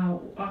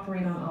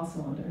operate on all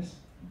cylinders.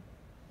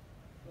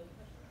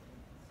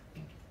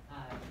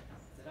 Hi,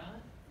 is it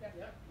on?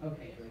 Yep.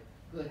 Okay, good.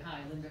 Good. Hi,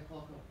 Linda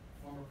Colco,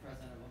 former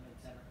president of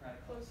Women's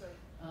Democratic. Closer.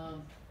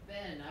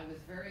 Ben, I was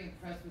very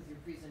impressed with your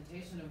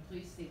presentation. I'm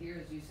pleased to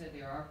hear, as you said,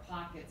 there are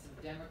pockets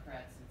of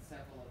Democrats in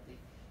several of the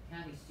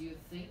counties. Do you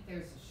think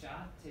there's a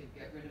shot to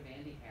get rid of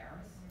Andy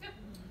Harris?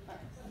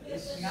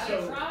 You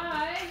gotta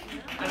try.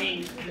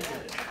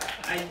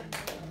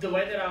 The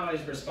way that I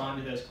always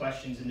respond to those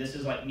questions, and this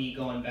is like me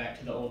going back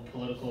to the old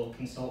political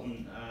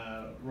consultant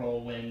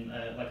role when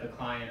like a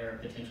client or a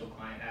potential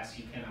client asks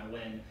you, can I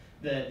win?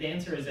 The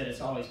answer is that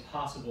it's always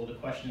possible. The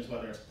question is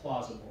whether it's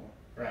plausible,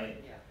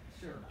 right? Yeah,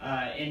 sure.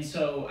 And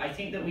so I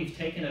think that we've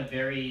taken a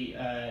very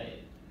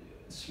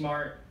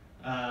smart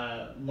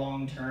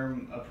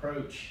long-term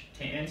approach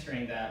to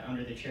answering that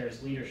under the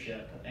chair's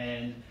leadership.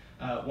 And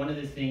one of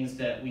the things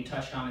that we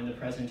touched on in the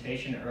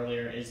presentation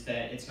earlier is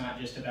that it's not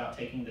just about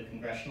taking the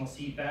congressional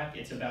seat back,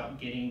 it's about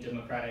getting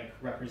Democratic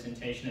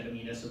representation at a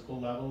municipal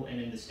level and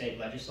in the state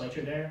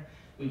legislature there.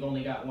 We've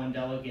only got one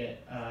delegate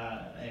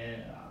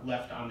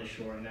left on the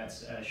shore, and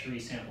that's Cherie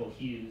Sample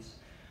Hughes.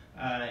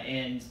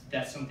 And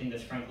that's something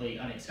that's frankly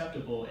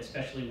unacceptable,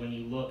 especially when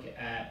you look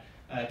at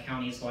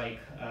counties like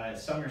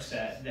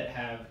Somerset that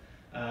have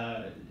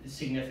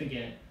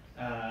significant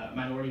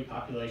minority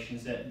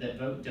populations that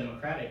vote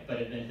Democratic but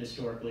have been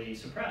historically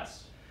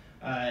suppressed.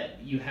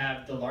 You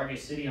have the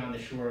largest city on the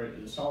shore,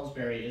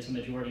 Salisbury, is a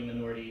majority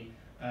minority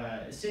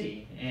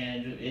city,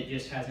 and it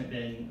just hasn't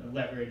been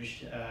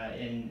leveraged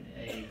in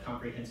a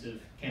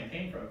comprehensive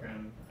campaign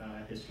program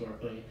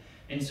historically.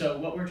 And so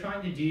what we're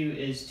trying to do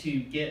is to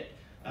get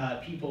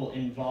people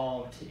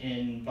involved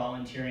in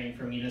volunteering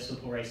for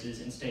municipal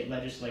races and state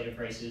legislative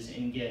races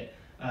and get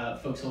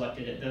folks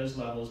elected at those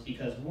levels,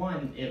 because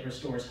one, it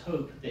restores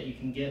hope that you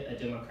can get a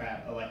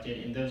Democrat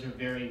elected, and those are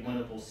very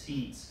winnable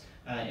seats.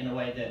 In a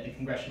way that the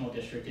congressional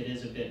district, it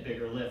is a bit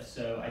bigger lift,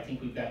 so I think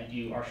we've got to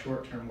do our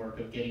short-term work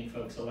of getting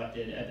folks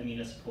elected at the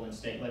municipal and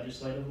state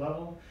legislative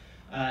level,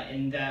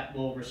 and that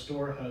will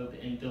restore hope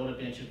and build a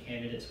bench of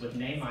candidates with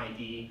name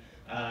ID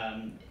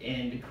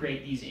and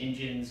create these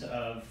engines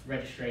of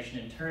registration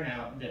and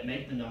turnout that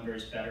make the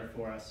numbers better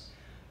for us.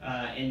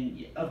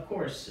 And of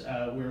course,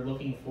 we're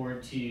looking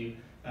forward to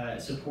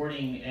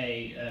supporting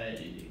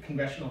a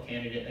congressional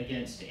candidate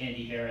against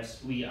Andy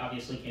Harris. We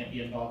obviously can't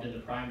be involved in the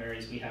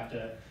primaries. We have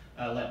to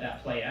let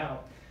that play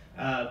out.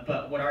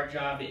 But what our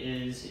job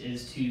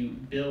is to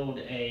build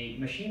a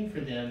machine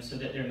for them so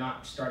that they're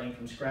not starting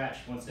from scratch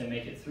once they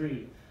make it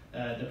through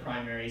the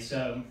primary.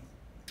 So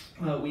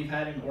we've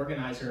had an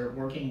organizer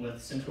working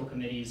with central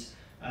committees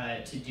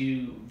to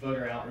do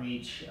voter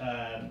outreach,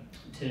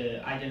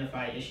 to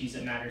identify issues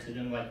that matter to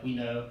them. Like we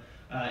know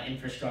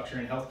infrastructure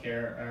and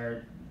healthcare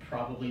are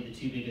probably the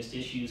 2 biggest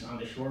issues on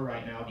the shore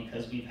right now,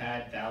 because we've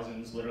had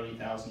thousands, literally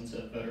thousands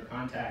of voter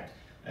contact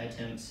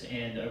attempts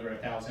and over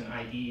 1,000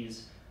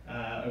 IDs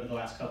over the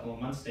last couple of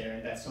months there,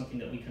 and that's something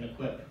that we can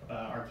equip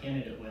our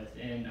candidate with,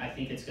 and I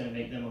think it's going to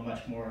make them a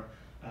much more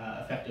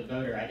effective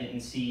voter. I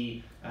didn't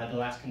see the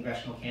last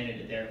congressional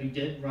candidate there, who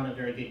did run a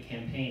very good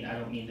campaign. I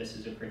don't mean this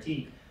as a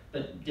critique,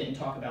 but didn't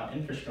talk about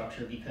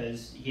infrastructure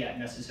because he hadn't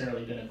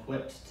necessarily been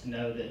equipped to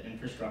know that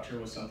infrastructure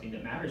was something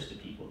that matters to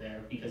people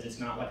there, because it's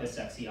not like a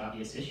sexy,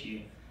 obvious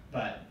issue,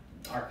 but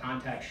our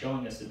contacts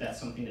showing us that that's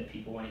something that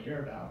people want to hear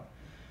about.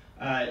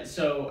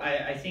 So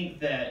I think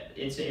that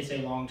it's a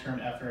long-term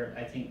effort.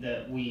 I think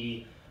that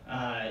we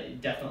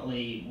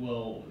definitely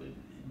will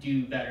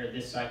do better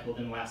this cycle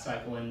than last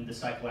cycle, and the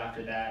cycle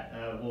after that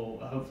will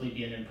hopefully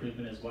be an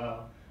improvement as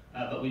well.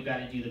 But we've got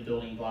to do the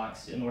building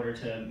blocks in order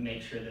to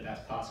make sure that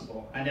that's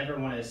possible. I never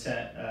want to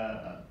set,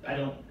 I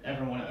don't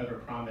ever want to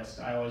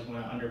overpromise. I always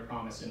want to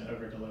underpromise and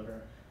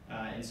overdeliver.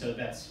 And so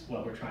that's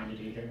what we're trying to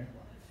do here.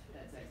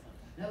 That's excellent.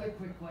 Another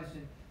quick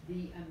question.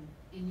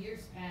 In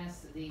years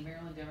past, the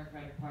Maryland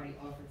Democratic Party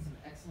offered some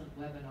excellent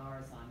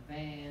webinars on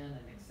VAN and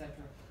etc.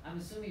 I'm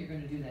assuming you're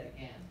going to do that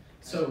again.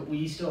 So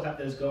we still have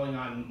those going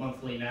on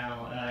monthly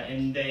now,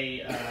 and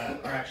they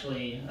are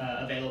actually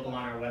available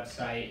on our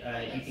website.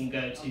 You can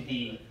go to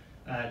the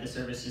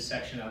services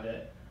section of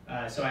it.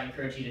 So I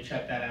encourage you to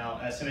check that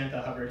out.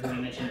 Samantha Hubbard, who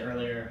we mentioned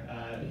earlier,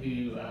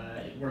 who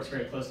works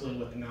very closely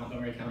with the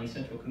Montgomery County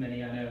Central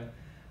Committee, I know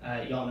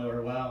y'all know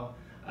her well,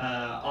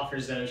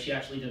 offers those. She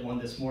actually did one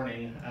this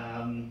morning.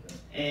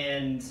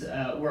 And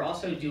we're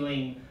also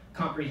doing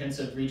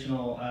comprehensive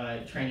regional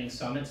training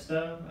summits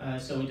though.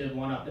 So we did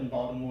one up in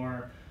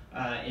Baltimore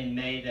in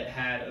May that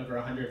had over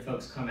 100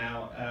 folks come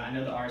out. I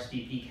know the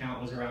RSVP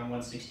count was around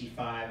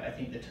 165. I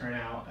think the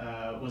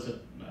turnout was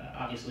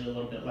obviously a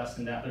little bit less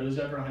than that, but it was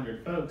over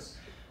 100 folks.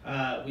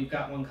 We've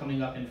got one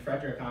coming up in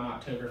Frederick on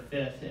October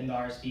 5th, and the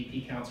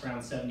RSVP count's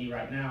around 70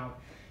 right now.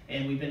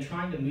 And we've been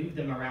trying to move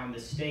them around the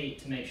state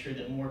to make sure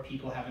that more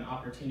people have an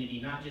opportunity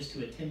not just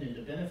to attend and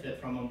to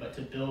benefit from them, but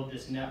to build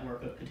this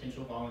network of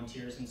potential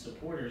volunteers and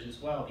supporters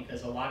as well,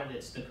 because a lot of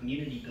it's the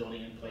community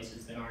building in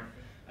places that aren't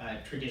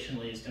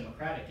traditionally as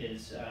democratic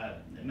as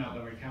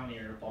Montgomery County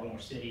or Baltimore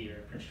City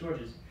or Prince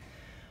George's.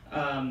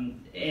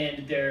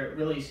 And they're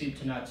really soup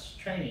to nuts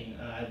training.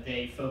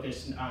 They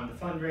focus on the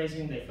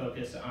fundraising, they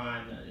focus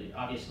on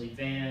obviously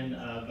VAN,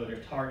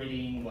 voter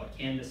targeting, what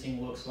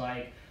canvassing looks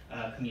like,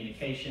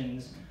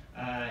 communications,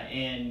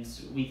 and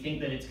we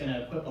think that it's going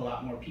to equip a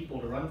lot more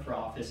people to run for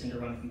office and to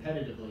run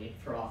competitively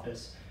for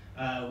office.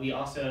 We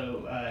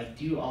also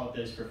do all of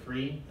those for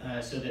free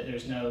so that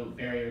there's no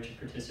barrier to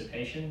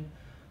participation.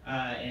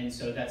 And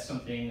so that's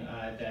something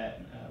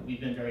that we've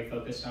been very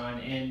focused on.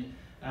 And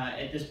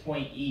at this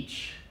point,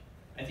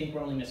 I think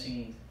we're only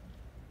missing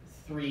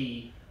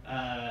 3.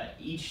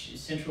 Each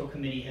central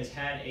committee has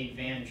had a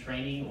VAN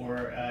training,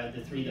 or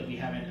the 3 that we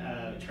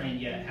haven't trained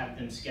yet have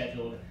them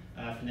scheduled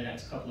for the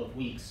next couple of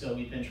weeks. So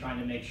we've been trying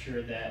to make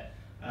sure that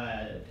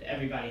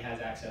everybody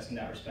has access in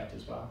that respect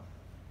as well.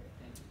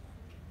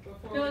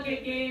 Look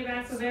at Gabe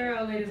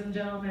Acevero, ladies and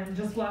gentlemen,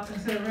 just walked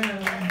into the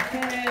room.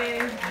 Hey,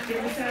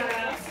 give a shout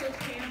out. Also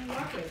Pam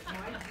Luckett,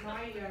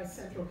 my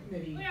Central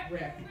Committee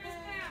rep.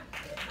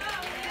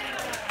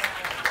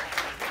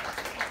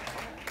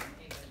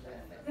 Is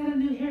that a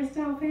new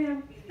hairstyle,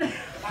 Pam?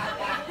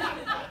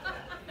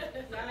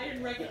 I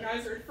didn't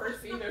recognize her at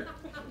first either.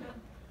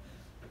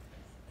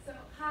 So,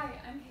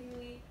 hi, I'm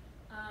Haley,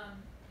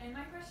 and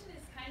my question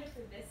is kind of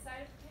for this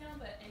side of the panel,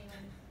 but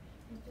anyone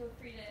can feel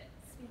free to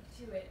speak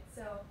to it.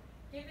 So,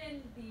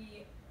 given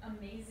the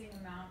amazing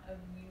amount of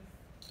youth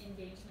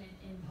engagement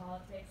in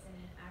politics and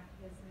in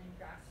activism and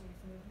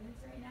grassroots movements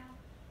right now,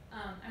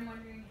 I'm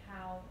wondering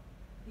how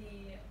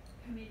the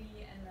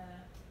committee and the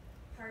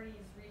party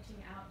is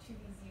reaching out to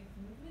these youth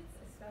movements,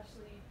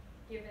 especially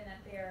given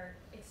that they're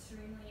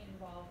extremely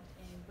involved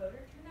in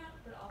voter turnout,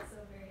 but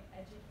also very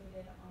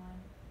educated on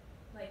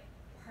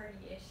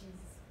party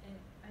issues. And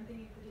I'm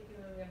thinking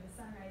particularly of the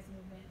Sunrise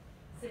Movement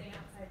sitting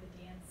outside the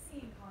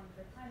DNC and calling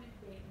for climate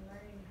debate and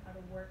learning how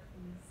to work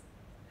these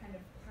kind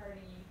of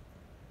party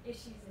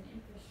issues and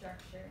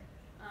infrastructure.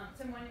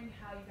 So I'm wondering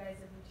how you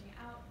guys are reaching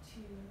out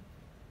to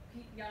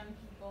young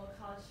people,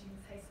 college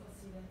students, high school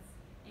students,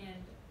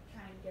 and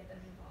trying to get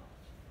them involved.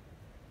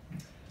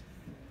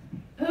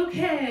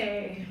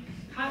 Okay,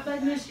 hot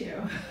button issue.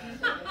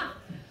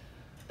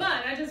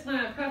 But I just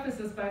want to preface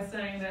this by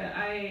saying that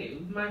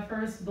my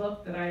first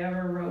book that I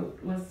ever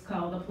wrote was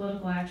called The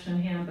Political Action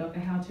Handbook,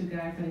 a how-to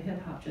guide for the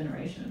hip-hop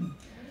generation.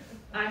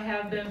 I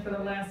have been for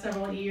the last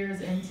several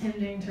years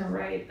intending to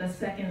write the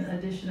second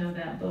edition of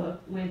that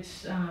book,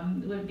 which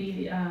would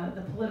be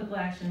the Political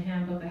Action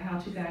Handbook, a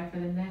how-to guide for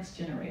the next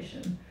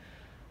generation.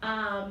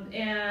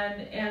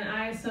 And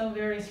I so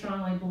very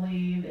strongly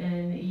believe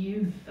in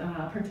youth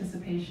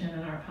participation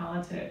in our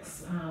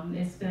politics.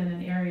 It's been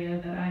an area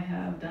that I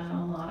have done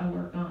a lot of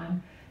work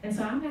on, and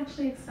so I'm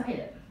actually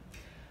excited.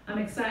 I'm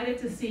excited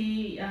to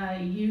see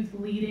youth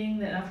leading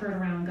the effort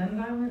around gun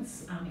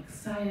violence. I'm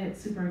excited,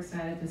 super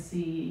excited to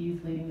see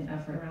youth leading the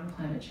effort around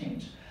climate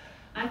change.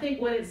 I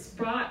think what it's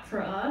brought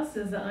for us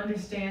is the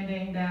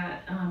understanding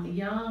that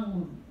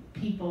young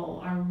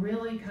people are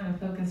really kind of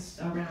focused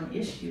around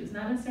issues,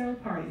 not necessarily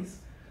parties,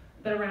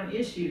 but around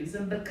issues.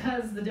 And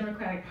because the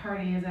Democratic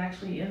Party is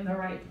actually in the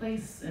right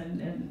place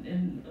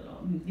in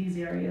these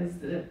areas,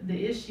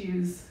 the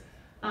issues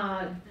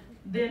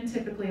then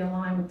typically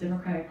align with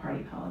Democratic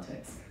Party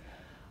politics.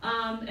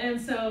 And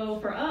so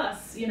for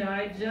us, you know,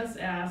 I just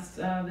asked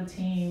the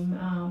team,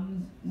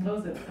 what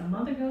was it, a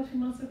month ago, 2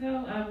 months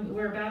ago?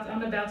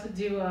 I'm about to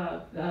do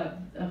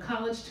a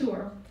college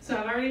tour. So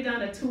I've already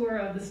done a tour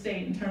of the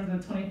state in terms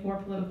of 24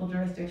 political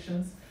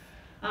jurisdictions.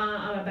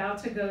 I'm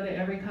about to go to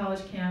every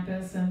college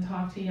campus and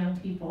talk to young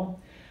people.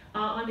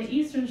 On the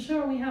Eastern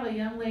Shore, we have a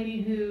young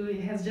lady who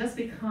has just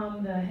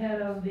become the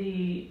head of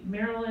the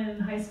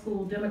Maryland High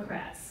School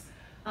Democrats.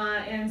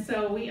 And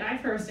so I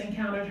first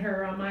encountered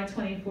her on my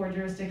 24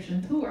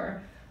 jurisdiction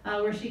tour,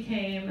 where she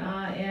came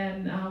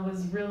and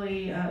was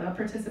really a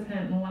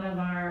participant in one of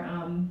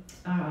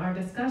our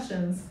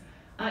discussions.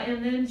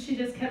 And then she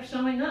just kept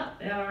showing up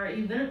at our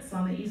events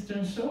on the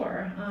Eastern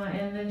Shore.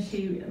 And then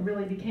she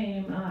really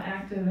became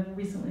active and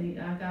recently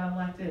got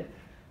elected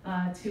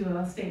to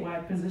a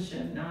statewide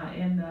position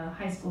in the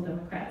high school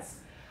Democrats.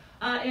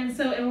 And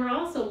we're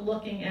also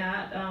looking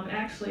at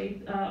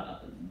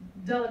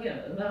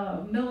Delegate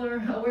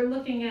Miller, we're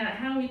looking at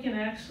how we can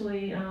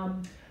actually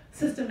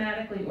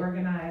systematically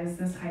organize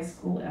this high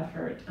school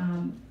effort.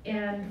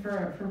 And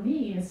for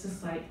me, it's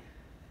just like,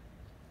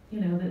 you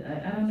know,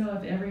 I don't know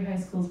if every high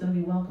school is going to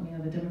be welcoming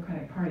of the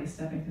Democratic Party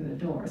stepping through the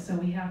door. So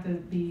we have to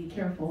be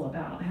careful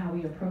about how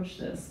we approach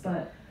this.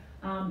 But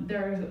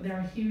there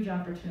are huge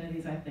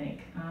opportunities, I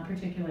think,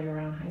 particularly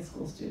around high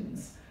school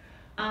students.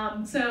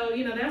 So,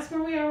 you know, that's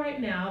where we are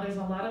right now. There's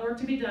a lot of work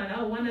to be done.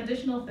 Oh, one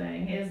additional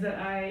thing is that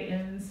I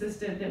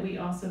insisted that we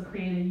also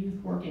create a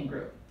youth working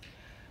group.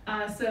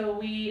 So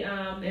we,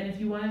 and if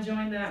you want to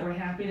join that, we're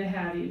happy to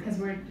have you because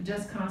we're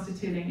just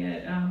constituting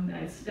it.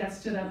 That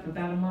stood up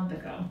about a month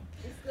ago.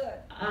 It's good.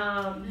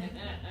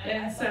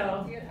 And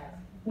so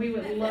we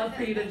would love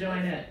for you to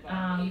join it.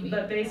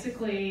 But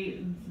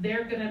basically,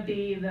 they're going to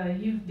be the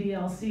youth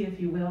DLC, if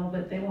you will,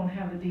 but they won't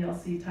have the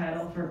DLC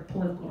title for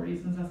political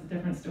reasons. That's a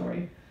different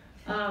story.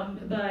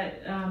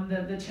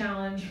 The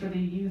challenge for the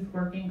youth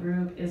working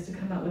group is to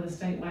come up with a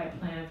statewide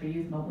plan for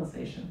youth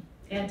mobilization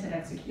and to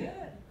execute.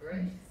 Good.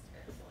 Great.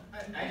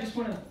 I just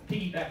want to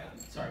piggyback on,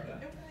 sorry, go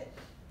ahead.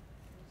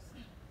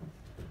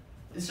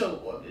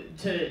 So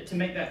to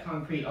make that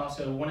concrete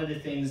also, one of the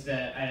things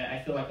that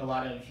I feel like a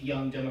lot of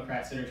young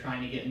Democrats that are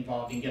trying to get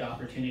involved and get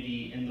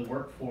opportunity in the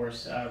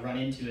workforce run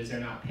into is they're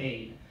not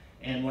paid.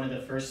 And one of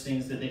the first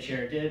things that the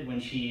chair did when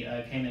she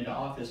came into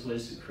office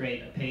was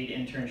create a paid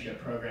internship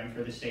program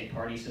for the state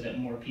party so that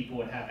more people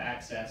would have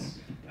access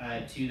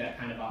to that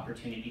kind of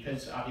opportunity,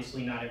 because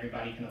obviously not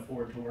everybody can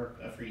afford to work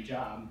a free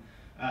job.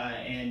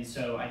 And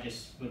so I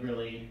just would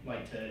really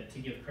like to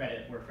give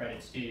credit where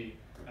credit's due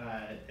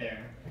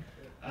there.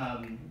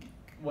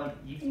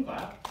 You can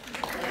clap.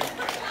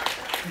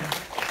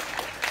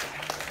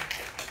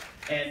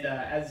 And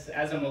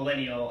as a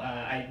millennial,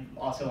 I'd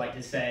also like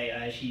to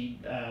say she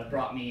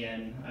brought me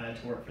in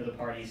to work for the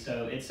party.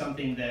 So it's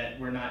something that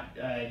we're not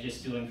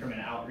just doing from an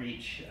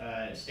outreach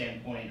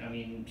standpoint. I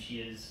mean,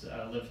 she has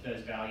lived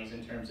those values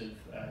in terms of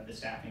the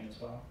staffing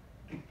as well.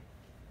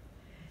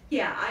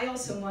 Yeah, I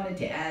also wanted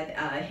to add,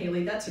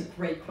 Haley, that's a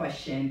great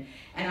question.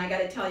 And I got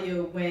to tell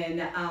you, when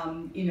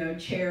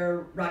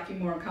Chair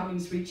Rockeymoore and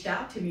Cummings reached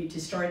out to me to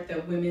start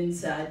the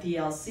women's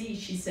DLC,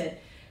 she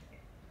said,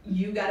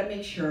 you got to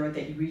make sure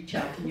that you reach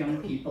out to young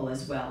people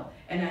as well.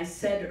 And I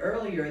said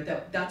earlier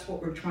that that's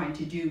what we're trying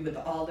to do with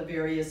all the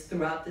various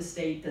throughout the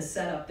state. The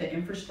setup, the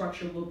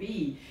infrastructure will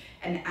be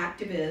an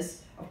activist.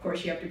 Of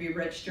course, you have to be a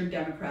registered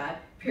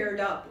Democrat, paired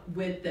up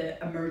with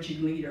the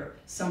emerging leader,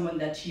 someone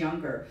that's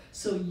younger.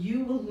 So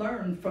you will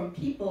learn from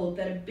people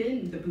that have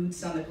been the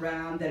boots on the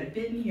ground, that have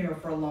been here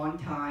for a long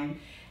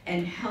time,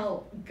 and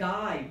help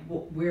guide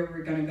where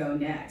we're going to go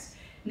next.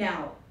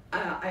 Now,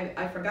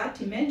 I forgot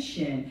to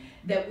mention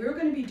that we're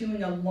going to be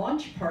doing a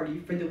launch party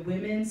for the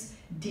women's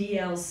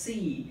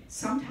DLC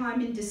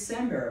sometime in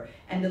December,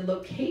 and the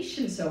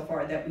location so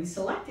far that we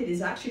selected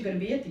is actually going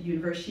to be at the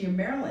University of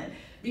Maryland,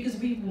 because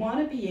we want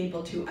to be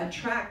able to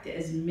attract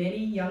as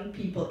many young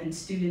people and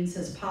students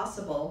as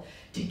possible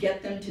to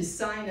get them to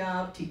sign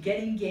up, to get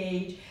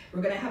engaged.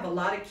 We're going to have a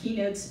lot of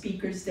keynote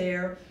speakers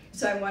there.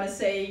 So I want to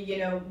say,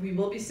 we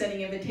will be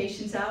sending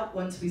invitations out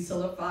once we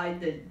solidify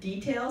the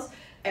details.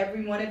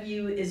 Every one of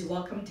you is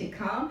welcome to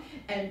come,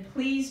 and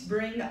please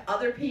bring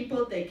other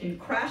people. They can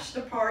crash the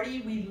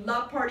party. We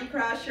love party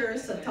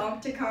crashers, so tell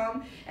them to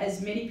come,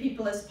 as many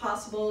people as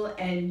possible,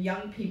 and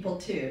young people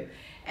too.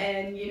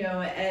 And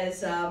as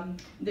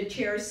the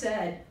chair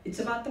said, it's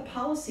about the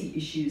policy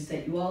issues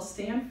that you all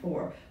stand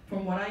for.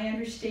 From what I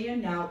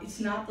understand now, it's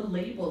not the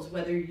labels,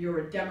 whether you're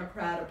a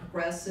Democrat, a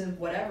progressive,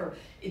 whatever.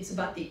 It's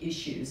about the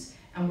issues.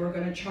 And we're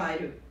going to try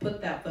to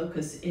put that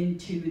focus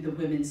into the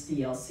women's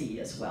DLC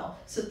as well.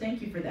 So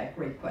thank you for that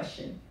great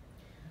question.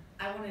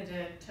 I wanted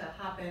to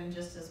hop in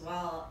just as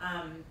well.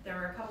 There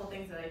were a couple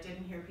things that I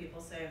didn't hear people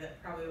say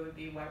that probably would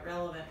be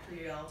relevant for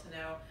you all to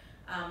know.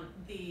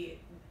 The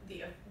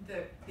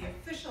the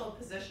official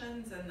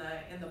positions in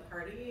the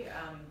party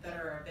that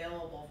are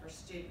available for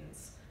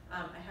students,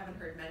 I haven't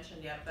heard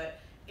mentioned yet, but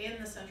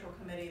in the Central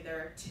Committee there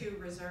are 2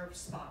 reserved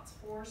spots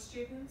for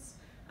students,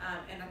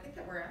 and I think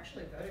that we're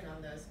actually voting on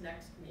those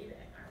next meeting,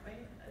 aren't we?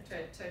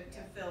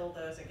 To fill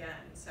those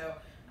again. So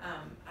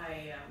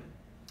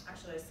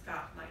actually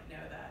Scott might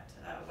know that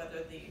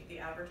whether the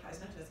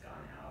advertisement has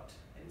gone out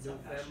in some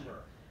fashion.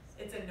 November.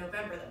 It's in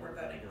November that we're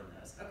voting on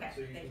those. Okay.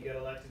 So you can get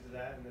elected to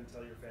that and then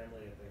tell your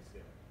family at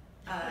Thanksgiving.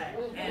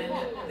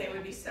 And they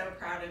would be so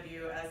proud of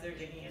you as they're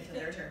digging into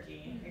their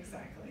turkey.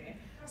 Exactly.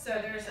 So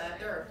there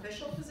are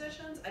official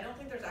positions. I don't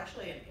think there's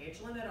actually an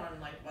age limit on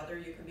like whether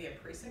you can be a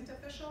precinct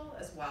official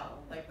as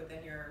well, like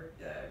within your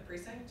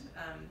precinct.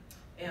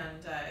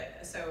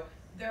 So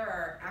there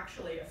are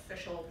actually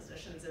official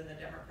positions in the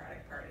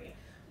Democratic Party.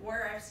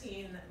 Where I've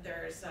seen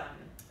there's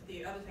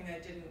the other thing I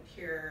didn't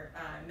hear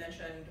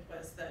mentioned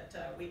was that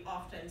we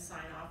often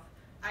sign off.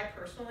 I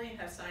personally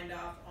have signed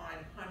off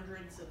on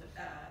hundreds of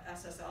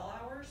SSL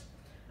hours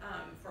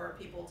for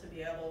people to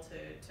be able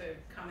to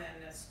come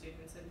in as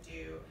students and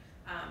do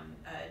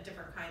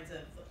different kinds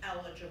of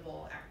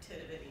eligible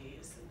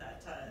activities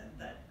that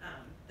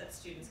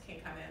students can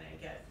come in and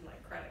get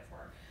like credit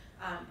for.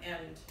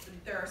 And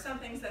there are some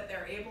things that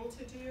they're able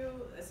to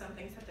do, some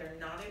things that they're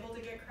not able to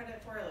get credit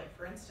for. Like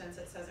for instance,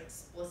 it says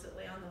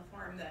explicitly on the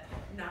form that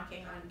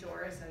knocking on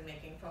doors and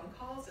making phone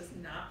calls is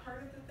not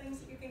part of the things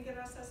that you can get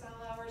SSL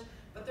hours,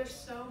 but there's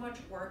so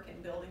much work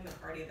in building the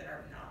party that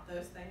are not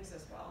those things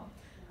as well.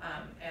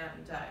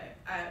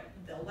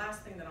 The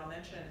last thing that I'll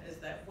mention is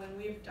that when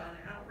we've done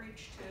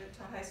outreach to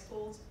high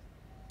schools,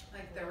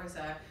 like there was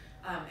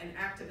an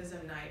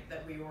activism night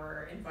that we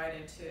were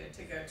invited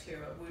to go to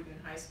at Woodin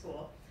High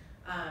School.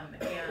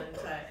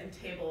 And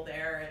table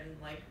there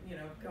and like, you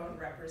know, go and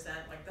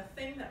represent. Like the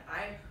thing that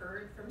I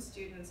heard from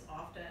students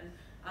often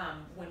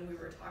when we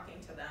were talking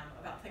to them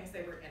about things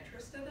they were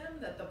interested in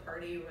that the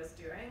party was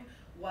doing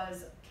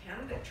was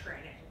candidate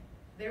training.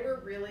 They were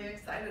really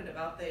excited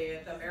about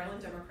the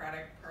Maryland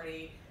Democratic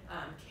Party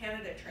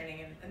candidate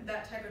training, and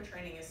that type of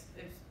training is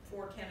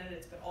for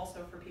candidates, but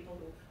also for people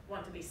who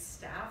want to be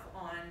staff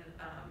on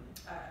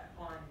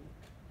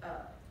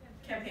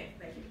campaign.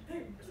 Thank you.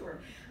 There's the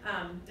word.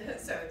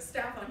 So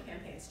staff on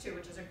campaigns too,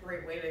 which is a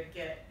great way to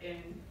get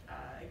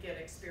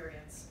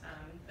experience,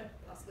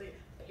 possibly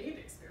paid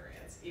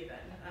experience even,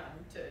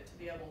 to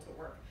be able to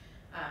work.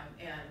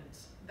 And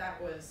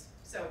that was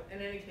so.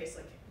 In any case,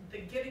 like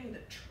getting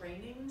the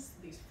trainings,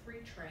 these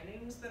free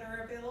trainings that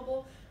are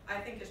available, I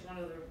think is one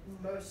of the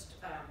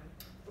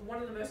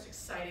most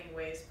exciting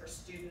ways for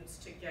students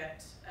to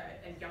get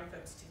and young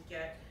folks to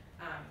get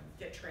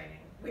training.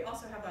 We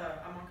also have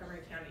a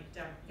Montgomery County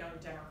Young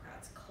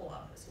Democrats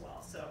Club as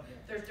well. So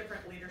there's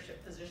different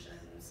leadership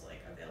positions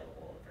like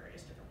available at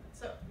various different ones.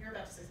 So you're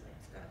about to say something.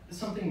 Go ahead.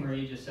 Something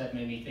Marie just said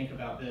made me think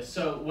about this.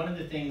 So one of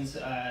the things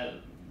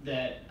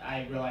that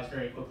I realized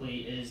very quickly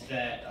is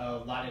that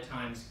a lot of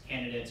times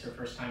candidates or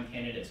first-time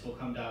candidates will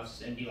come to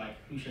us and be like,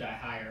 who should I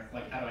hire?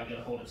 Like, how do I get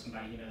a hold of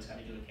somebody who knows how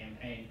to do a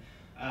campaign?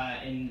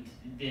 And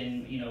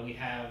then, you know, we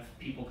have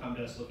people come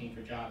to us looking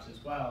for jobs as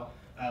well.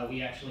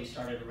 We actually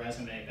started a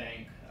resume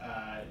bank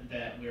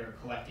that we're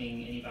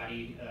collecting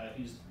anybody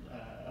who's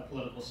a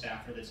political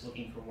staffer that's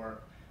looking for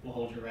work. We'll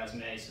hold your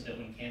resume so that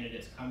when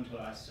candidates come to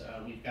us,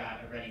 we've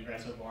got a ready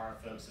reservoir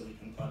of folks that we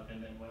can plug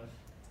them in with.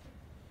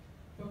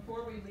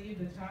 Before we leave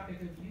the topic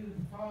of youth,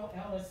 Paul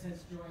Ellis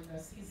has joined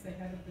us. He's the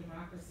head of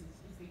Democracy.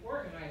 He's the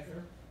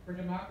organizer for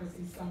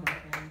Democracy Summer.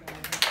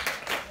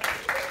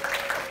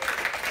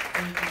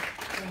 And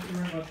Thank you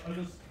very much. I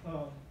just,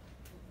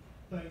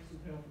 thanks to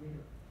the panel for being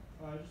here.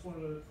 I just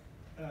wanted to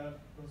add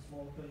a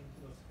small thing to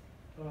this.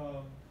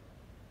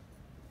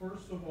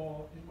 First of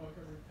all, in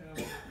Montgomery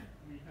County,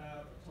 we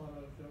have a ton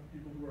of young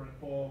people who are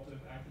involved in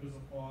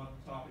activism on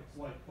topics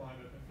like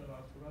climate and gun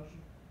violence prevention.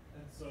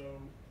 And so,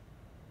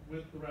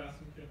 with the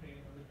Raskin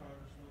campaign and the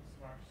Congressman's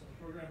Democracy Summer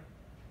program,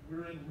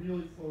 we're in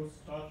really close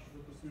touch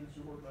with the students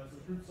who organize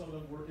those groups. Some of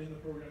them were in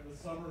the program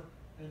this summer.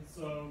 And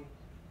so,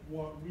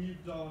 what we've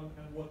done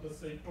and what the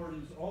state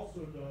party's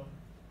also done,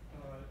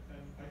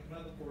 and I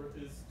commend them for it,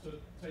 is to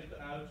take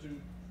the attitude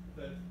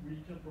that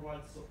we can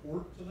provide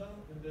support to them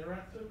in their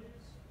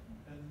activities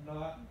and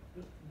not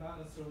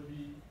necessarily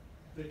be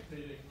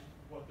dictating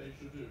what they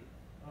should do.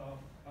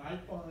 I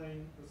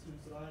find the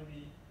students that I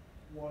meet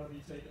want to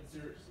be taken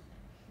seriously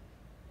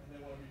and they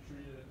want to be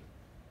treated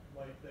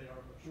like they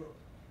are mature.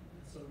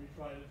 And so we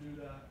try to do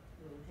that.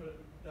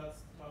 That's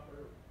the top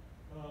priority.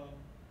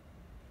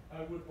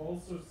 I would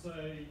also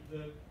say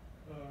that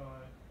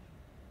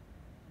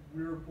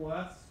we're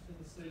blessed in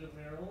the state of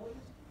Maryland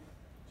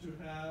to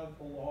have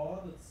a law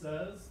that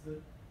says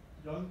that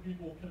young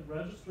people can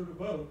register to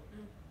vote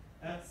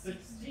at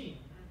 16,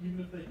 even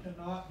if they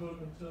cannot vote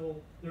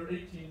until they're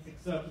 18,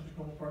 except in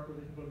Tacoma Park where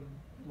they can vote in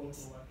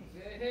local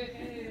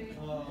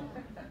elections.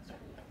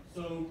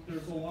 So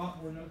there's a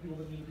lot more young people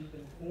that need to be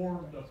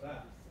informed of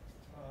that.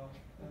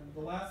 And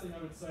the last thing I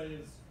would say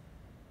is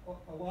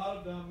a lot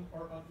of them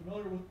are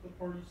unfamiliar with the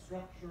party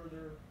structure.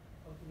 They're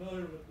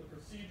unfamiliar with the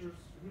procedures,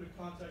 who to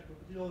contact, what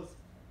the deal is.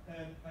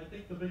 And I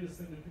think the biggest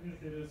thing to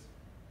communicate is,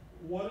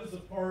 what is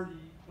a party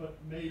but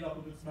made up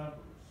of its members?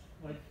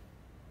 Like,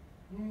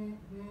 who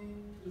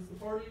is the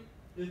party?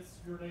 It's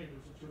your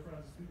neighbors, it's your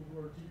friends, it's people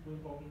who are deeply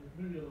involved in your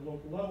community at a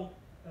local level.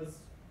 As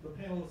the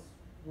panelists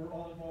were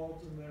all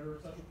involved in their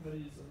central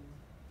committees, and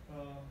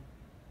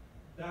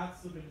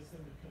that's the biggest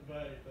thing to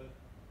convey, that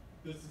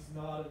this is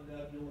not a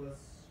nebulous,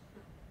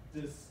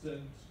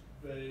 distant,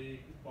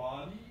 vague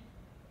body.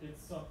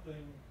 It's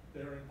something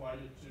they're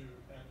invited to,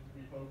 and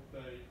we hope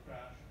they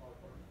crash our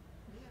party.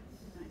 Yeah,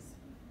 nice.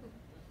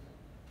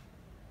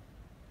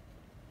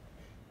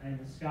 My name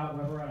is Scott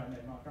Weber. I'm a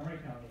Montgomery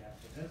County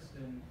activist,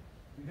 and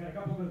we've had a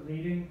couple of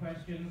leading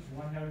questions.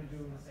 One having to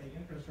do with, say,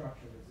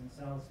 infrastructure that's in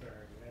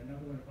Salisbury, and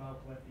another one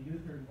about what the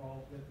youth are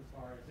involved with as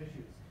far as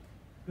issues.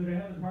 Could I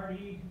have the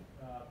party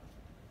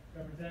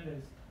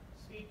representatives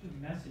speak to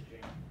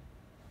messaging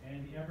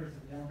and the efforts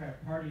that the Democratic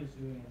Party is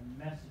doing in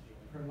messaging?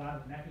 We've heard a lot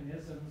of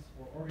mechanisms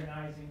for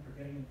organizing, for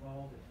getting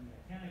involved in the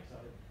mechanics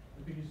of it.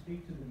 But could you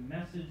speak to the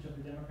message of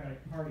the Democratic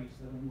Party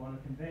so that when we want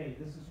to convey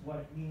this is what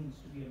it means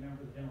to be a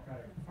member of the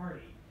Democratic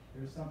Party,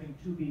 there's something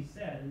to be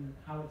said, and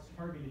how it's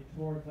targeted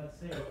towards,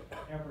 let's say,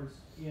 efforts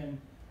in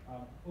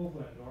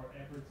Oakland or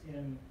efforts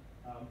in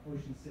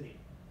Ocean City?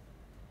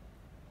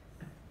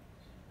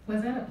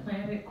 Was that a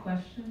planted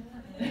question?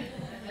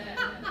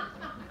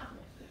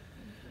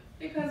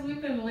 Because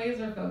we've been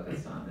laser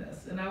focused on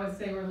this, and I would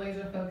say we're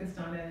laser focused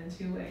on it in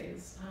two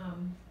ways.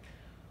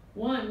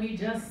 One, we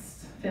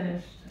just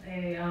finished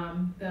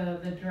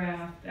the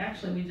draft.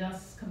 Actually, we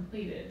just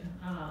completed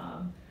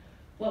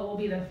what will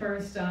be the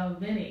first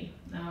of many.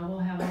 We'll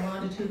have a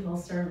longitudinal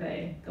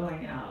survey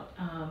going out,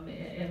 and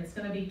it's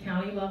going to be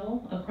county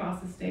level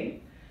across the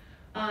state,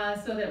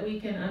 so that we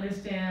can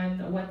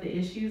understand what the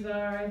issues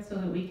are, so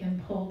that we can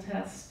poll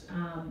test,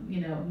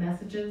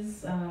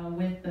 messages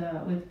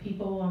with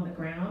people on the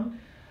ground,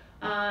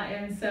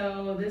 and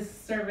so this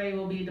survey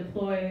will be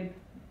deployed.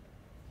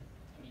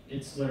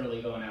 It's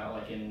literally going out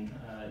like in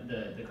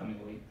the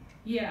coming week.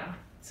 Yeah.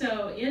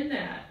 So in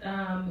that,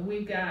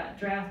 we've got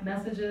draft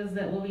messages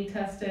that will be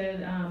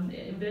tested.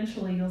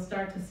 Eventually, you'll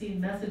start to see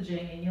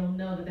messaging, and you'll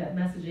know that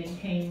messaging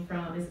came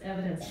from, is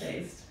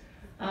evidence-based.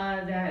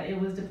 That it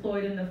was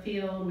deployed in the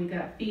field, we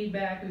got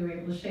feedback, we were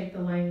able to shape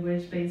the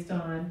language based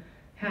on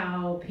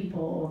how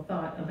people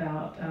thought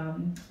about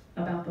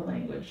the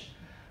language.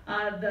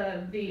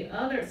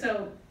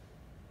 So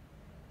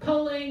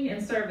polling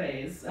and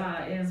surveys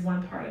is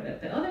one part of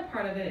it. The other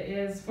part of it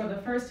is, for the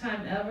first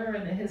time ever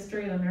in the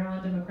history of the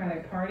Maryland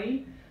Democratic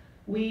Party,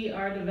 we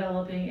are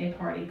developing a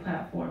party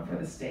platform for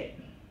the state.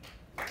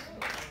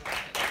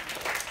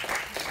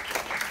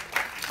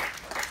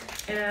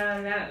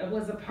 And that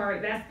was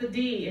that's the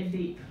D in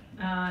deep,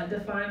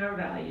 define our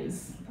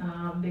values,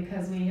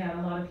 because we had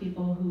a lot of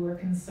people who were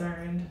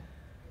concerned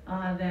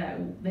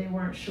that they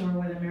weren't sure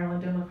where the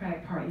Maryland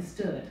Democratic Party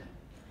stood.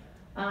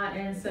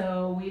 And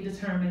so we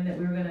determined that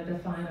we were going to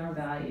define our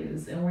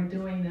values, and we're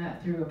doing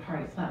that through a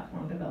party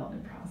platform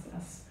development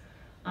process.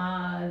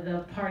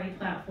 The party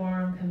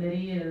platform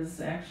committee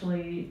is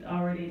actually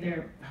already,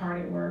 they're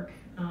hard at work,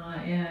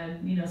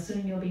 and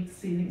soon you'll be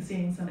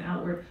seeing some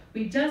outward.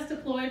 We just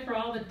deployed, for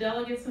all the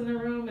delegates in the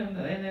room and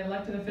the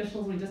elected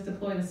officials, we just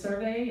deployed a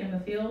survey in the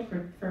field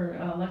for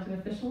elected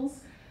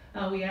officials.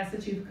 We ask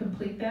that you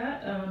complete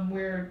that.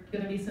 We're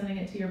going to be sending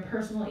it to your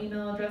personal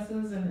email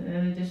addresses, and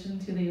in addition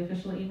to the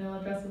official email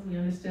addresses. We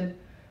understood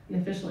the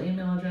official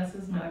email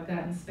addresses might have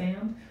gotten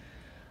spammed.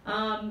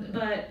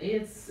 But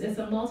it's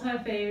a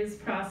multi-phase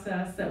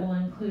process that will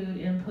include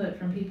input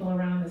from people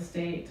around the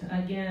state.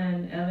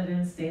 Again,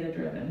 evidence,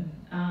 data-driven.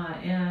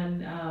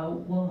 And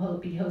we'll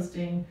be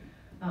hosting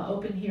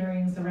open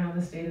hearings around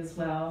the state as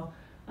well.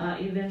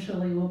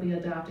 Eventually, we'll be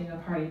adopting a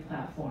party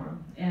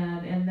platform,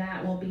 and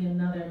that will be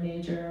another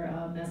major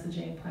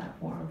messaging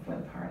platform for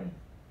the party.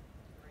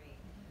 Great.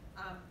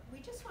 We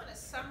just want to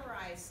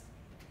summarize.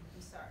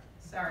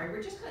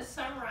 We're just going to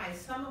summarize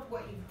some of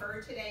what you've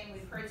heard today, and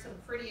we've heard some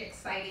pretty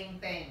exciting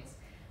things.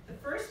 The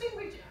first thing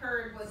we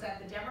heard was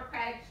that the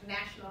Democratic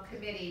National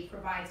Committee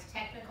provides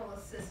technical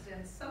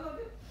assistance, some of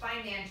it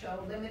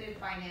financial, limited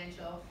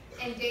financial,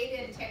 and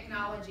data and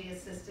technology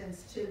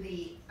assistance to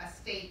the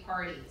state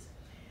parties.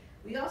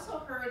 We also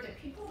heard that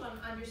people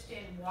don't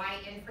understand why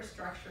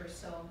infrastructure is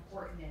so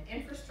important,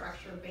 and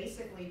infrastructure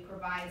basically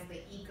provides the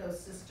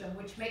ecosystem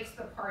which makes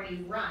the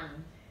party run,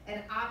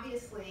 and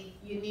obviously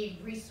you need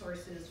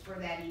resources for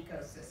that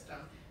ecosystem.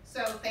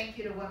 So thank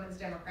you to Women's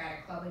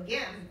Democratic Club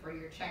again for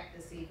your check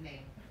this evening.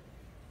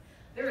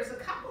 There was a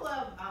couple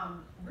of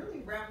really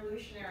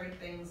revolutionary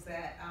things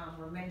that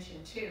were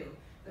mentioned too.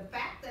 The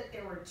fact that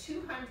there were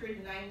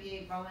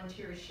 298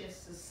 volunteer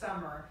shifts this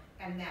summer,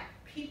 and that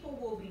people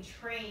will be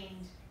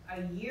trained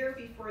a year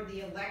before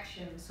the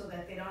election so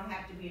that they don't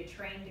have to be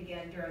trained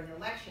again during the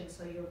election,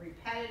 so you'll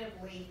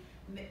repetitively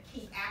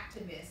keep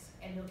activists,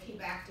 and you'll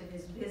keep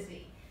activists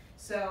busy.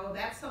 So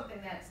that's something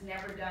that's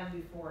never done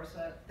before,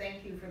 so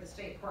thank you for the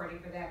state party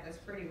for that. That's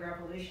pretty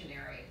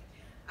revolutionary.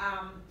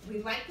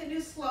 We like the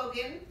new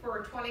slogan for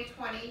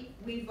 2020,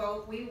 we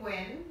vote, we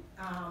win.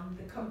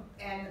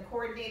 And the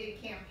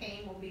coordinated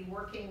campaign will be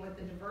working with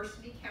the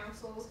diversity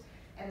councils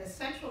and the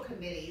central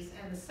committees,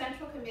 and the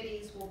central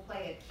committees will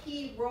play a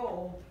key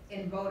role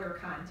in voter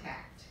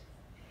contact.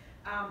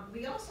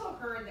 We also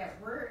heard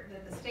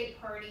that the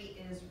state party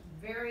is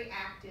very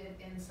active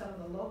in some of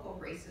the local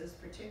races,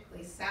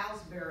 particularly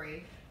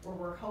Salisbury, where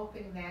we're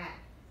hoping that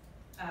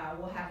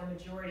we'll have a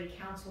majority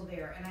council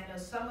there. And I know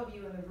some of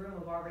you in the room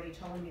have already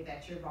told me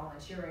that you're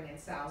volunteering in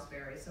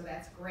Salisbury, so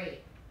that's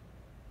great.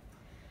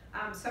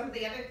 Some of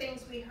the other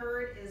things we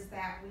heard is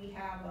that we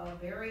have a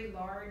very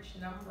large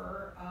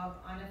number of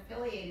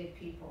unaffiliated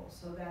people,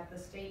 so that the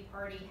state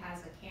party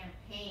has a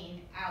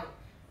campaign out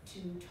to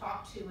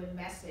talk to and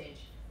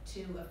message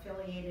to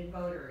affiliated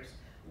voters.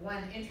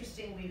 One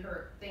interesting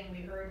thing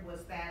we heard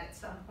was that at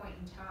some point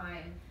in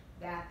time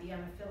that the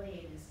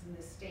unaffiliated in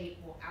the state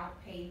will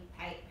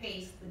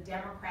outpace the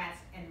Democrats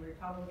and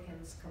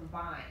Republicans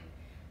combined.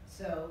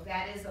 So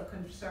that is a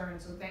concern,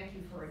 so thank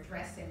you for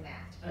addressing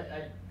that.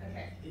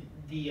 Okay.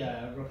 The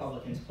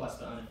Republicans plus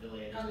the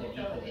unaffiliated will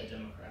equal the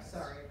Democrats.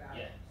 Sorry about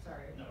it.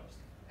 Sorry. No.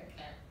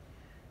 Okay.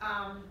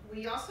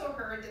 We also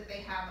heard that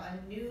they have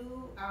a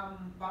new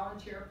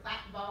volunteer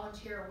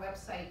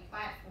website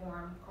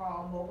platform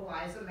called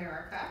Mobilize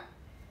America,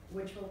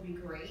 which will be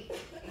great.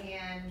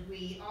 And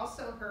we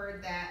also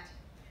heard that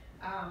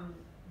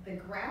the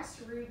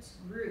grassroots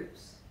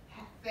groups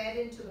fed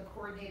into the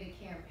coordinated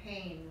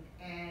campaign,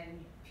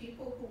 and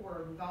people who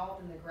were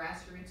involved in the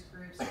grassroots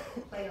groups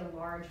play a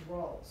large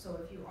role. So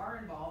if you are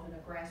involved in a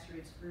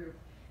grassroots group,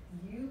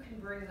 you can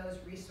bring those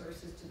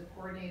resources to the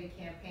coordinated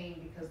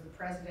campaign because the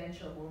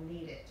presidential will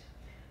need it.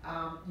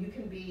 You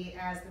can be,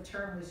 as the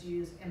term was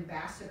used,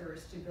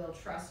 ambassadors to build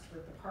trust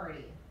with the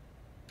party.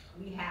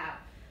 We have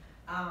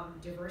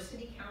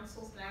diversity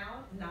councils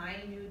now,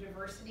 9 new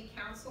diversity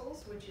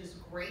councils, which is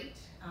great,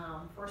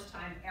 first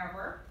time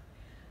ever.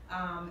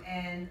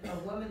 And a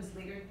women's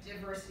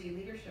diversity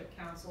leadership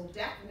council,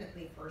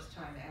 definitely first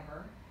time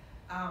ever.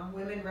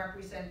 Women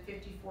represent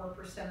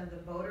 54% of the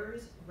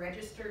voters.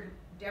 Registered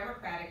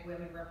Democratic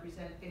women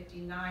represent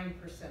 59%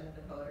 of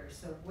the voters.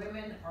 So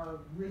women are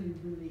really,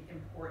 really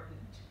important.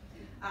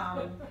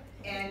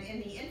 And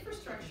in the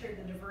infrastructure,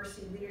 the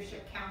Diversity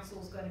Leadership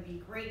Council is going to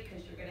be great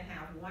because you're going to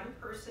have one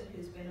person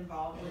who's been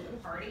involved with the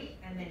party,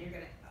 and then you're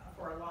going to,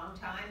 for a long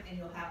time, and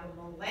you'll have a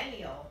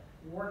millennial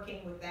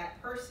working with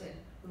that person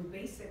who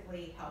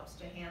basically helps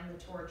to hand the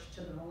torch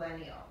to the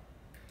millennial.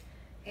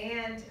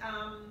 And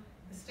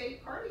the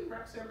state party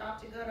reps are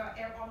about to go to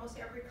almost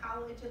every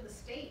college in the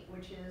state,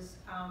 which is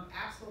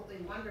absolutely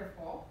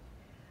wonderful.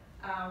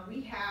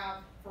 We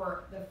have,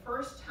 for the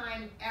first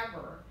time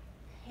ever,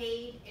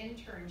 paid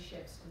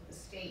internships with the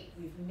state.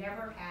 We've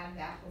never had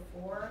that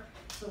before,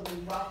 so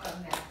we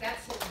welcome that.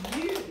 That's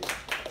huge,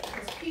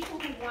 because people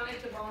who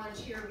wanted to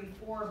volunteer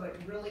before but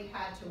really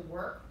had to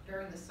work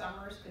during the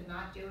summers could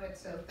not do it,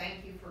 so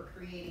thank you for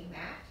creating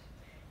that.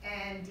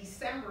 And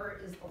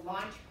December is the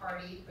launch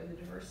party for the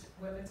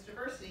Women's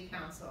Diversity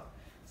Council.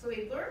 So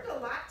we learned a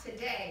lot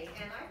today,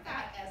 and I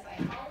thought, as I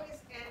always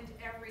end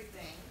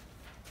everything,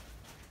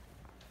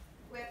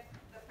 with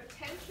the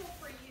potential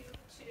for you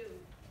to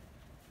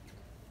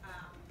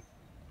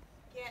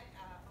get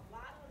a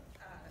lot of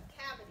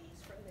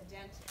cavities from the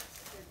dentist.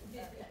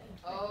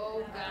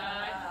 Oh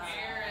God,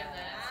 Karen,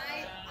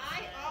 that's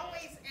I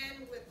always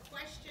end with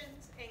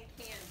questions and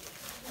candy.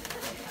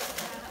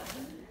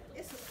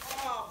 This is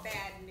all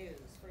bad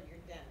news for your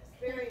dentist.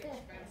 Very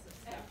expensive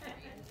stuff for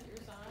you.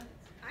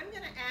 I'm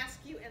going to ask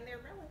you, and they're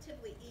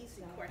relatively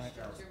easy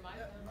questions.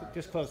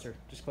 Just closer,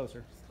 just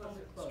closer.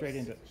 Straight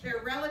into it.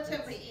 They're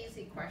relatively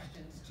easy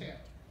questions too.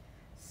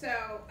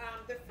 So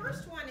the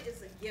first one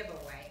is a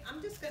giveaway.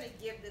 I'm just going to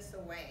give this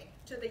away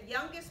to the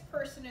youngest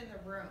person in the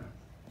room.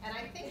 And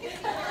I think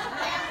it's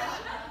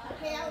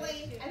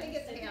Haley. I think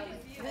it's Haley.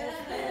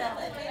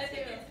 I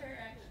think it's her,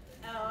 actually.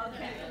 Oh,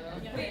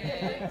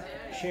 okay.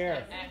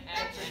 Share.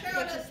 That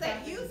showed us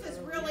that youth is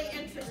really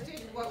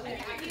interested in what we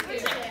have to do.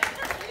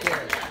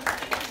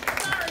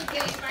 Sorry,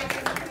 Dave, I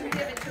couldn't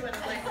give it to an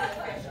elected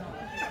official.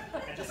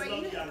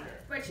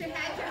 But you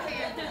had your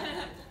hand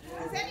up.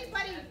 Does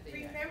anybody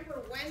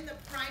remember when the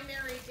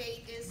primary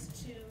date is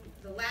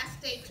the last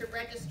date to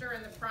register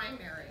in the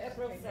primary?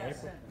 April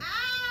 2nd.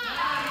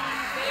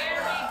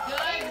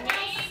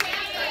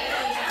 very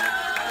good.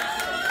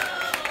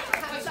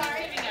 I'm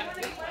sorry.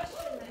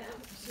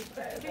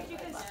 But you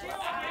can still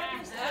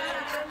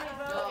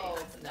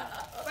vote.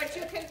 But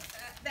you can,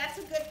 that's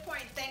a good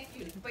point, thank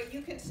you. But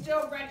you can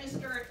still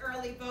register at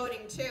early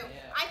voting too.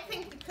 Yeah. I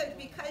think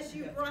because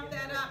you brought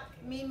that up,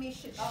 Mimi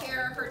should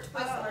share her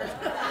Twizzlers.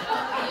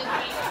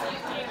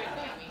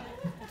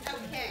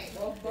 Okay.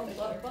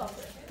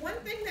 One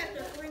thing that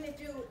they're going to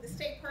do, the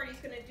state party's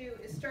going to do,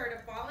 is start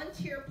a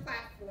volunteer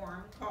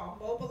platform called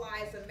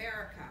Mobilize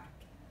America.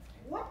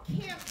 What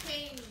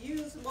campaign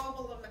used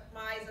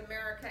Mobilize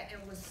America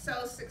and was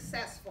so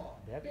successful?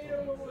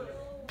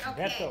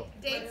 Okay, Britto.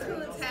 Dave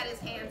Coons had his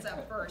hands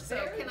up first, so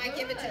can I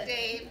give it to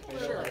Dave?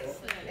 Sure.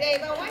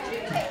 Dave, I want you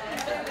to take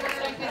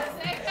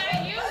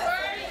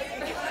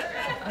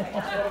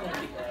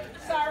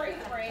Sorry,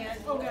 Fran.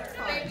 Oh, that's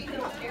fine. Maybe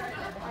don't care.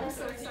 I'm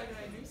so excited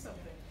I knew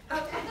something.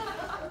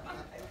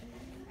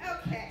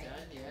 Okay.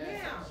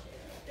 Now,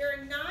 there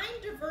are 9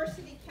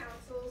 diversity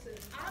councils, and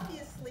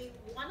obviously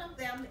one of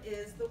them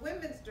is the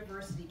Women's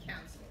Diversity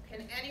Council.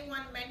 Can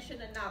anyone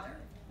mention another?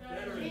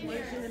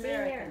 Asian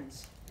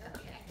Americans.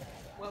 Okay.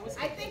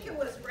 I think it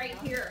was right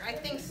here. I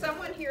think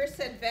someone here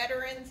said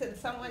veterans and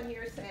someone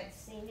here said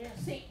Seniors.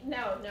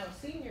 no,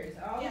 seniors.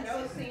 Oh, Yes.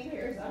 no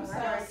seniors. I'm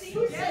sorry.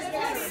 Who said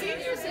veterans?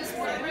 seniors is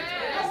correct.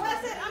 Oh,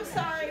 was it? I'm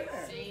sorry.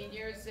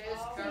 Seniors is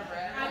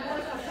correct. I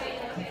wasn't paying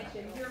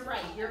attention. You're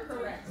right. You're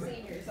correct.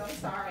 Seniors. I'm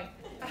sorry.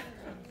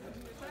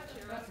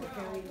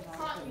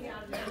 Caught me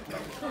on that.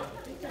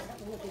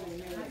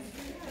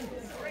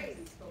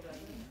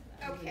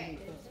 Okay.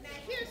 Now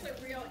here's a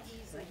real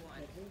easy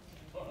one.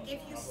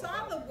 If you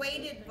saw the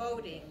weighted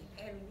voting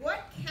and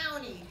what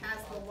county has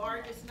the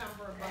largest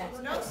number of votes,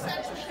 no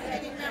central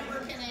committee member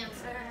can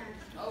answer.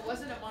 Oh,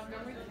 wasn't it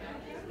Montgomery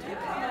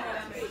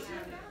County?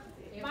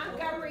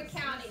 Montgomery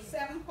County,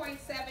 7.79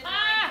 votes.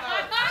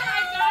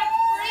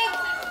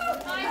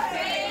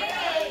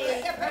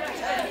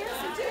 Here's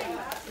the thing.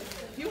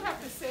 You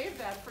have to save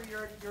that for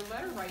your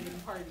letter writing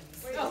parties.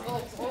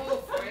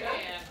 Oh, Fran,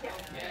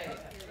 okay.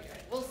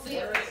 We'll see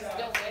if it's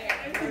still there.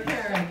 Thank you,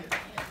 Karen.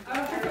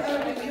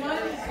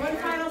 One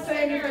final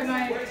thing, if I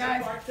might,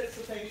 guys.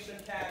 Participation,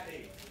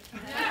 Kathy.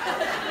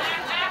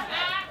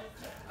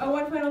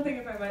 One final thing,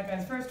 if I might,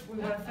 guys. First, we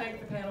want to thank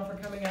the panel for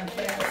coming out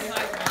today.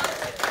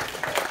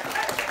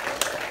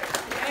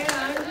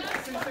 And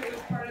since it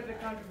was part of the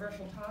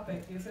controversial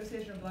topic, the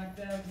Association of Black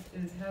Dems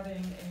is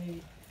having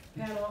a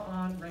panel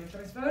on ranked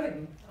choice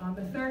voting on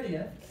the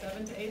 30th,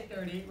 7 to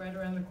 8:30, right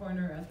around the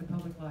corner at the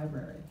public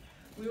library.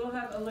 We will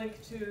have a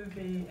link to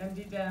the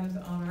MD Dems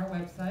on our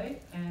website,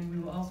 and we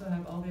will also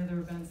have all the other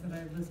events that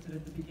I listed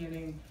at the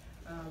beginning,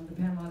 the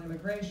panel on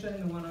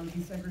immigration, the one on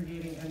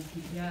desegregating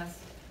MCPS,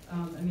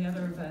 and the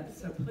other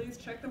events. So please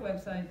check the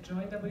website,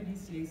 join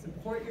WDC,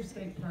 support your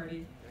state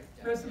party,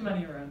 throw some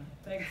money around.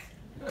 Thanks.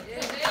 I'm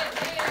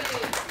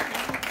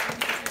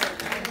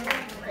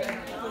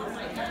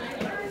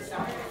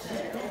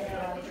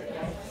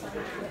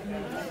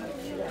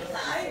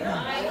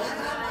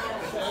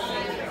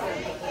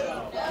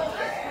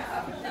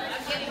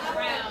getting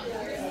around.